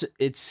it's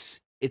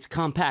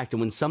compact, and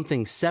when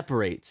something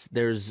separates,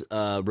 there's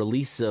a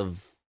release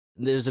of.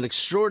 There's an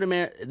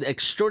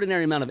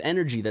extraordinary amount of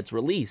energy that's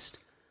released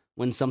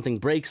when something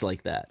breaks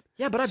like that.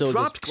 Yeah, but I've So it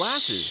dropped goes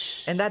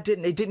glasses, and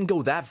it didn't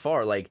go that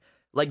far. Like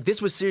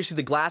this was seriously,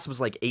 the glass was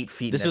like 8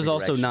 feet. This in was every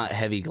also direction. not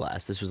heavy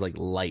glass. This was like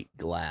light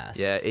glass.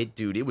 Yeah,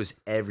 it was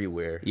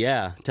everywhere.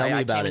 Yeah, tell me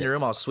I about came it. in your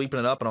room, I was sweeping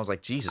it up, and I was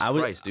like, Jesus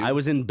Christ, dude. I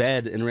was in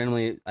bed, and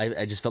randomly,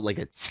 I just felt like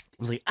I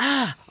was like,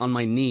 on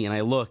my knee, and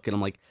I look, and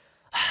I'm like,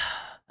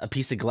 a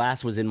piece of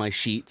glass was in my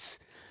sheets.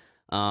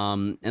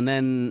 And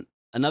then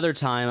another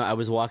time, I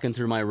was walking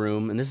through my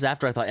room, and this is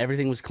after I thought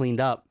everything was cleaned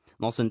up,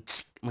 and all of a sudden,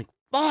 I'm like,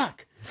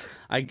 fuck!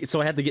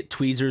 So I had to get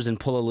tweezers and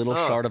pull a little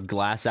shard of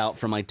glass out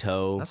from my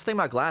toe. That's the thing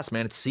about glass,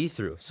 man. It's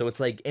see-through, so it's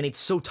like, and it's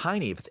so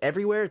tiny. If it's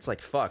everywhere, it's like,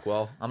 fuck.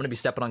 Well, I'm gonna be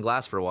stepping on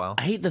glass for a while.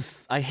 I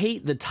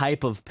hate the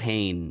type of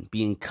pain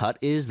being cut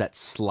is, that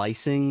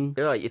slicing.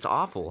 Yeah, it's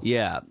awful.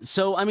 Yeah.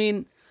 So I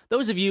mean,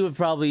 those of you have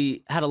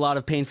probably had a lot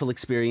of painful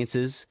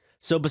experiences.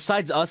 So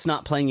besides us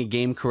not playing a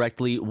game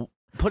correctly,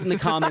 put in the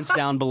comments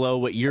down below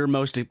what your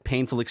most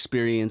painful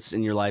experience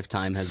in your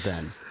lifetime has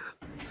been.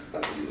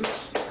 You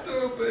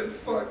stupid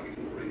fucking.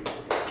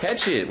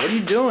 Catch it. What are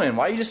you doing?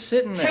 Why are you just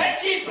sitting there?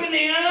 Catch it,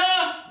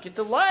 banana! Get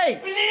the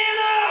light.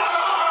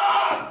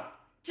 Banana!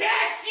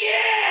 Catch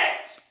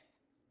it!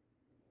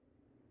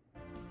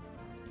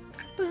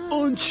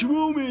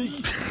 Unshrew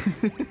me.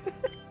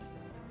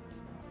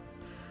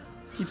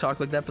 Can you talk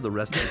like that for the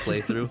rest of the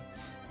playthrough?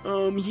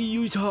 He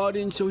used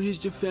hardened, so his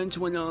defense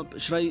went up.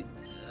 Should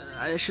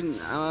I shouldn't.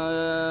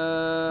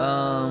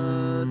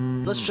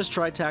 Let's just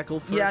try tackle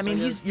first. Yeah, I mean,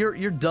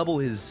 you're double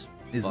his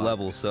Fuck.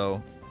 level,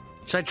 so.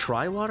 Should I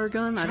try water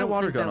gun? Try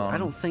water gun on him. I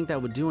don't think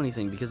that would do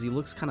anything because he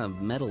looks kind of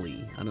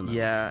metally. I don't know.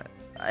 Yeah.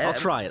 I'll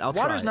try it.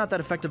 Water's not that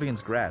effective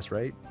against grass,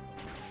 right?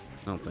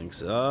 I don't think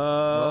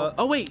so.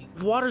 Oh wait,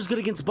 water's good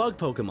against bug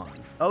Pokemon.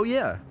 Oh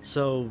yeah.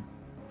 So,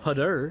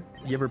 Hudder.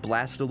 You ever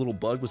blasted a little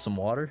bug with some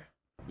water?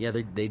 Yeah,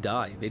 they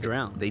die. They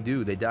drown. They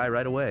do. They die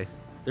right away.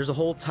 There's a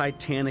whole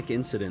Titanic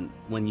incident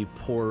when you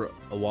pour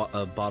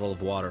a bottle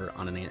of water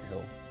on an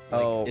anthill.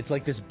 Like, it's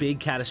like this big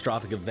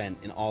catastrophic event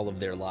in all of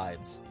their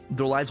lives.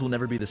 Their lives will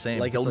never be the same.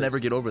 Like, They'll it's like- never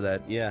get over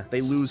that. Yeah. They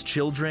lose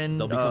children,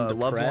 They'll become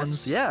loved depressed.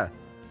 ones. Yeah.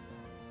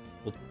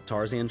 Will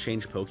Tarzan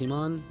change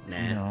Pokemon?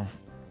 Nah. No.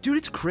 Dude,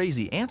 it's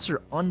crazy. Ants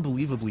are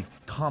unbelievably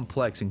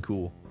complex and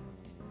cool.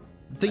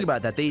 Think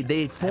about that.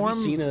 They form. Have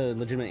you seen a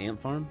legitimate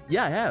ant farm?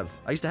 Yeah, I have.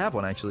 I used to have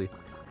one actually.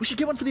 We should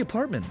get one for the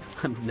apartment.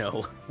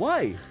 No.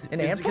 Why? An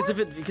ant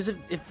farm? Because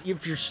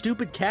if your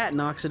stupid cat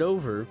knocks it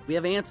over, we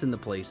have ants in the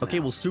place. Okay,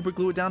 now. we'll super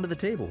glue it down to the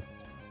table.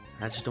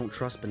 I just don't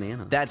trust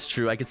Banana. That's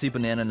true. I could see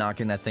Banana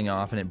knocking that thing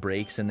off and it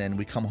breaks, and then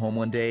we come home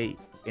one day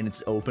and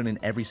it's open and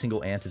every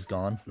single ant is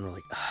gone. And we're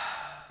like,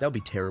 that would be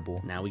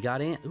terrible. Now we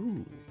got ant.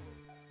 Ooh.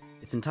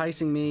 It's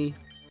enticing me.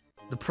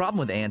 The problem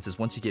with ants is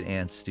once you get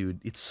ants, dude,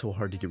 it's so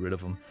hard to get rid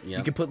of them. Yep.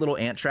 You can put little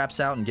ant traps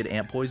out and get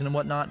ant poison and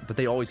whatnot, but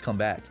they always come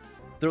back.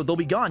 they'll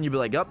be gone. You'll be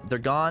like, they're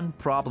gone.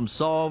 Problem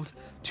solved.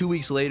 2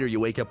 weeks later, you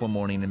wake up one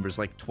morning and there's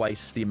like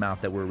twice the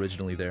amount that were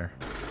originally there.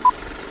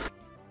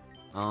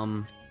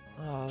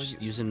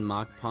 Just using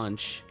Mach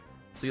Punch.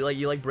 So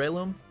you like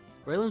Breloom?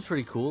 Breloom's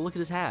pretty cool. Look at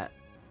his hat.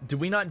 Did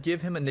we not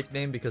give him a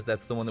nickname because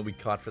that's the one that we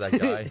caught for that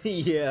guy?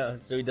 Yeah,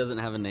 so he doesn't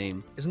have a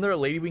name. Isn't there a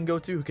lady we can go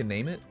to who can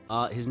name it?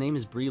 His name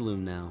is Breloom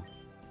now.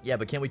 Yeah,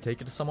 but can't we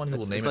take it to someone who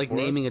will name it It's for like us?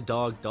 naming a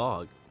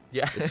dog.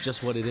 Yeah. It's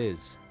just what it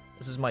is.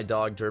 This is my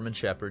dog, German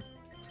Shepherd.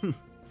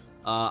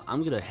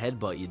 I'm gonna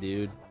headbutt you,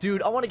 dude.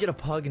 Dude, I want to get a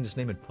pug and just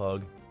name it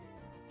Pug.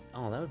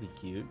 Oh, that would be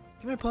cute.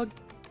 Come here, Pug.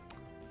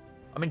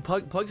 I mean,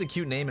 Pug's a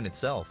cute name in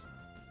itself.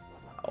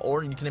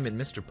 Or you can name it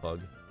Mr.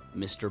 Pug.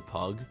 Mr.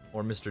 Pug?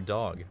 Or Mr.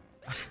 Dog.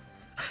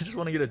 I just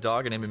want to get a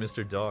dog and name it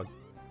Mr. Dog.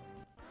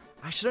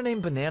 I should have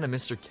named Banana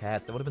Mr.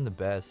 Cat. That would have been the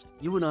best.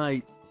 You and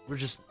I were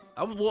just...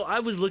 I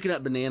was looking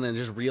at Banana and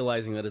just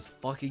realizing that his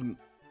fucking...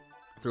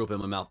 threw up in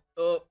my mouth.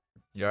 Oh.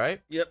 You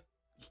alright? Yep.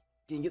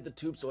 Can you get the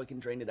tube so I can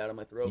drain it out of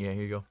my throat? Yeah,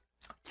 here you go.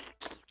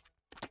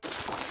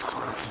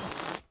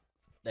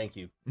 Thank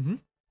you. Mm-hmm.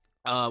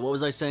 What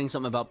was I saying?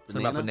 Something about Banana?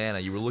 Something about Banana.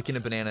 You were looking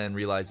at Banana and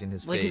realizing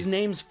his face. Like, his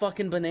name's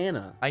fucking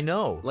Banana. I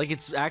know. Like,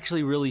 it's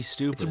actually really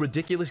stupid. It's a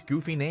ridiculous,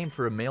 goofy name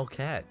for a male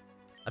cat.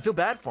 I feel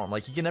bad for him.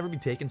 Like, he can never be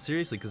taken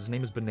seriously because his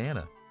name is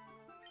Banana.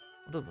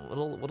 What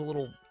a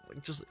little...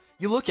 Like, just...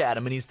 You look at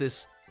him and he's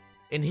this...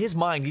 In his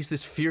mind, he's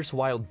this fierce,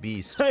 wild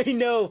beast. I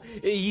know.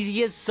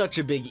 He has such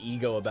a big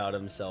ego about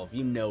himself.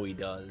 You know he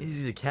does.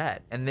 He's a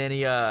cat. And then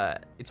he,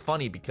 It's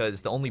funny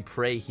because the only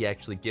prey he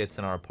actually gets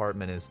in our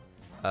apartment is,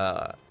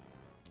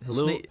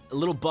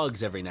 Little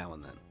bugs every now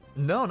and then.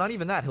 No, not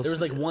even that. There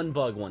was like one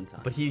bug one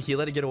time. But he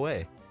let it get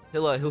away.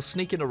 He'll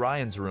sneak into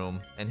Ryan's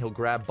room and he'll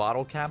grab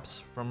bottle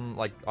caps from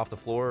like off the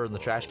floor or in the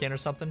trash can or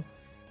something,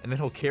 and then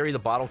he'll carry the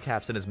bottle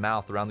caps in his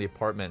mouth around the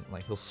apartment.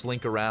 Like he'll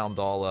slink around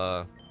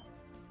all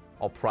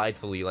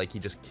pridefully, like he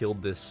just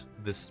killed this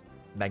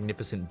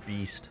magnificent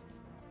beast,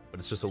 but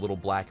it's just a little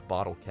black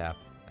bottle cap.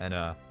 And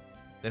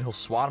then he'll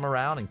swat him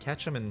around and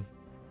catch him and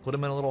put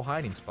him in a little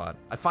hiding spot.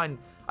 I find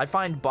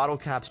bottle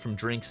caps from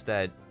drinks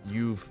that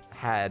you've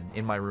had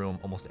in my room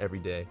almost every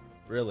day.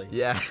 Really?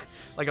 Yeah.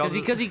 Like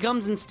because he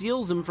comes and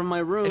steals them from my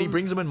room. And he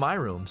brings them in my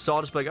room. So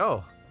I'll just be like,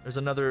 oh, there's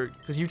another,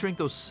 because you drink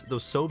those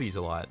Sobeys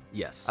a lot.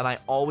 Yes. And I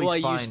always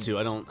find... find... I used to.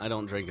 I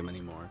don't drink them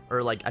anymore.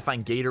 Or like, I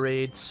find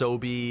Gatorade,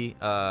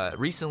 Sobe.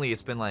 Recently,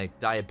 it's been like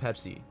Diet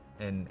Pepsi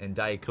and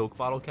Diet Coke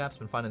bottle caps.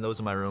 Been finding those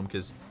in my room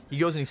because he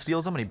goes and he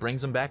steals them and he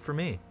brings them back for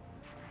me.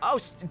 Oh,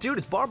 dude,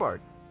 it's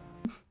Barbard.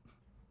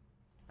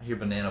 I hear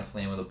Banana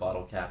playing with a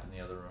bottle cap in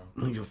the other room.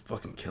 I'm gonna go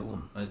fucking kill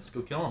him. Let's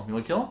go kill him. You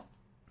wanna kill him?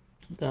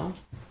 No.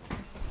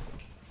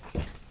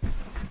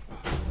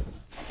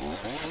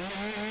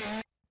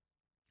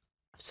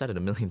 I've said it a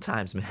million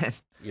times, man.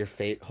 Your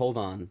fate. Hold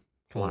on.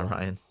 Come on,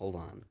 Ryan. Hold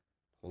on.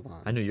 Hold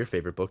on. I knew your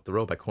favorite book, The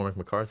Road by Cormac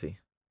McCarthy.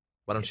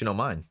 Why don't you know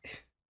mine?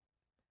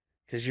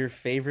 Because your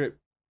favorite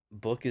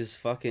book is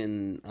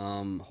fucking,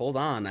 hold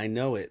on, I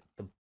know it.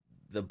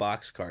 The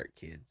Boxcart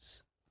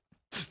Kids.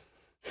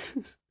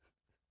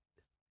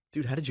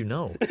 Dude, how did you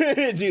know?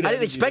 Dude, I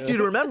didn't expect you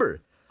to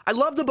remember. I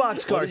love the Boxcart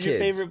Kids. What is your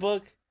favorite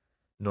book?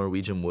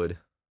 Norwegian Wood.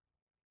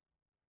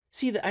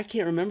 See, I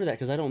can't remember that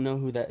because I don't know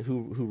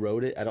who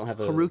wrote it. I don't have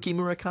a... Haruki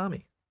Murakami.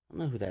 I don't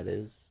know who that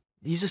is.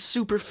 He's a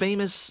super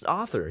famous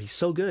author. He's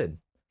so good.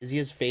 Is he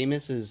as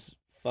famous as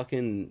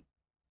fucking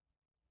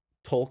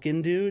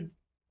Tolkien, dude?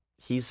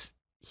 But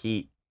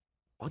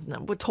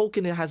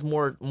Tolkien has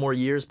more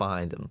years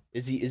behind him.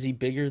 Is he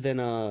bigger than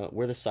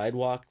Where the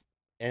Sidewalk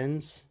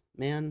Ends,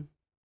 man?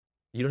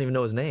 You don't even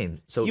know his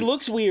name. So he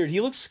looks weird.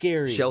 He looks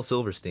scary. Shel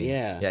Silverstein.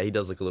 Yeah. Yeah, he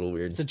does look a little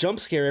weird. It's a jump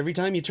scare every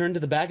time you turn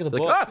to the back of the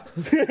book. Ah!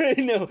 I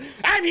know.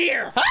 I'm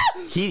here.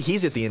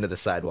 He's at the end of the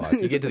sidewalk.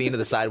 You get to the end of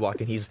the sidewalk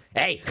and he's,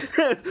 hey.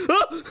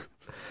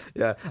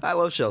 Yeah, I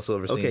love Shel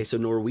Silverstein. Okay, so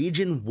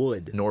Norwegian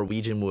Wood.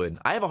 Norwegian Wood.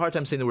 I have a hard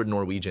time saying the word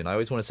Norwegian. I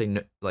always want to say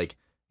Norwegian.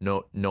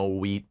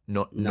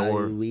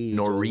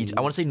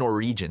 I want to say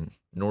Norwegian.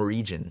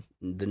 Norwegian.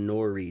 The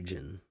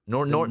Norwegian.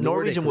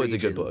 Norwegian Wood's a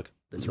good book.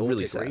 It's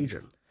really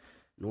sad.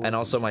 And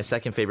also my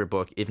second favorite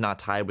book, if not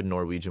tied with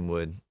Norwegian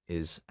Wood,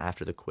 is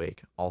After the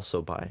Quake,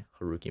 also by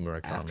Haruki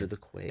Murakami. After the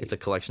Quake. It's a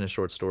collection of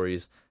short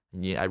stories.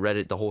 I read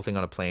it, the whole thing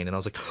on a plane, and I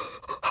was like,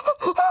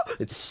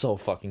 it's so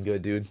fucking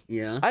good, dude.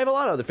 Yeah. I have a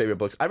lot of other favorite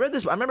books. I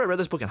remember I read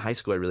this book in high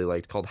school I really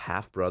liked called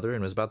Half Brother,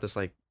 and it was about this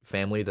like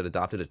family that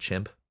adopted a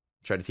chimp,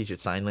 tried to teach it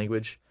sign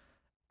language,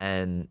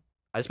 and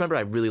I just remember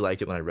I really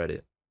liked it when I read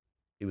it.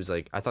 It was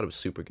like, I thought it was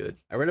super good.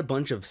 I read a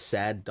bunch of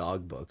sad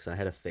dog books. I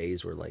had a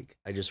phase where like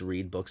I just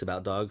read books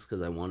about dogs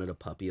because I wanted a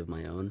puppy of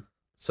my own.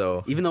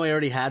 So even though I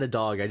already had a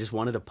dog, I just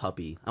wanted a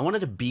puppy. I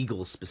wanted a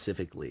beagle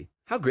specifically.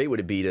 How great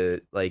would it be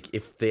to, like,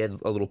 if they had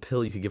a little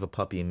pill you could give a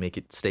puppy and make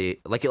it stay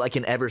like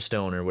an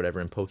Everstone or whatever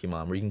in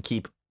Pokemon, where you can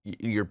keep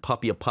your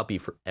puppy a puppy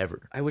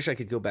forever. I wish I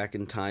could go back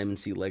in time and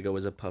see Lego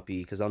as a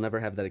puppy because I'll never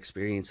have that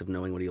experience of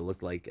knowing what he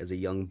looked like as a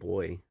young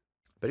boy.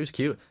 But he was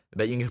cute. I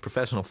bet you can get a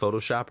professional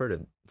Photoshopper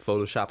to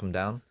Photoshop him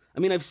down. I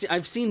mean,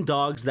 I've seen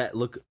dogs that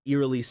look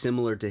eerily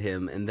similar to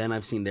him, and then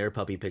I've seen their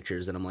puppy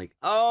pictures, and I'm like,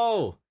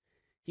 oh,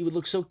 he would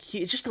look so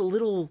cute. It's just a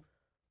little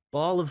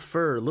ball of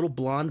fur, a little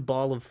blonde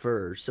ball of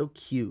fur, so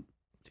cute.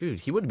 Dude,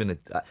 he would have been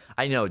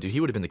I know, dude, he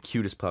would have been the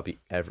cutest puppy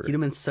ever. He'd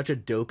have been such a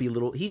dopey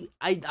little.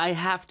 I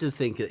have to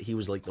think that he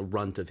was like the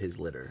runt of his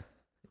litter.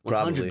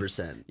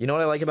 100%. You know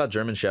what I like about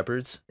German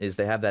Shepherds is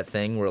they have that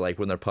thing where like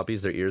when they're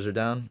puppies, their ears are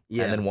down.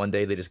 Yeah. And then one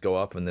day they just go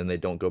up and then they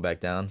don't go back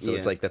down. So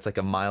it's like that's like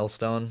a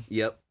milestone.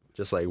 Yep.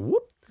 Just like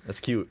whoop.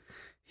 That's cute.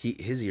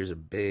 His ears are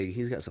big.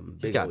 He's got some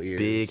big old ears.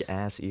 Big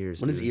ass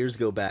ears. When his ears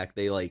go back,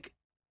 they like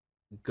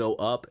go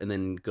up and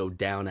then go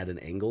down at an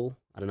angle.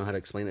 I don't know how to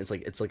explain it.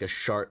 It's like a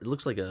sharp. It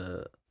looks like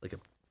a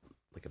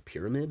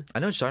pyramid. I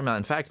know what you're talking about.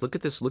 In fact, look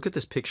at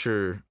this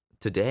picture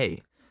today.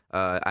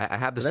 I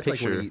have this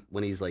picture like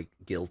when he's like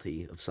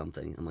guilty of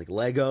something. I'm like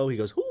Lego. He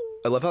goes. Ooh.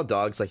 I love how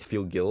dogs like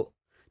feel guilt.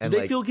 And do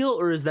they feel guilt,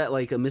 or is that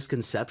like a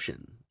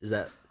misconception? Is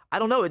that? I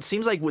don't know. It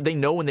seems like they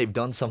know when they've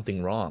done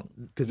something wrong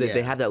because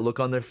they have that look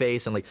on their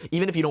face, and like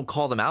even if you don't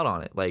call them out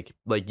on it, like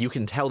you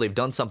can tell they've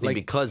done something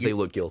because they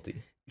look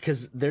guilty.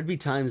 Because there'd be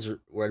times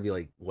where I'd be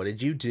like, "What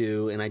did you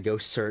do?" And I'd go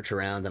search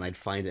around and I'd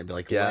find it and be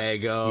like,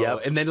 "Lego."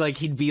 Yep. And then like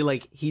he'd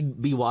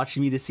be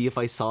watching me to see if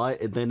I saw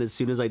it, and then as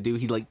soon as I do,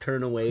 he'd like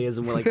turn away.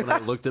 As when I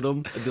looked at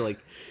him, I'd be like.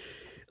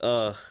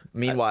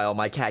 Meanwhile,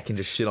 my cat can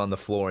just shit on the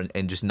floor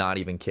and just not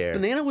even care.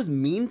 Banana was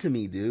mean to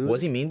me, dude.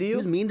 Was he mean to you? He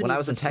was mean to me when I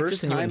was in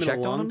Texas and you went and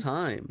checked on him.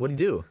 Time. What'd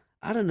he do?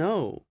 I don't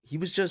know. He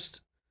was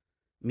just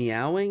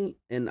meowing,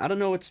 and I don't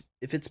know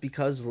if it's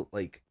because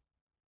like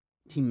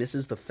he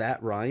misses the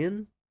fat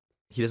Ryan.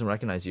 He doesn't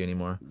recognize you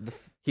anymore.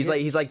 He's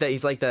like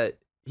that.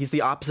 He's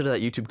the opposite of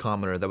that YouTube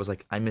commenter that was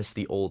like, "I miss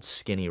the old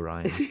skinny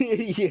Ryan."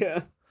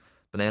 Yeah.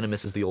 Banana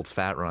misses the old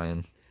fat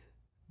Ryan.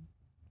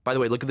 By the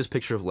way, look at this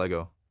picture of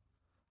Lego.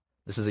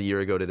 This is a year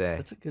ago today.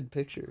 That's a good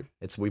picture.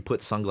 We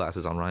put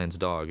sunglasses on Ryan's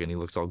dog, and he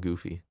looks all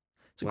goofy.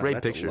 It's a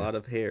great picture. A lot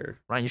of hair.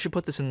 Ryan, you should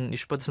put this in. You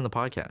should put this in the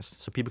podcast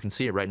so people can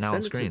see it right now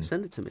on screen.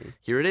 Send it to me.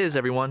 Here it is,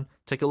 everyone.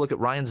 Take a look at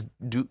Ryan's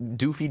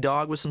doofy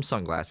dog with some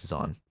sunglasses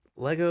on.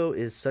 Lego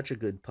is such a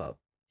good pup.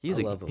 He's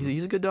a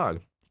good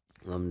dog.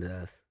 Love him to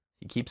death.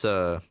 He keeps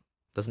doesn't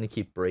he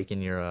keep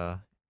breaking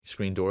your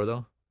screen door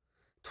though?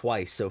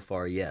 Twice so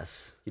far,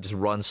 yes. He just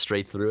runs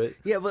straight through it.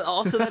 Yeah, but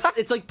also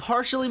it's like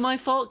partially my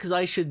fault because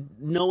I should,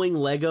 knowing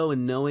Lego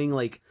and knowing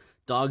like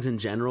dogs in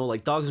general,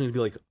 like dogs are gonna be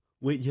like,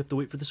 wait, you have to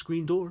wait for the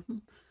screen door.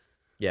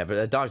 Yeah, but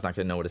a dog's not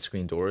gonna know what a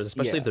screen door is,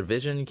 especially if their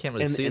vision, you can't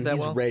really see it that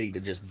well. And he's ready to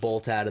just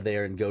bolt out of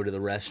there and go to the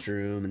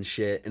restroom and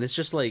shit. And it's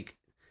just like,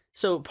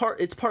 so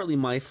it's partly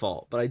my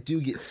fault, but I do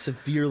get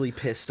severely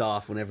pissed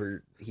off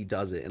whenever he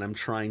does it, and I'm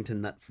trying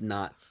to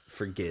not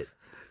forget,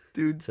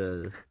 dude.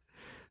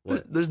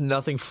 There's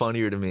nothing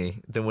funnier to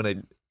me than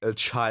when a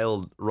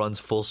child runs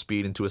full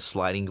speed into a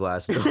sliding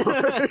glass door.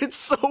 It's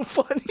so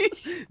funny.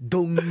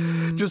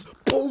 Dong. Just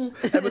boom,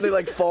 and then they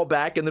like fall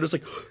back, and they're just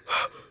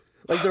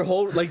like their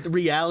whole the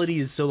reality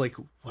is so like,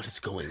 what is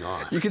going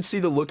on? You can see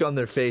the look on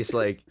their face,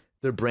 like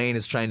their brain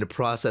is trying to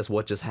process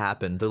what just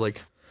happened. They're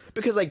like.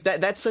 Because like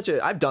that's such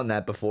a I've done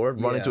that before,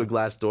 run into a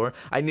glass door.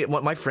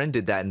 My friend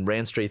did that and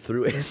ran straight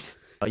through it.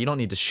 You don't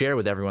need to share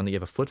with everyone that you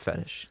have a foot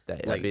fetish.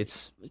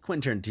 It's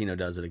Quentin Tarantino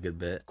does it a good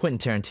bit. Quentin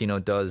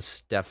Tarantino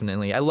does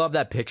definitely. I love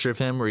that picture of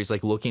him where he's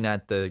like looking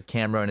at the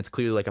camera and it's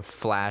clearly like a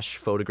flash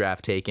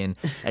photograph taken,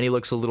 and he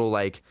looks a little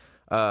like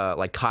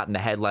caught in the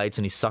headlights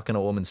and he's sucking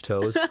a woman's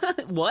toes.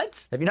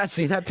 What? Have you not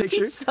seen that picture?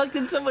 He's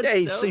sucking someone's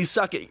toes? He's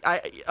sucking.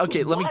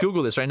 Okay, let me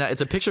Google this right now.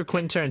 It's a picture of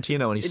Quentin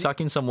Tarantino and he's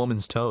sucking some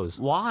woman's toes.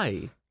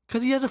 Why?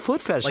 Because he has a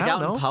foot fetish. Like I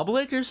don't out know. in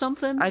public or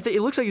something? I think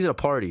it looks like he's at a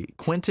party.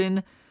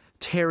 Quentin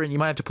Tarantino. You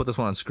might have to put this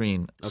one on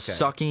screen. Okay.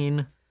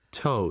 Sucking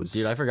toes.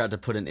 Dude, I forgot to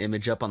put an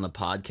image up on the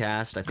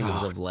podcast. I think it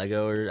was of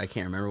Lego, or I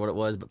can't remember what it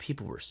was, but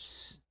people were.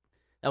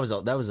 That was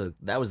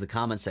the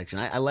comment section.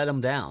 I let them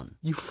down.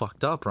 You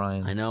fucked up,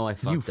 Ryan. I know I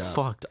fucked up. You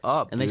fucked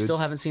up, and dude. They still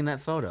haven't seen that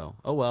photo.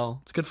 Oh well.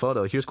 It's a good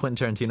photo. Here's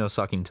Quentin Tarantino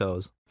sucking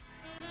toes.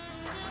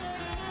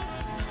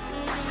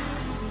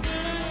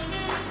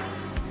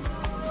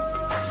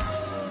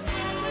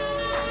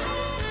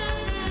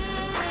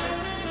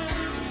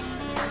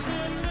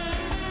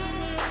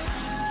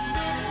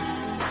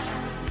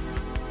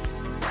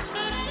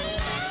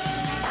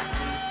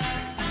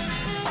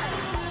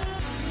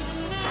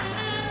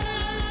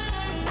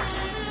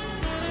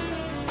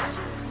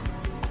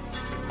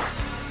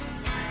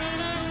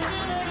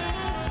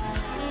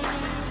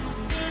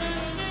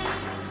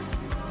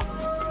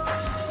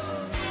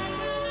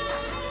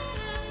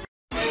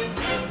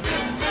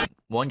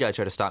 One guy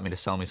tried to stop me to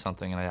sell me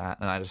something, and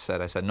I just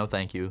said no,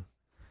 thank you.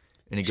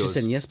 And he goes,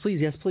 said, yes,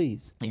 please, yes,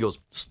 please. He goes,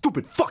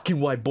 stupid fucking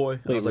white boy.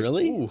 And Wait, I was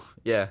really? Like, ooh,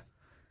 yeah.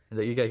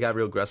 And you guys got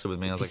real aggressive with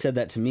me. I was he said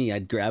that to me,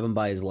 I'd grab him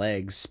by his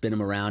legs, spin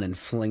him around, and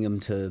fling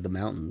him to the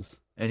mountains.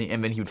 And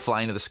then he would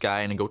fly into the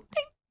sky and then go,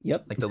 ding.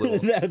 Yep, like the little.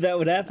 that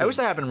would happen. I wish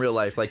that happened in real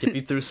life. Like if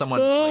you threw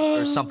someone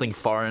or something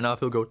far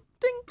enough, he'll go,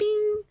 ding,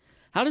 ding.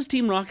 How does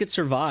Team Rocket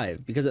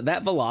survive? Because at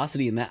that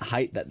velocity and that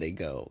height that they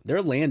go,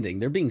 they're landing.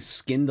 They're being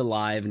skinned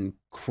alive and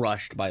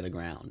crushed by the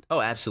ground. Oh,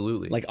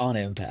 absolutely. Like on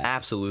impact.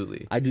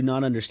 Absolutely. I do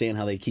not understand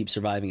how they keep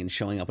surviving and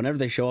showing up. Whenever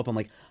they show up, I'm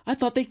like, I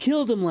thought they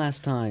killed him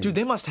last time. Dude,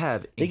 they must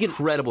have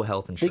incredible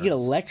health insurance. They get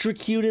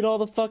electrocuted all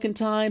the fucking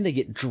time. They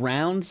get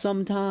drowned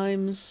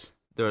sometimes.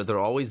 They're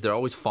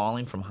always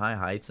falling from high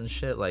heights and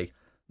shit. Like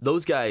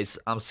those guys,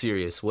 I'm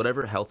serious.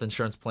 Whatever health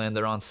insurance plan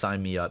they're on,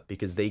 sign me up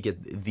because they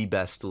get the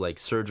best like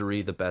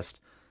surgery, the best.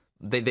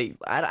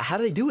 How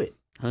do they do it?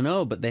 I don't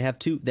know, but they have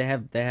two. They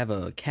have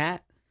a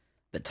cat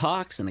that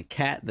talks and a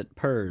cat that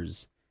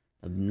purrs.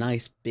 A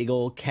nice big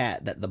old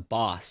cat that the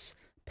boss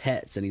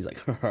pets, and he's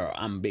like,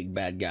 I'm big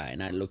bad guy,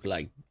 and I look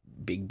like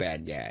big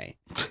bad guy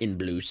in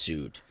blue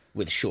suit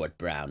with short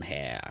brown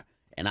hair,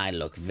 and I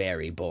look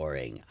very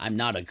boring. I'm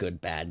not a good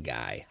bad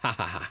guy. Ha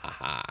ha ha ha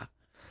ha.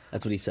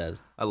 That's what he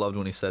says. I loved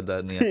when he said that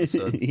in the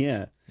episode.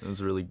 Yeah. It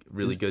was really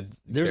good.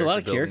 There's a lot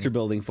of character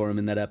building for him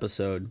in that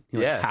episode.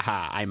 You're yeah. Like,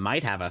 haha, I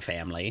might have a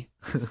family.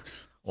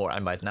 Or I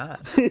might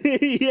not.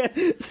 Yeah.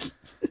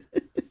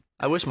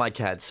 I wish my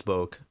cat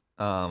spoke.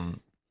 And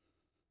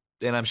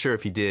I'm sure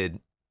if he did,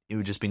 it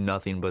would just be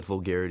nothing but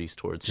vulgarities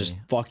towards me. Just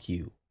fuck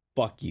you.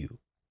 Fuck you.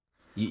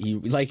 You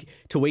like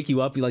to wake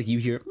you up, you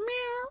hear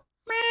meow,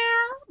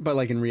 meow. But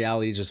like in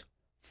reality, it's just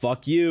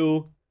fuck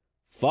you.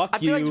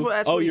 Fuck you. Like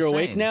that's oh, what you're he's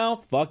awake saying.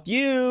 now? Fuck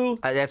you.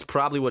 That's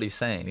probably what he's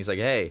saying. He's like,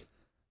 hey,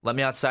 let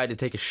me outside to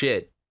take a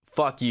shit.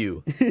 Fuck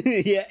you.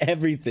 Yeah,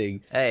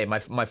 everything. Hey,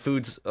 my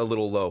food's a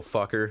little low,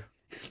 fucker.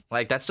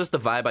 Like, that's just the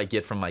vibe I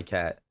get from my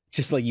cat.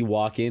 Just like you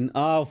walk in.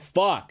 Oh,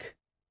 fuck.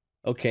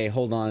 Okay,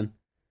 hold on.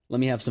 Let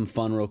me have some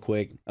fun real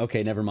quick.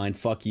 Okay, never mind.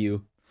 Fuck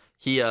you.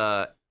 He,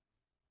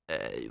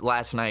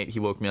 last night, he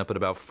woke me up at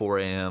about 4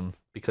 a.m.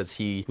 because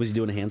he... Was he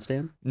doing a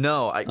handstand?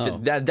 No,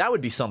 that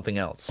would be something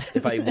else.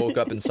 If I woke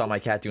up and saw my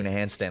cat doing a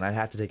handstand, I'd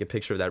have to take a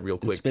picture of that real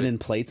quick. Spinning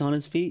plates on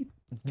his feet?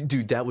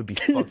 Dude, that would be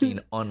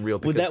fucking unreal.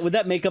 Would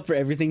that make up for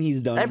everything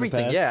he's done?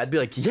 Everything, in the past? yeah. I'd be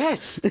like,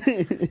 yes.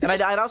 And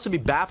I'd also be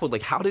baffled,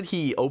 like, how did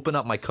he open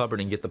up my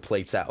cupboard and get the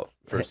plates out?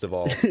 First of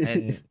all,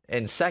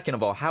 and second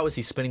of all, how is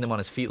he spinning them on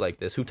his feet like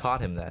this? Who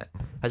taught him that?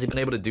 Has he been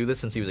able to do this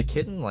since he was a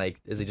kitten?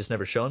 Like, has he just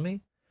never shown me?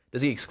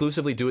 Does he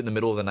exclusively do it in the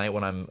middle of the night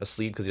when I'm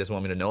asleep because he doesn't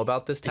want me to know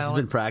about this talent?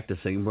 He's been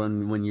practicing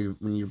when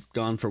you're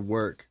gone for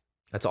work.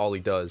 That's all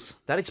he does.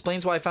 That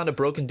explains why I found a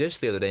broken dish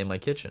the other day in my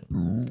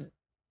kitchen.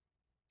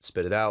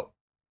 Spit it out.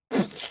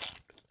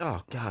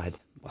 Oh God,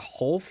 a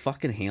whole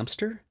fucking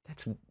hamster?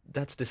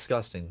 That's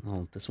disgusting.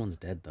 Oh, this one's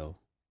dead though.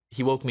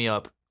 He woke me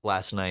up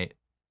last night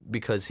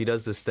because he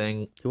does this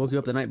thing. He woke you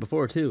up the night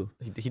before too.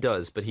 He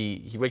does, but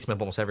he wakes me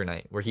up almost every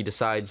night where he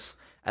decides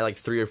at like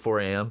 3 or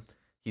 4 a.m.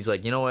 He's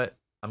like, you know what?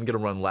 I'm gonna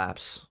run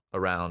laps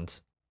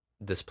around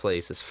this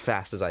place as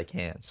fast as I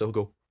can. So he'll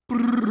go.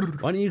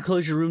 Why don't you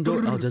close your room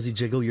door? Oh, does he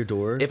jiggle your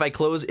door? If I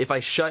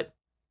shut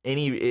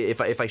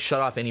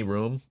off any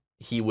room,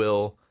 he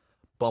will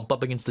bump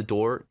up against the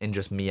door and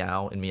just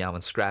meow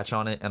and scratch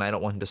on it, and I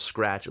don't want him to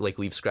scratch, like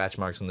leave scratch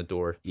marks on the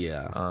door.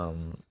 Yeah.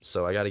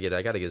 So I gotta get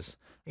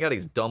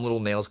his dumb little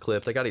nails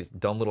clipped. I got his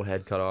dumb little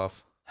head cut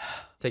off.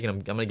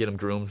 I'm gonna get him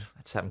groomed.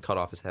 I just have him cut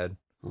off his head.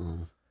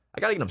 I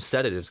gotta get him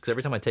sedatives because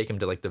every time I take him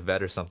to like the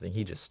vet or something,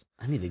 he just.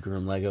 I need to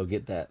groom Lego,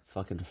 get that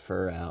fucking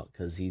fur out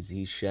because he's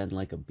shedding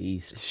like a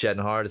beast. He's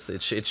shedding hard.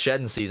 It's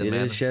shedding season,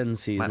 man. It is shedding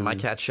season. My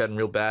cat's shedding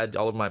real bad.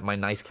 All over my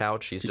nice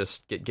couch. He's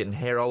just getting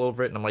hair all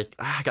over it, and I'm like,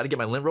 I gotta get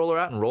my lint roller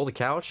out and roll the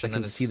couch. And I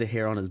can see the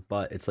hair on his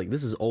butt. It's like,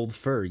 this is old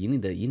fur. You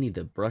need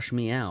to brush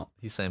me out.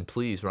 He's saying,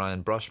 please,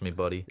 Ryan, brush me,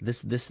 buddy.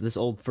 This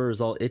old fur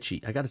is all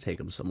itchy. I gotta take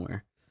him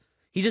somewhere.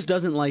 He just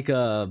doesn't like.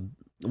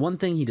 One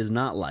thing he does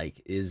not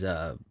like is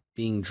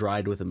being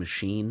dried with a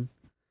machine.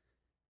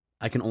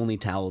 I can only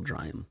towel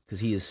dry him because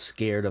he is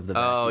scared of the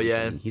vacuum. Oh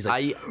yeah, thing. He's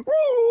like,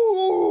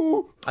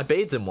 I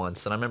bathed him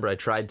once, and I remember I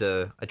tried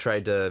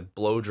to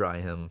blow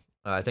dry him.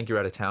 I think you were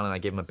out of town, and I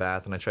gave him a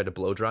bath, and I tried to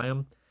blow dry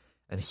him,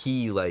 and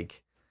he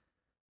like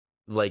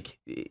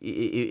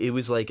it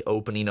was like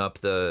opening up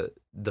the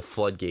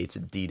floodgates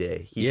at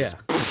D-Day. He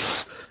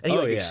just, and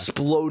he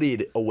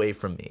exploded away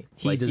from me.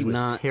 He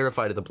was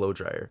terrified of the blow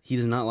dryer. He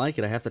does not like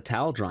it. I have to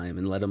towel dry him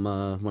and let him.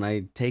 When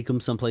I take him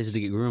some places to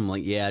get groomed, I'm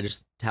like,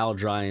 just towel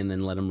dry and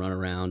then let him run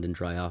around and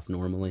dry off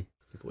normally.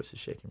 Your voice is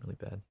shaking really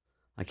bad.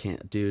 I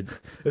can't, dude.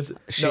 It's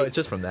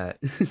just from that.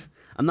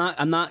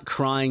 I'm not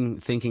crying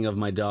thinking of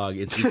my dog.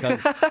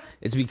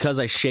 It's because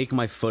I shake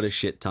my foot a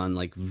shit ton,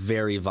 like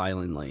very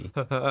violently.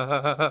 So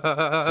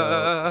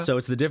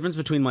it's the difference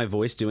between my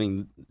voice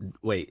doing.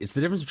 Wait, it's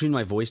the difference between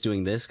my voice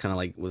doing this, kind of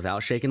like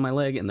without shaking my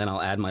leg, and then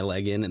I'll add my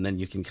leg in, and then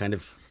you can kind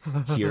of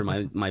hear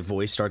my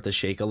voice start to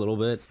shake a little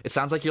bit. It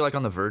sounds like you're like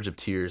on the verge of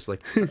tears,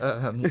 like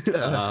or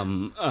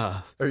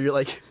you're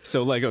like,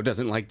 so Lego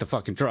doesn't like the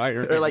fucking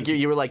dryer, or like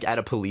you were like at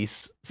a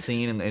police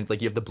scene and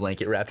like you have the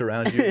blanket wrapped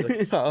around you.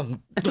 Like,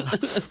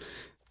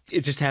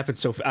 it just happened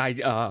so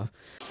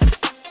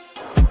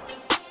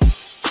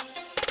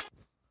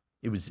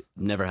it was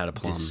never had a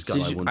plum.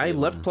 I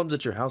left plums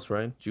at your house,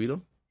 Ryan. Did you eat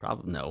them?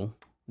 Probably no.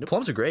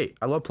 Plums are great.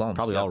 I love plums.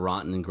 Probably all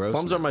rotten and gross.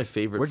 Plums are my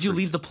favorite. Where'd you fruit.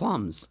 leave the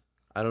plums?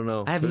 I don't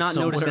know. I have not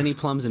noticed any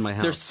plums in my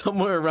house. They're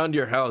somewhere around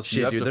your house.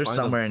 Shit, dude, they're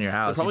somewhere in your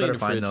house. You better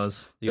find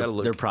those. You gotta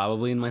look. They're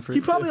probably in my fridge.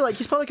 He's probably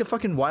like a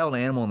fucking wild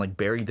animal and like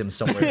buried them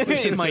somewhere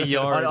in my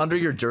yard under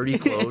your dirty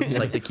clothes,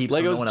 like to keep.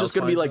 Lego's someone just else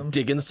gonna be like them.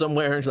 digging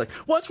somewhere, and he's like,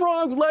 "What's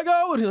wrong,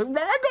 Lego?" And he's like,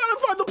 "I gotta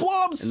find the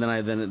plums."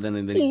 And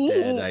then he's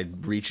dead.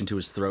 I'd reach into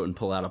his throat and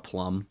pull out a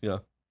plum. Yeah.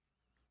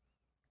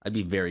 I'd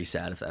be very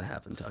sad if that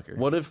happened, Tucker.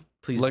 What if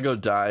Please. Lego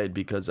died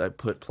because I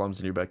put plums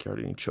in your backyard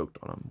and he choked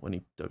on them when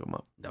he dug them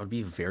up? That would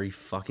be a very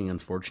fucking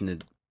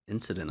unfortunate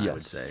incident, I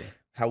would say.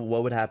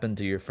 What would happen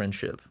to your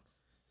friendship?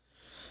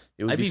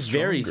 I'd be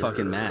very stronger,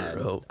 fucking mad.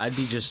 bro. I'd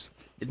be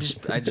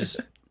I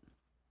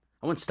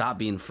wouldn't stop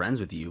being friends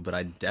with you, but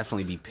I'd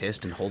definitely be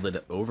pissed and hold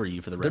it over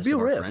you for the rest of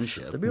our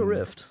friendship. There'd be a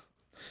rift.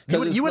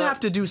 You would have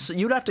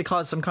to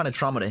cause some kind of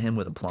trauma to him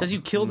with a plum. Because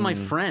you killed my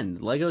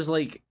friend. Lego's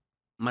like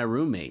my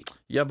roommate.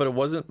 Yeah, but it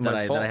wasn't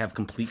my fault. That I have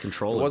complete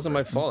control It wasn't over.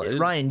 my fault.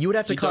 Ryan, you would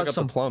have to cause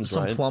some plums,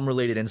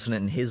 plum-related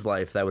incident in his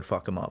life that would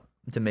fuck him up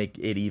to make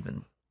it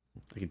even.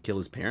 I could kill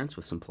his parents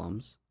with some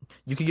plums.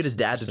 You could get his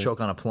dad to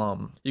choke on a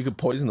plum. You could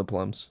poison the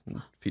plums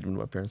and feed them to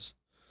my parents.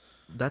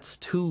 That's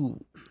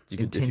too You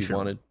could if you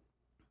wanted.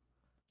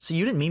 So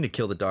you didn't mean to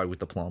kill the dog with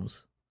the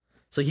plums.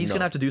 So he's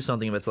gonna have to do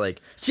something that's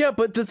like, yeah,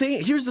 but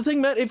here's the thing,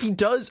 Matt. If he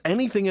does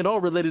anything at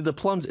all related to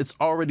plums, it's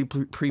already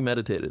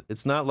premeditated.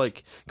 It's not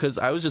like because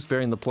I was just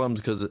burying the plums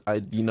because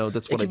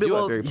that's what I do.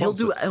 I bury plums.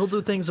 He'll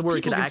do things where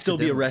People he can still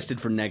be arrested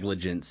for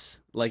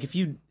negligence. Like if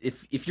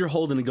you're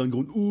holding a gun,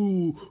 going,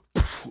 ooh,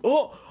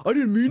 oh, I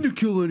didn't mean to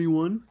kill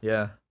anyone.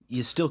 Yeah,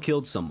 you still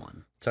killed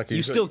someone. Tucker,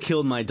 you still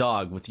killed my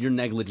dog with your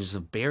negligence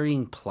of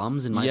burying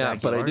plums in my backyard.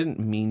 Yeah, but I didn't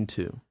mean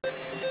to.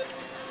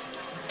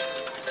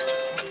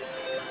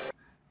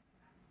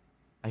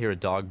 I hear a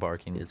dog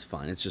barking. It's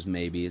fine. It's just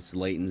maybe. It's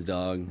Leighton's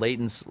dog.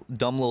 Leighton's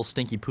dumb little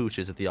stinky pooch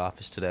is at the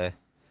office today.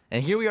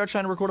 And here we are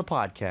trying to record a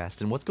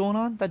podcast. And what's going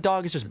on? That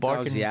dog is just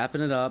barking. Dog's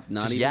yapping it up,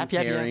 not even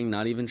caring,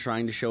 not even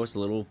trying to show us a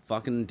little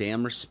fucking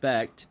damn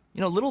respect.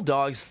 You know, little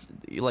dogs,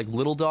 like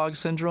little dog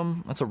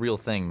syndrome, that's a real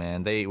thing,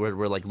 man.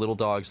 Where like little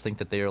dogs think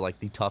that they are like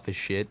the toughest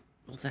shit.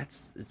 Well,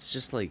 it's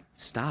just like,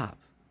 stop.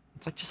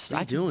 It's like, just, what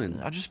are you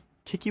doing? I'll just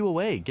kick you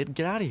away. Get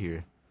out of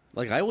here.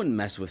 Like, I wouldn't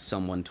mess with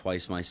someone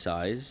twice my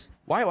size.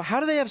 Why?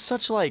 How do they have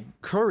such, like,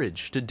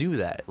 courage to do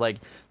that? Like,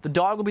 the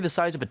dog will be the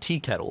size of a tea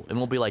kettle and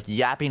will be, like,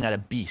 yapping at a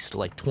beast,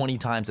 like, 20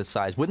 times its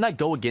size. Wouldn't that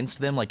go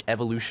against them, like,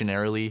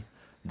 evolutionarily?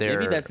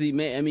 Maybe that's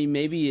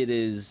maybe it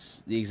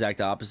is the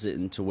exact opposite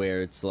into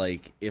where it's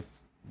like, if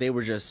they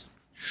were just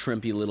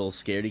shrimpy little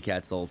scaredy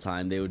cats the whole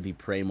time, they would be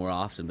prey more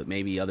often. But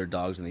maybe other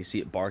dogs, when they see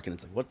it barking,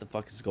 it's like, what the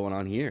fuck is going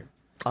on here?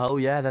 Oh,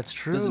 yeah, that's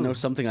true. Does it know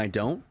something I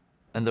don't?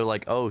 And they're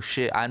like, oh,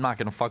 shit, I'm not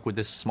going to fuck with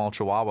this small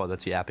chihuahua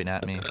that's yapping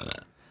at me.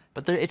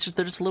 But they're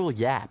just little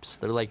yaps.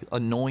 They're like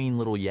annoying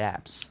little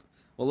yaps.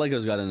 Well,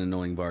 Lego's got an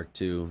annoying bark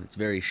too. It's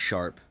very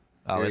sharp.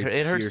 Oh,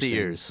 it hurts the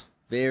ears.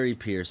 Very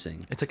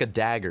piercing. It's like a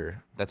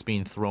dagger that's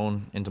being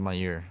thrown into my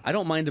ear. I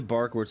don't mind a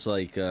bark where it's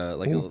like a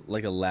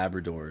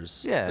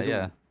Labrador's.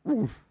 Yeah,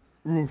 yeah.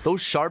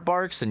 Those sharp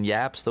barks and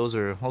yaps, those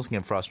can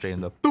get frustrating.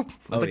 The boop.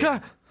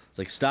 It's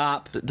like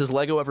stop. Does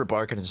Lego ever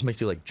bark and it just makes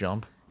you like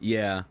jump?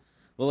 Yeah.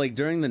 Well, like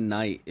during the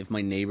night, if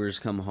my neighbors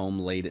come home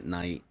late at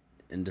night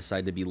and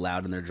decide to be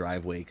loud in their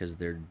driveway because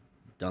they're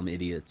dumb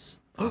idiots.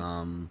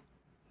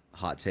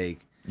 Hot take.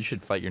 You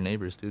should fight your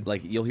neighbors, dude.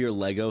 Like, you'll hear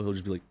Lego, he'll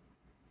just be like...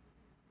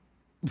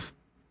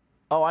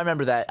 Oh, I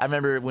remember that. I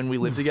remember when we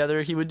lived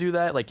together, he would do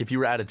that. Like, if you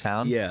were out of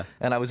town. Yeah.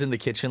 And I was in the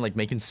kitchen, like,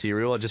 making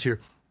cereal, I'd just hear...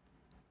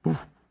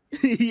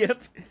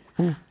 Yep.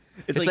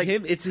 It's like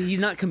him, he's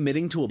not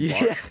committing to a bark.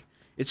 Yeah.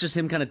 It's just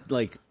him kind of,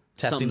 like...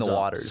 testing the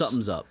waters.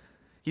 Something's up.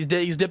 He's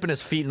dipping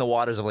his feet in the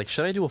waters of like,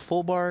 should I do a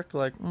full bark?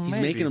 Like, he's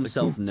making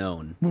himself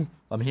known.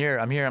 I'm here.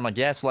 I'm like,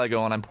 yes,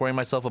 Lego, and I'm pouring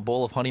myself a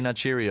bowl of Honey Nut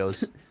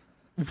Cheerios.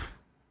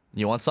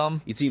 You want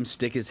some? You see him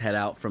stick his head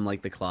out from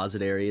like the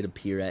closet area to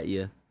peer at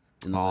you.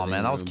 Oh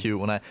man, that was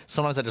cute.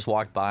 Sometimes I just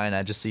walked by and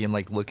I just see him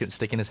like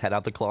sticking his head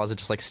out the closet,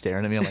 just like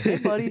staring at me. I'm like, hey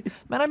buddy,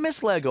 man, I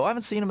miss Lego. I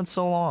haven't seen him in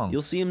so long.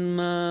 You'll see him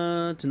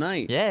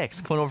tonight. Yeah,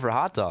 he's coming over for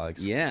hot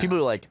dogs. Yeah. People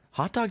are like,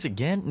 hot dogs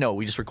again? No,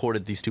 we just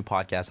recorded these 2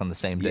 podcasts on the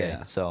same day.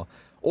 Yeah. So,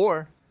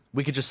 or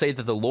we could just say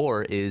that the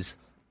lore is,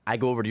 I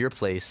go over to your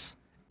place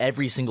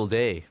every single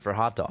day for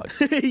hot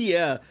dogs.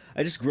 Yeah,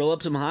 I just grill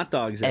up some hot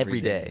dogs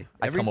every day.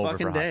 I come over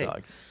for hot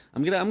dogs.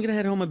 I'm gonna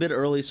head home a bit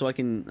early so I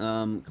can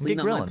clean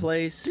up my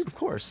place. Dude, of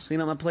course. Clean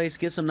up my place,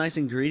 get some nice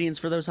ingredients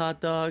for those hot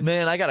dogs.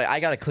 Man, I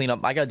gotta clean up.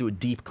 I gotta do a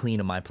deep clean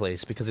of my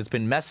place because it's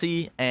been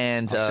messy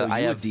and I'll show you I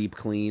have a deep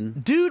clean.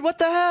 Dude, what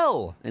the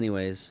hell?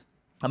 Anyways,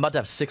 I'm about to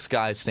have 6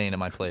 guys staying at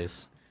my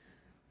place.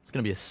 It's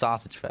gonna be a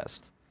sausage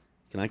fest.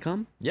 Can I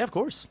come? Yeah, of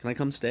course. Can I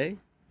come stay?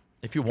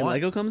 If you Can want.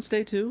 Lego come and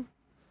stay too?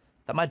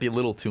 That might be a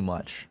little too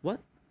much.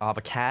 What? I'll have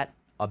a cat,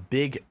 a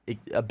big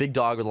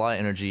dog with a lot of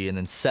energy, and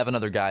then 7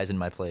 other guys in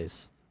my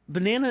place.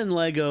 Banana and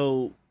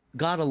Lego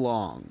got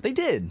along. They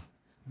did.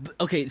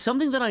 Okay,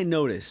 something that I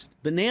noticed.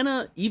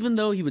 Banana, even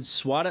though he would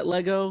swat at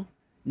Lego,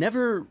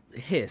 never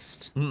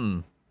hissed.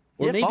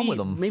 Or You have maybe, fun with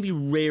them. maybe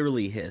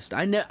rarely hissed.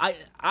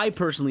 I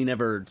personally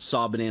never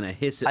saw Banana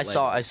hiss at I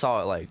Lego.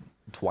 saw it like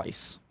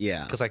twice.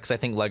 Yeah. Because I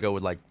think Lego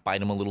would like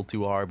bite him a little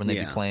too hard when they'd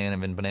Yeah. be playing,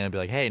 and then Banana would be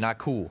like, "Hey, not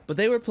cool." But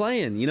they were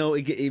playing. You know,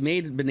 it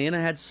made Banana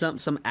had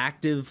some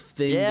active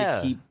thing to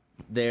keep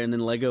there, and then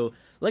Lego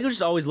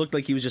just always looked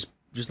like he was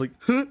just like.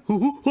 and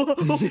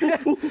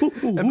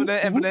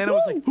Banana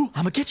was like, "I'm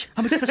gonna get you.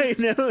 I'm gonna get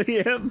you." I know.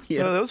 Yeah. You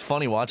know, that was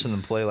funny watching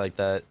them play like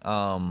that.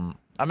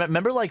 I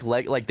remember like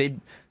they'd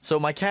so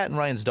my cat and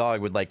Ryan's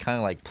dog would like kind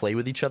of like play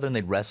with each other and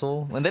they'd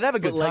wrestle and they'd have a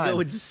good time. Lego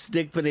would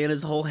stick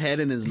Banana's whole head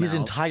in his mouth. His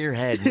entire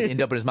head would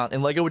end up in his mouth,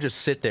 and Lego would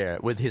just sit there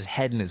with his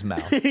head in his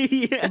mouth.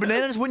 Yeah. And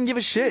Banana just wouldn't give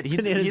a shit.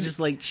 Banana's just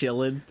like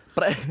chilling.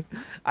 But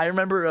I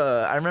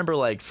remember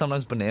like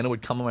sometimes Banana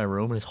would come in my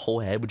room and his whole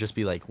head would just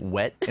be like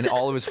wet, and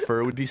all of his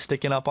fur would be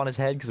sticking up on his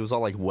head because it was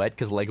all like wet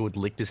because Lego would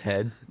lick his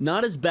head.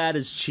 Not as bad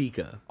as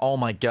Chica. Oh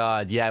my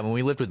god, yeah. When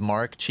we lived with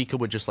Mark, Chica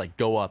would just like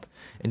go up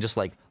and just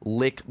like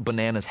lick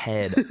Banana's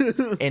head,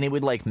 and it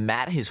would like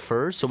mat his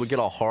fur, so it would get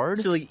all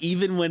hard. So like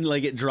even when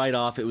like it dried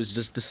off, it was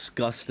just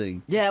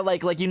disgusting. Yeah,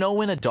 like you know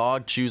when a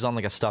dog chews on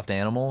like a stuffed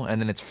animal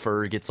and then its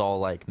fur gets all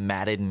like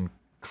matted and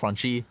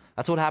crunchy?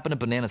 That's what happened to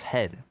Banana's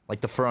head.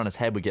 Like the fur on his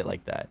head would get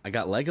like that. I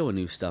got Lego a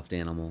new stuffed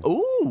animal.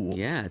 Ooh.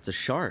 Yeah, it's a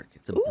shark.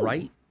 It's a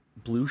bright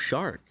blue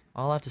shark.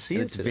 I'll have to see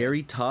and it it's today.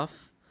 very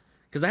tough.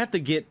 Because I have to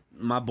get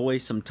my boy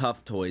some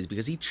tough toys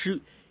because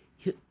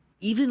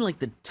even like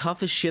the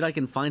toughest shit I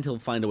can find, he'll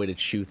find a way to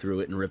chew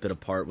through it and rip it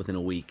apart within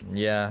a week.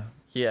 Yeah.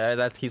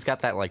 He's got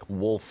that like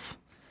wolf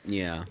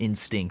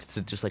instinct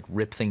to just like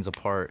rip things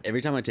apart.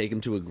 Every time I take him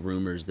to a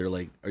groomer's, they're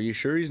like, "Are you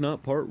sure he's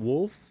not part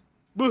wolf?"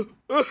 And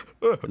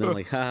I'm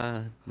like,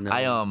 "Ha, no."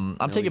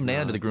 I'm taking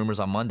Banana to the groomers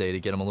on Monday to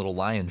get him a little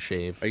lion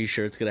shave. Are you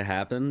sure it's gonna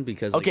happen?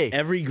 Because Okay.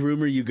 every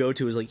groomer you go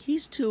to is like,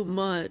 "He's too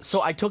much."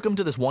 So I took him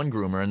to this one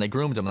groomer and they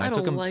groomed him, and I took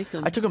don't him. like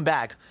him. I took him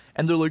back,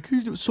 and they're like,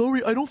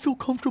 "Sorry, I don't feel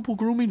comfortable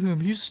grooming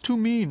him. He's too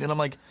mean." And I'm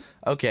like,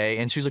 "Okay."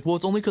 And she's like, "Well,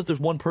 it's only because there's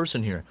one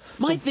person here."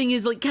 My thing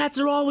is like, cats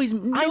are always.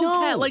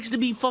 No cat likes to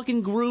be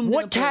fucking groomed.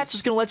 What cat's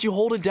just gonna let you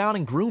hold it down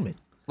and groom it?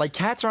 Like,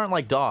 cats aren't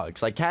like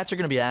dogs. Like, cats are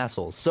gonna be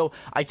assholes. So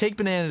I take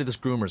Banana to this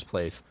groomer's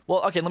place.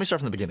 Well, okay, let me start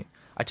from the beginning.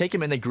 I take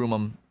him in, they groom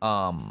him,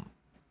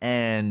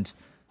 and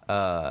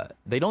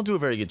they don't do a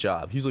very good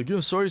job. He's like, "Yeah,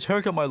 sorry, his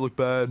haircut might look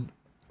bad.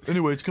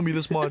 Anyway, it's gonna be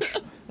this much."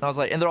 And I was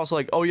like, and they're also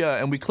like, "Oh yeah,"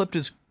 and we clipped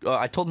his.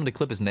 I told him to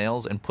clip his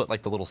nails and put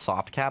like the little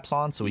soft caps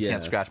on so he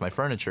can't scratch my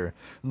furniture.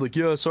 I'm like,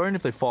 "Yeah, sorry, and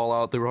if they fall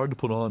out, they were hard to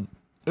put on.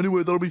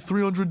 Anyway, that'll be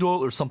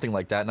 $300 or something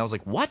like that." And I was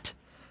like, "What?"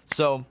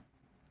 So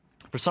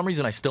for some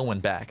reason, I still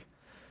went back.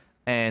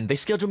 And they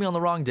scheduled me on the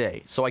wrong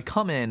day. So I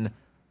come in,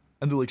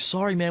 and they're like,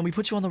 "Sorry, man, we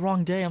put you on the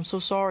wrong day. I'm so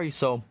sorry."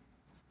 So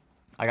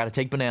I got to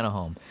take Banana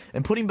home.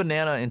 And putting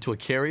Banana into a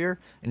carrier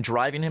and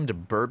driving him to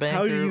Burbank.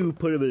 How do you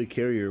put him in a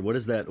carrier? What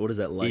is that? What is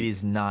that like? It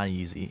is not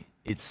easy.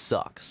 It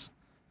sucks.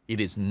 It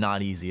is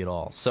not easy at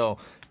all. So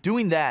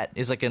doing that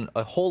is like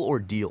a whole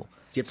ordeal.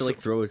 Do you have to like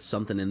throw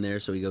something in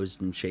there so he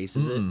goes and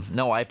chases it?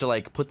 No, I have to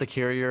like put the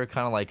carrier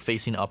kind of like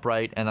facing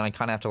upright, and then I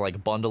kind of have to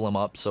like bundle him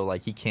up so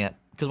like he can't.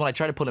 Because when I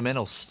try to put him in,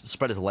 he'll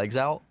spread his legs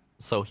out,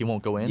 so he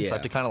won't go in. So I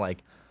have to kind of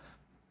like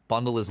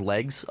bundle his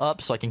legs up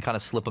so I can kind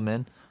of slip him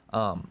in.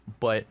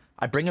 But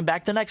I bring him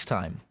back the next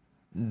time.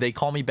 They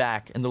call me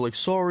back, and they're like,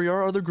 "Sorry,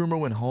 our other groomer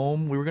went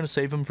home. We were going to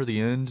save him for the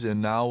end,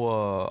 and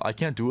now I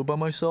can't do it by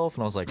myself."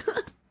 And I was like,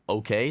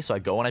 "Okay." So I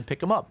go and I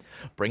pick him up.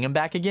 Bring him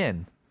back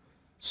again.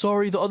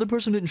 "Sorry, the other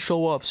person didn't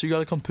show up, so you got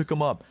to come pick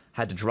him up."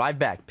 Had to drive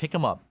back, pick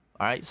him up.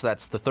 All right, so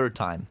that's the third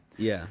time.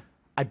 Yeah.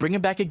 I bring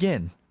him back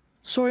again.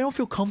 "Sorry, I don't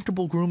feel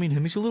comfortable grooming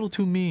him. He's a little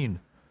too mean.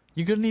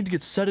 You're gonna need to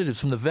get sedatives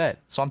from the vet."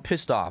 So I'm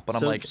pissed off, but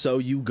I'm like, so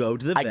you go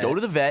to the vet. I go to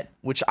the vet,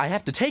 which I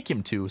have to take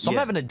him to. So I'm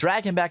having to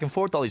drag him back and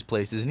forth all these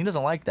places, and he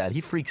doesn't like that.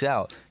 He freaks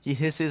out. He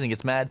hisses and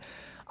gets mad.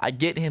 I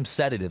get him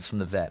sedatives from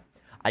the vet.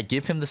 I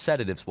give him the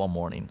sedatives one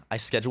morning. I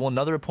schedule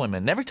another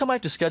appointment. And every time I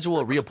have to schedule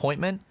a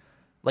reappointment,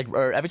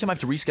 or every time I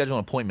have to reschedule an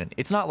appointment,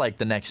 it's not like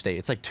the next day.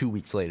 It's like 2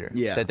 weeks later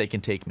that they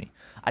can take me.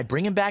 I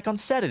bring him back on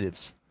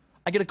sedatives.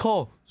 I get a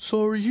call.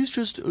 "Sorry, he's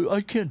just,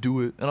 I can't do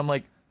it." And I'm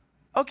like,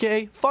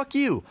 "Okay, fuck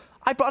you.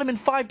 I brought him in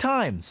 5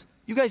 times.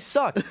 You guys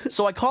suck."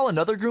 So I call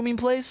another grooming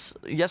place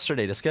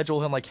yesterday to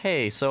schedule him. Like,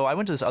 "Hey, so I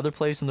went to this other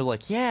place," and they're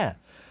like, "Yeah,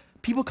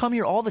 people come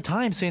here all the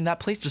time saying that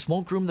place just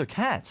won't groom their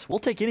cats. We'll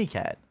take any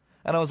cat."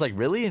 And I was like,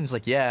 "Really?" And he's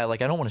like, "Yeah,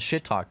 like I don't want to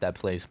shit talk that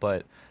place,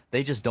 but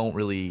they just don't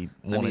really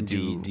want to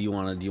do." Do you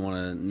want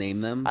to name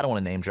them? I don't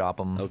want to name drop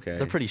them. Okay.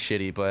 They're pretty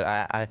shitty, but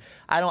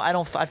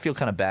I feel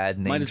kind of bad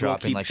name Might as well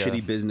dropping keep like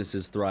shitty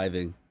businesses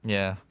thriving.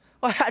 Yeah.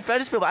 Well, I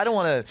just feel I don't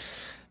want to.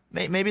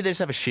 Maybe they just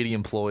have a shitty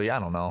employee. I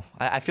don't know.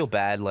 I feel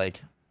bad.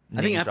 Like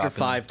I think after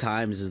name-dropping 5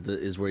 times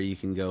is where you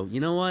can go. You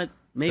know what?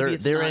 Maybe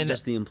they're not in,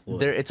 just the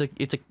employee.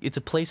 It's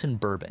a place in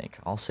Burbank.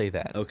 I'll say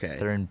that. Okay.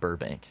 They're in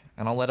Burbank,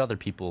 and I'll let other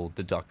people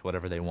deduct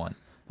whatever they want.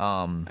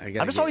 I'm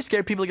just always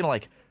scared people are gonna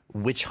like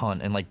witch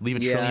hunt and like leave a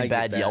trillion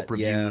bad Yelp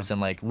reviews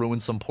and like ruin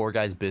some poor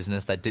guy's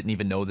business that didn't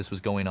even know this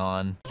was going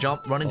on.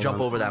 Run and jump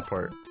over that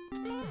part.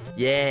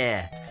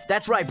 Yeah,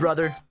 that's right,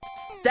 brother.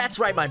 That's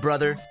right, my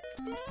brother.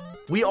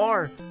 We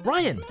are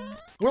Ryan.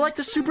 We're like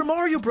the Super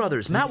Mario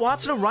Brothers. Matt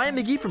Watson and Ryan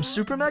McGee from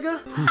SuperMega.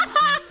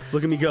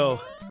 Look at me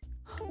go.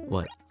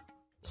 What?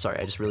 Sorry,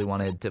 I just really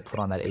wanted to put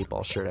on that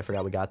 8-ball shirt. I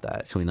forgot we got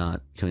that. Can we not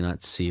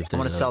see if there's I'm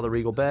gonna sell the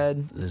Regal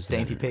bed. There's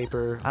dainty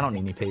paper. I don't need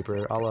any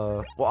paper.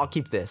 I'll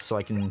keep this so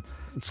I can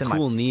send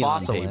cool my neon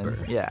fossil paper.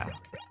 in. Yeah.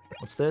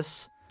 What's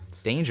this?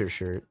 Danger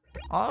shirt.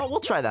 We'll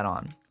try that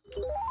on.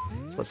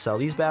 So let's sell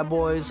these bad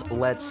boys.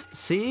 Let's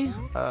see.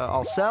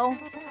 I'll sell.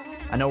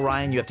 I know,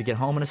 Ryan, you have to get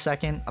home in a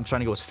second. I'm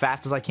trying to go as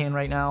fast as I can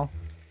right now.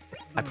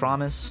 I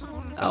promise.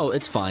 Oh,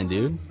 it's fine,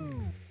 dude.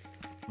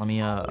 Let me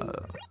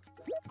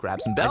grab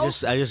some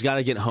bells. I just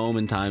gotta get home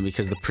in time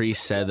because the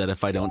priest said that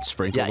if I don't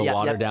sprinkle the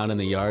water down in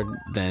the yard,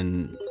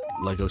 then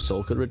Lego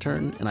Soul could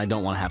return, and I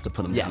don't want to have to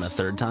put him down a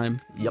third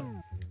time. Yep.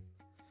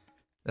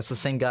 That's the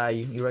same guy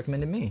you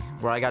recommended me,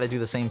 where I got to do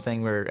the same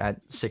thing where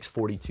at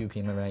 6:42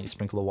 p.m. every night you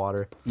sprinkle the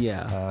water.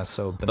 Yeah.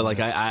 So, but like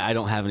I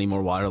don't have any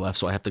more water left,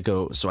 so I have to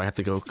go.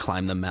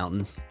 Climb the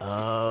mountain.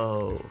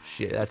 Oh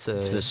shit, that's to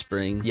the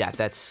spring. Yeah,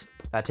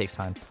 that takes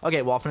time.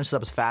 Okay, well I'll finish this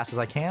up as fast as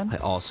I can. I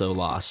also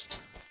lost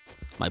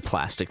my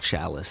plastic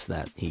chalice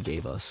that he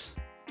gave us,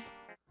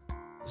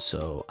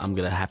 so I'm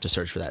gonna have to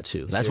search for that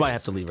too. That's why I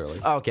have to leave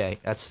early. Okay,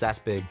 that's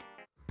big.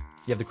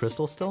 You have the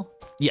crystals still?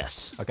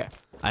 Yes. Okay.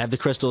 I have the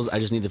crystals. I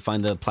just need to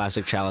find the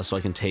plastic chalice so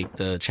I can take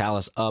the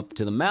chalice up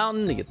to the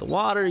mountain to get the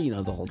water. You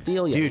know, the whole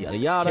deal. Yada, Dude, yada,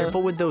 yada.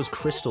 Careful with those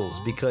crystals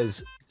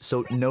because,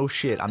 so no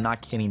shit, I'm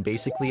not kidding.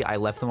 Basically, I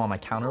left them on my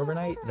counter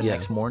overnight. The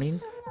next morning,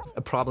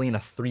 probably in a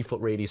 3-foot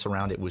radius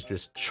around it was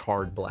just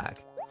charred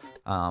black.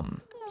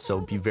 So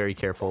be very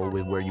careful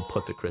with where you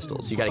put the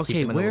crystals. You got to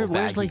keep them in the little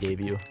bag he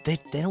gave you. They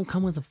don't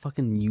come with a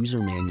fucking user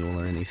manual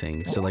or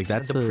anything. So like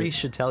that's the priest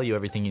should tell you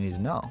everything you need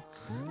to know.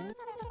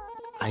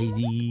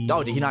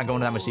 Oh, did he not go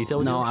into that much detail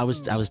with you? No, I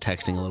was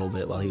texting a little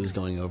bit while he was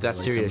going over. That's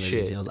like, serious some of the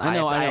shit. details. I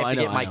have to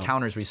get my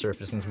counters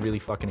resurfaced, and it's really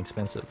fucking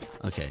expensive.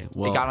 Okay,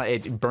 well,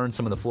 it burned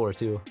some of the floor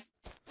too.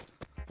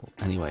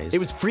 Anyways, it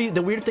was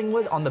The weird thing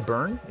was on the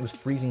burn, it was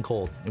freezing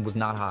cold. It was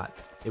not hot.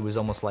 It was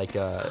almost like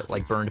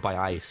burned by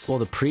ice. Well,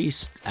 the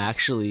priest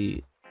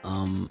actually,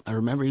 I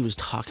remember he was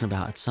talking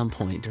about at some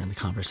point during the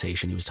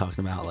conversation, he was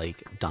talking about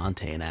like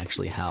Dante and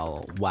actually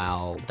how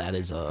while that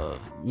is a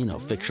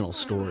fictional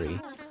story,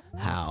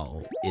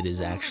 how it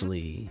is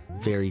actually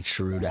very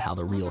true to how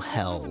the real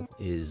hell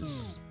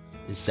is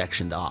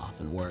sectioned off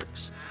and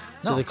works.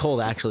 So the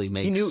cold actually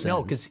makes sense.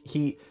 No, because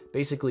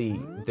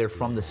they're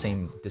from the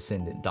same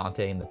descendant,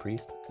 Dante and the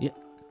priest. Yeah.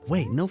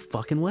 Wait, no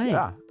fucking way.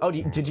 Yeah. Oh,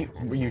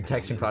 were you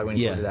texting probably when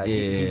you told that?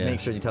 Yeah. Make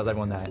sure he tells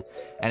everyone that.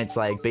 And it's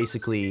like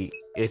basically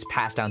it's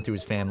passed down through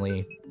his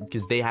family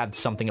because they have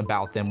something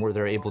about them where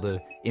they're able to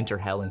enter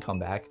hell and come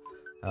back.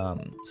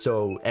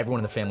 So everyone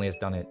in the family has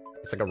done it.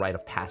 It's like a rite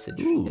of passage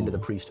into the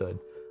priesthood.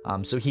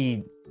 So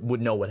he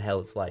would know what hell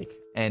is like.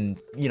 And,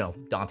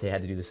 Dante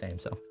had to do the same,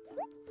 so.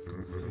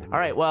 All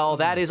right, well,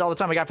 that is all the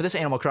time we got for this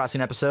Animal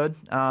Crossing episode.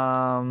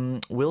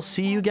 We'll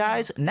see you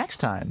guys next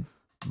time.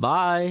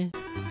 Bye.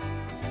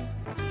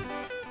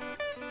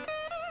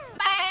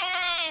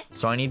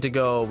 So I need to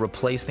go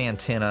replace the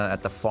antenna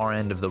at the far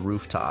end of the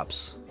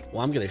rooftops.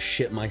 Well, I'm gonna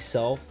shit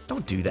myself.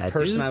 Don't do that, The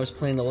person dude. I was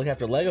planning to look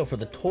after Lego for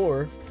the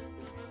tour.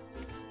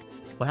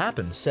 What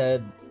happened?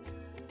 Said,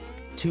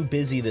 too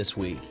busy this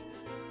week.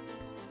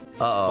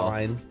 Uh-oh.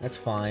 Fine. That's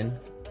fine.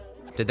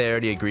 Did they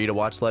already agree to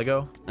watch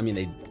Lego? I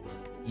mean,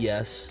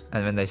 yes.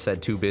 And then they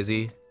said too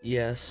busy?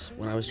 Yes,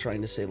 when I was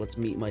trying to say, let's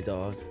meet my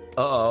dog.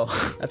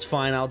 Uh-oh. That's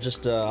fine. I'll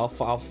just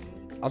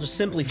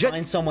simply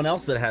find someone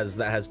else that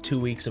has 2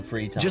 weeks of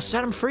free time. Just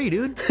set him free,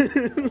 dude.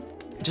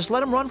 Just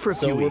let him run for a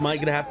few weeks.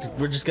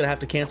 We're just gonna have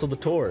to cancel the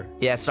tour.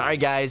 Yeah, sorry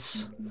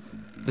guys.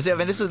 This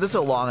is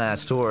a long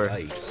ass tour.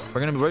 Right.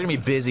 We're gonna be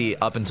busy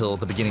up until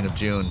the beginning of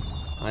June.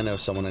 I know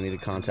someone I need to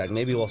contact.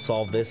 Maybe we'll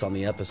solve this on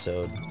the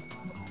episode.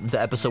 The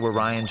episode where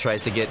Ryan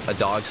tries to get a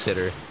dog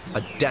sitter.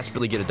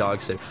 Desperately get a dog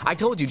sitter. I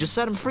told you, just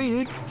set him free,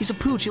 dude. He's a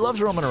pooch. He loves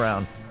roaming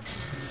around.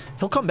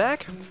 He'll come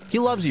back. He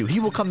loves you. He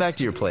will come back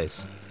to your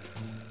place.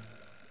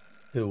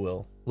 Who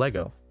will?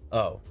 Lego.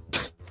 Oh.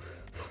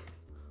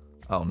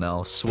 Oh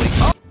no, swing.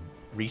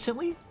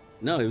 Recently?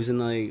 No, he was in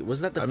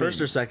wasn't that the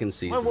first or second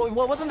season?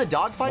 What wasn't the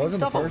dogfighting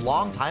stuff a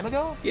long time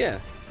ago? Yeah.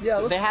 Yeah,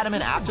 So they had him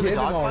in after the get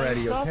him dogfighting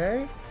already, stuff?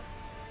 okay?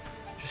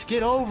 Just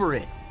get over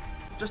it.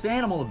 It's just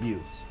animal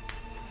abuse.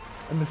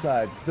 And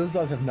besides, those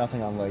dogs have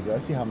nothing on Lego. I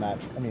see how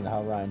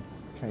Ryan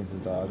trains his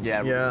dog.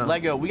 Yeah.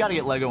 Lego, we gotta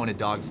get Lego in a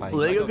dogfight.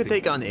 Lego could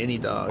take on any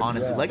dog.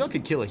 Honestly, Yeah. Lego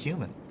could kill a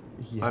human.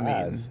 He I mean,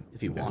 has.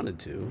 If he wanted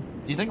to. Do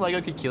you think Lego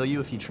could kill you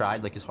if he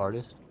tried like his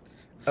hardest?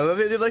 I love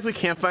it. Like we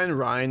can't find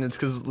Ryan. It's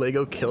because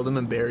Lego killed him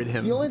and buried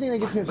him. The only thing that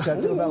gets me upset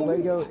though about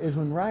Lego is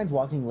when Ryan's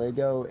walking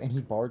Lego and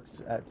he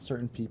barks at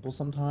certain people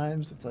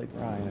sometimes. It's like,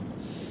 Ryan.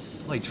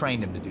 Well, he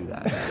trained him to do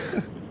that.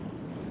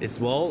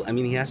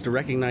 He has to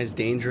recognize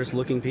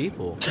dangerous-looking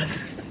people.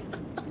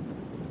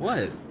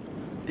 What?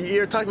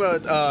 You're talking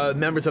about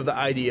members of the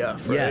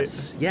IDF, right?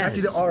 Yes.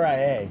 Actually, the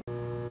RIA.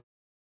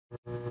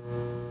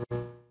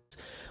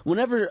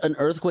 Whenever an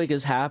earthquake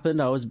has happened,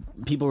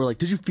 people were like,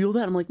 "Did you feel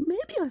that?" I'm like,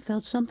 "Maybe I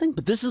felt something."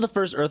 But this is the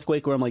first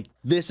earthquake where I'm like,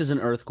 "This is an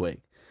earthquake,"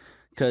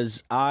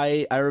 because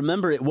I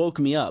remember it woke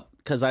me up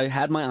because I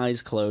had my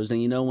eyes closed,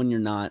 and you know when you're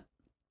not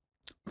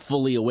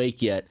fully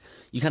awake yet,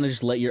 you kind of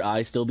just let your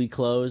eyes still be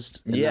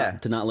closed,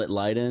 and to not let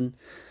light in.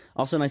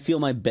 All of a sudden, I feel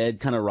my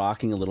bed kind of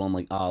rocking a little. I'm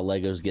like, oh,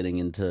 Lego's getting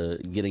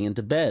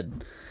into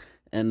bed,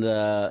 and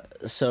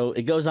so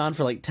it goes on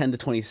for like 10 to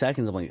 20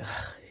 seconds. I'm like,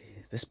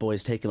 this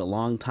boy's taking a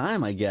long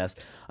time, I guess.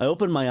 I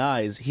open my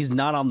eyes. He's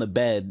not on the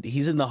bed.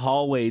 He's in the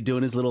hallway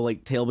doing his little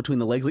like tail between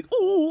the legs, like,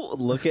 ooh,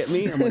 look at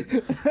me. I'm like,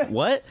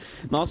 what?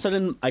 And all of a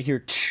sudden, I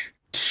hear.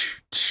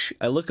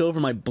 I look over,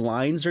 my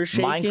blinds are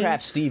shaking.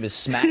 Minecraft Steve is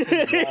smacking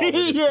the wall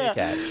with his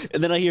pickaxe.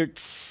 And then I hear.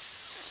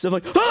 I'm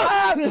like,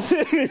 ah!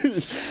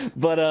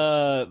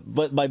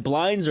 But my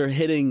blinds are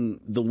hitting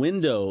the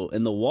window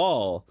and the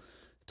wall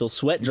till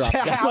sweat drops.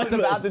 I was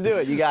about to do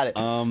it. You got it.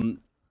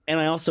 And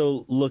I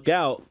also look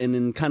out, and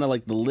in kind of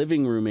like the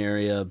living room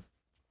area,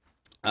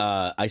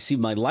 I see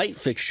my light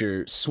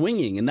fixture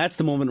swinging, and that's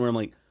the moment where I'm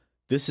like,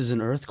 this is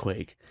an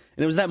earthquake.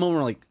 And it was that moment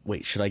where I'm like,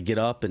 wait, should I get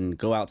up and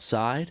go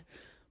outside?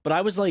 But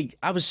I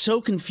was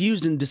so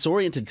confused and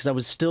disoriented because I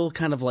was still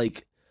kind of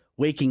like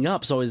waking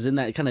up, so I was in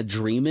that kind of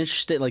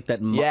dreamish state, like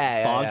that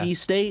foggy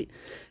state,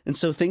 and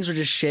so things were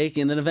just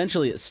shaking. And then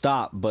eventually it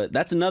stopped. But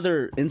that's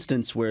another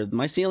instance where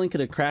my ceiling could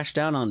have crashed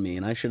down on me,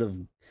 and I should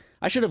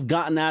have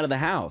gotten out of the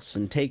house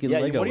and taken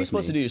Lego. What are you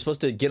supposed to do? You're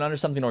supposed to get under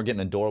something or get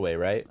in a doorway,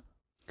 right?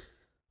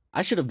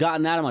 I should have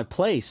gotten out of my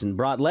place and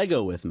brought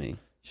Lego with me.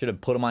 Should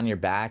have put them on your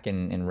back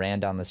and ran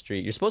down the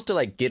street. You're supposed to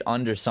like get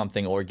under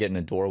something or get in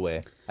a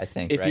doorway, I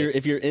think.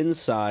 If you're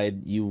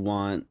inside, you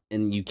want,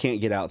 and you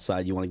can't get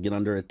outside, you want to get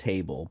under a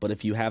table. But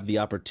if you have the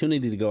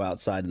opportunity to go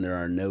outside and there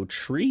are no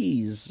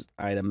trees,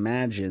 I'd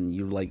imagine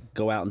you like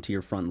go out into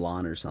your front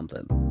lawn or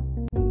something.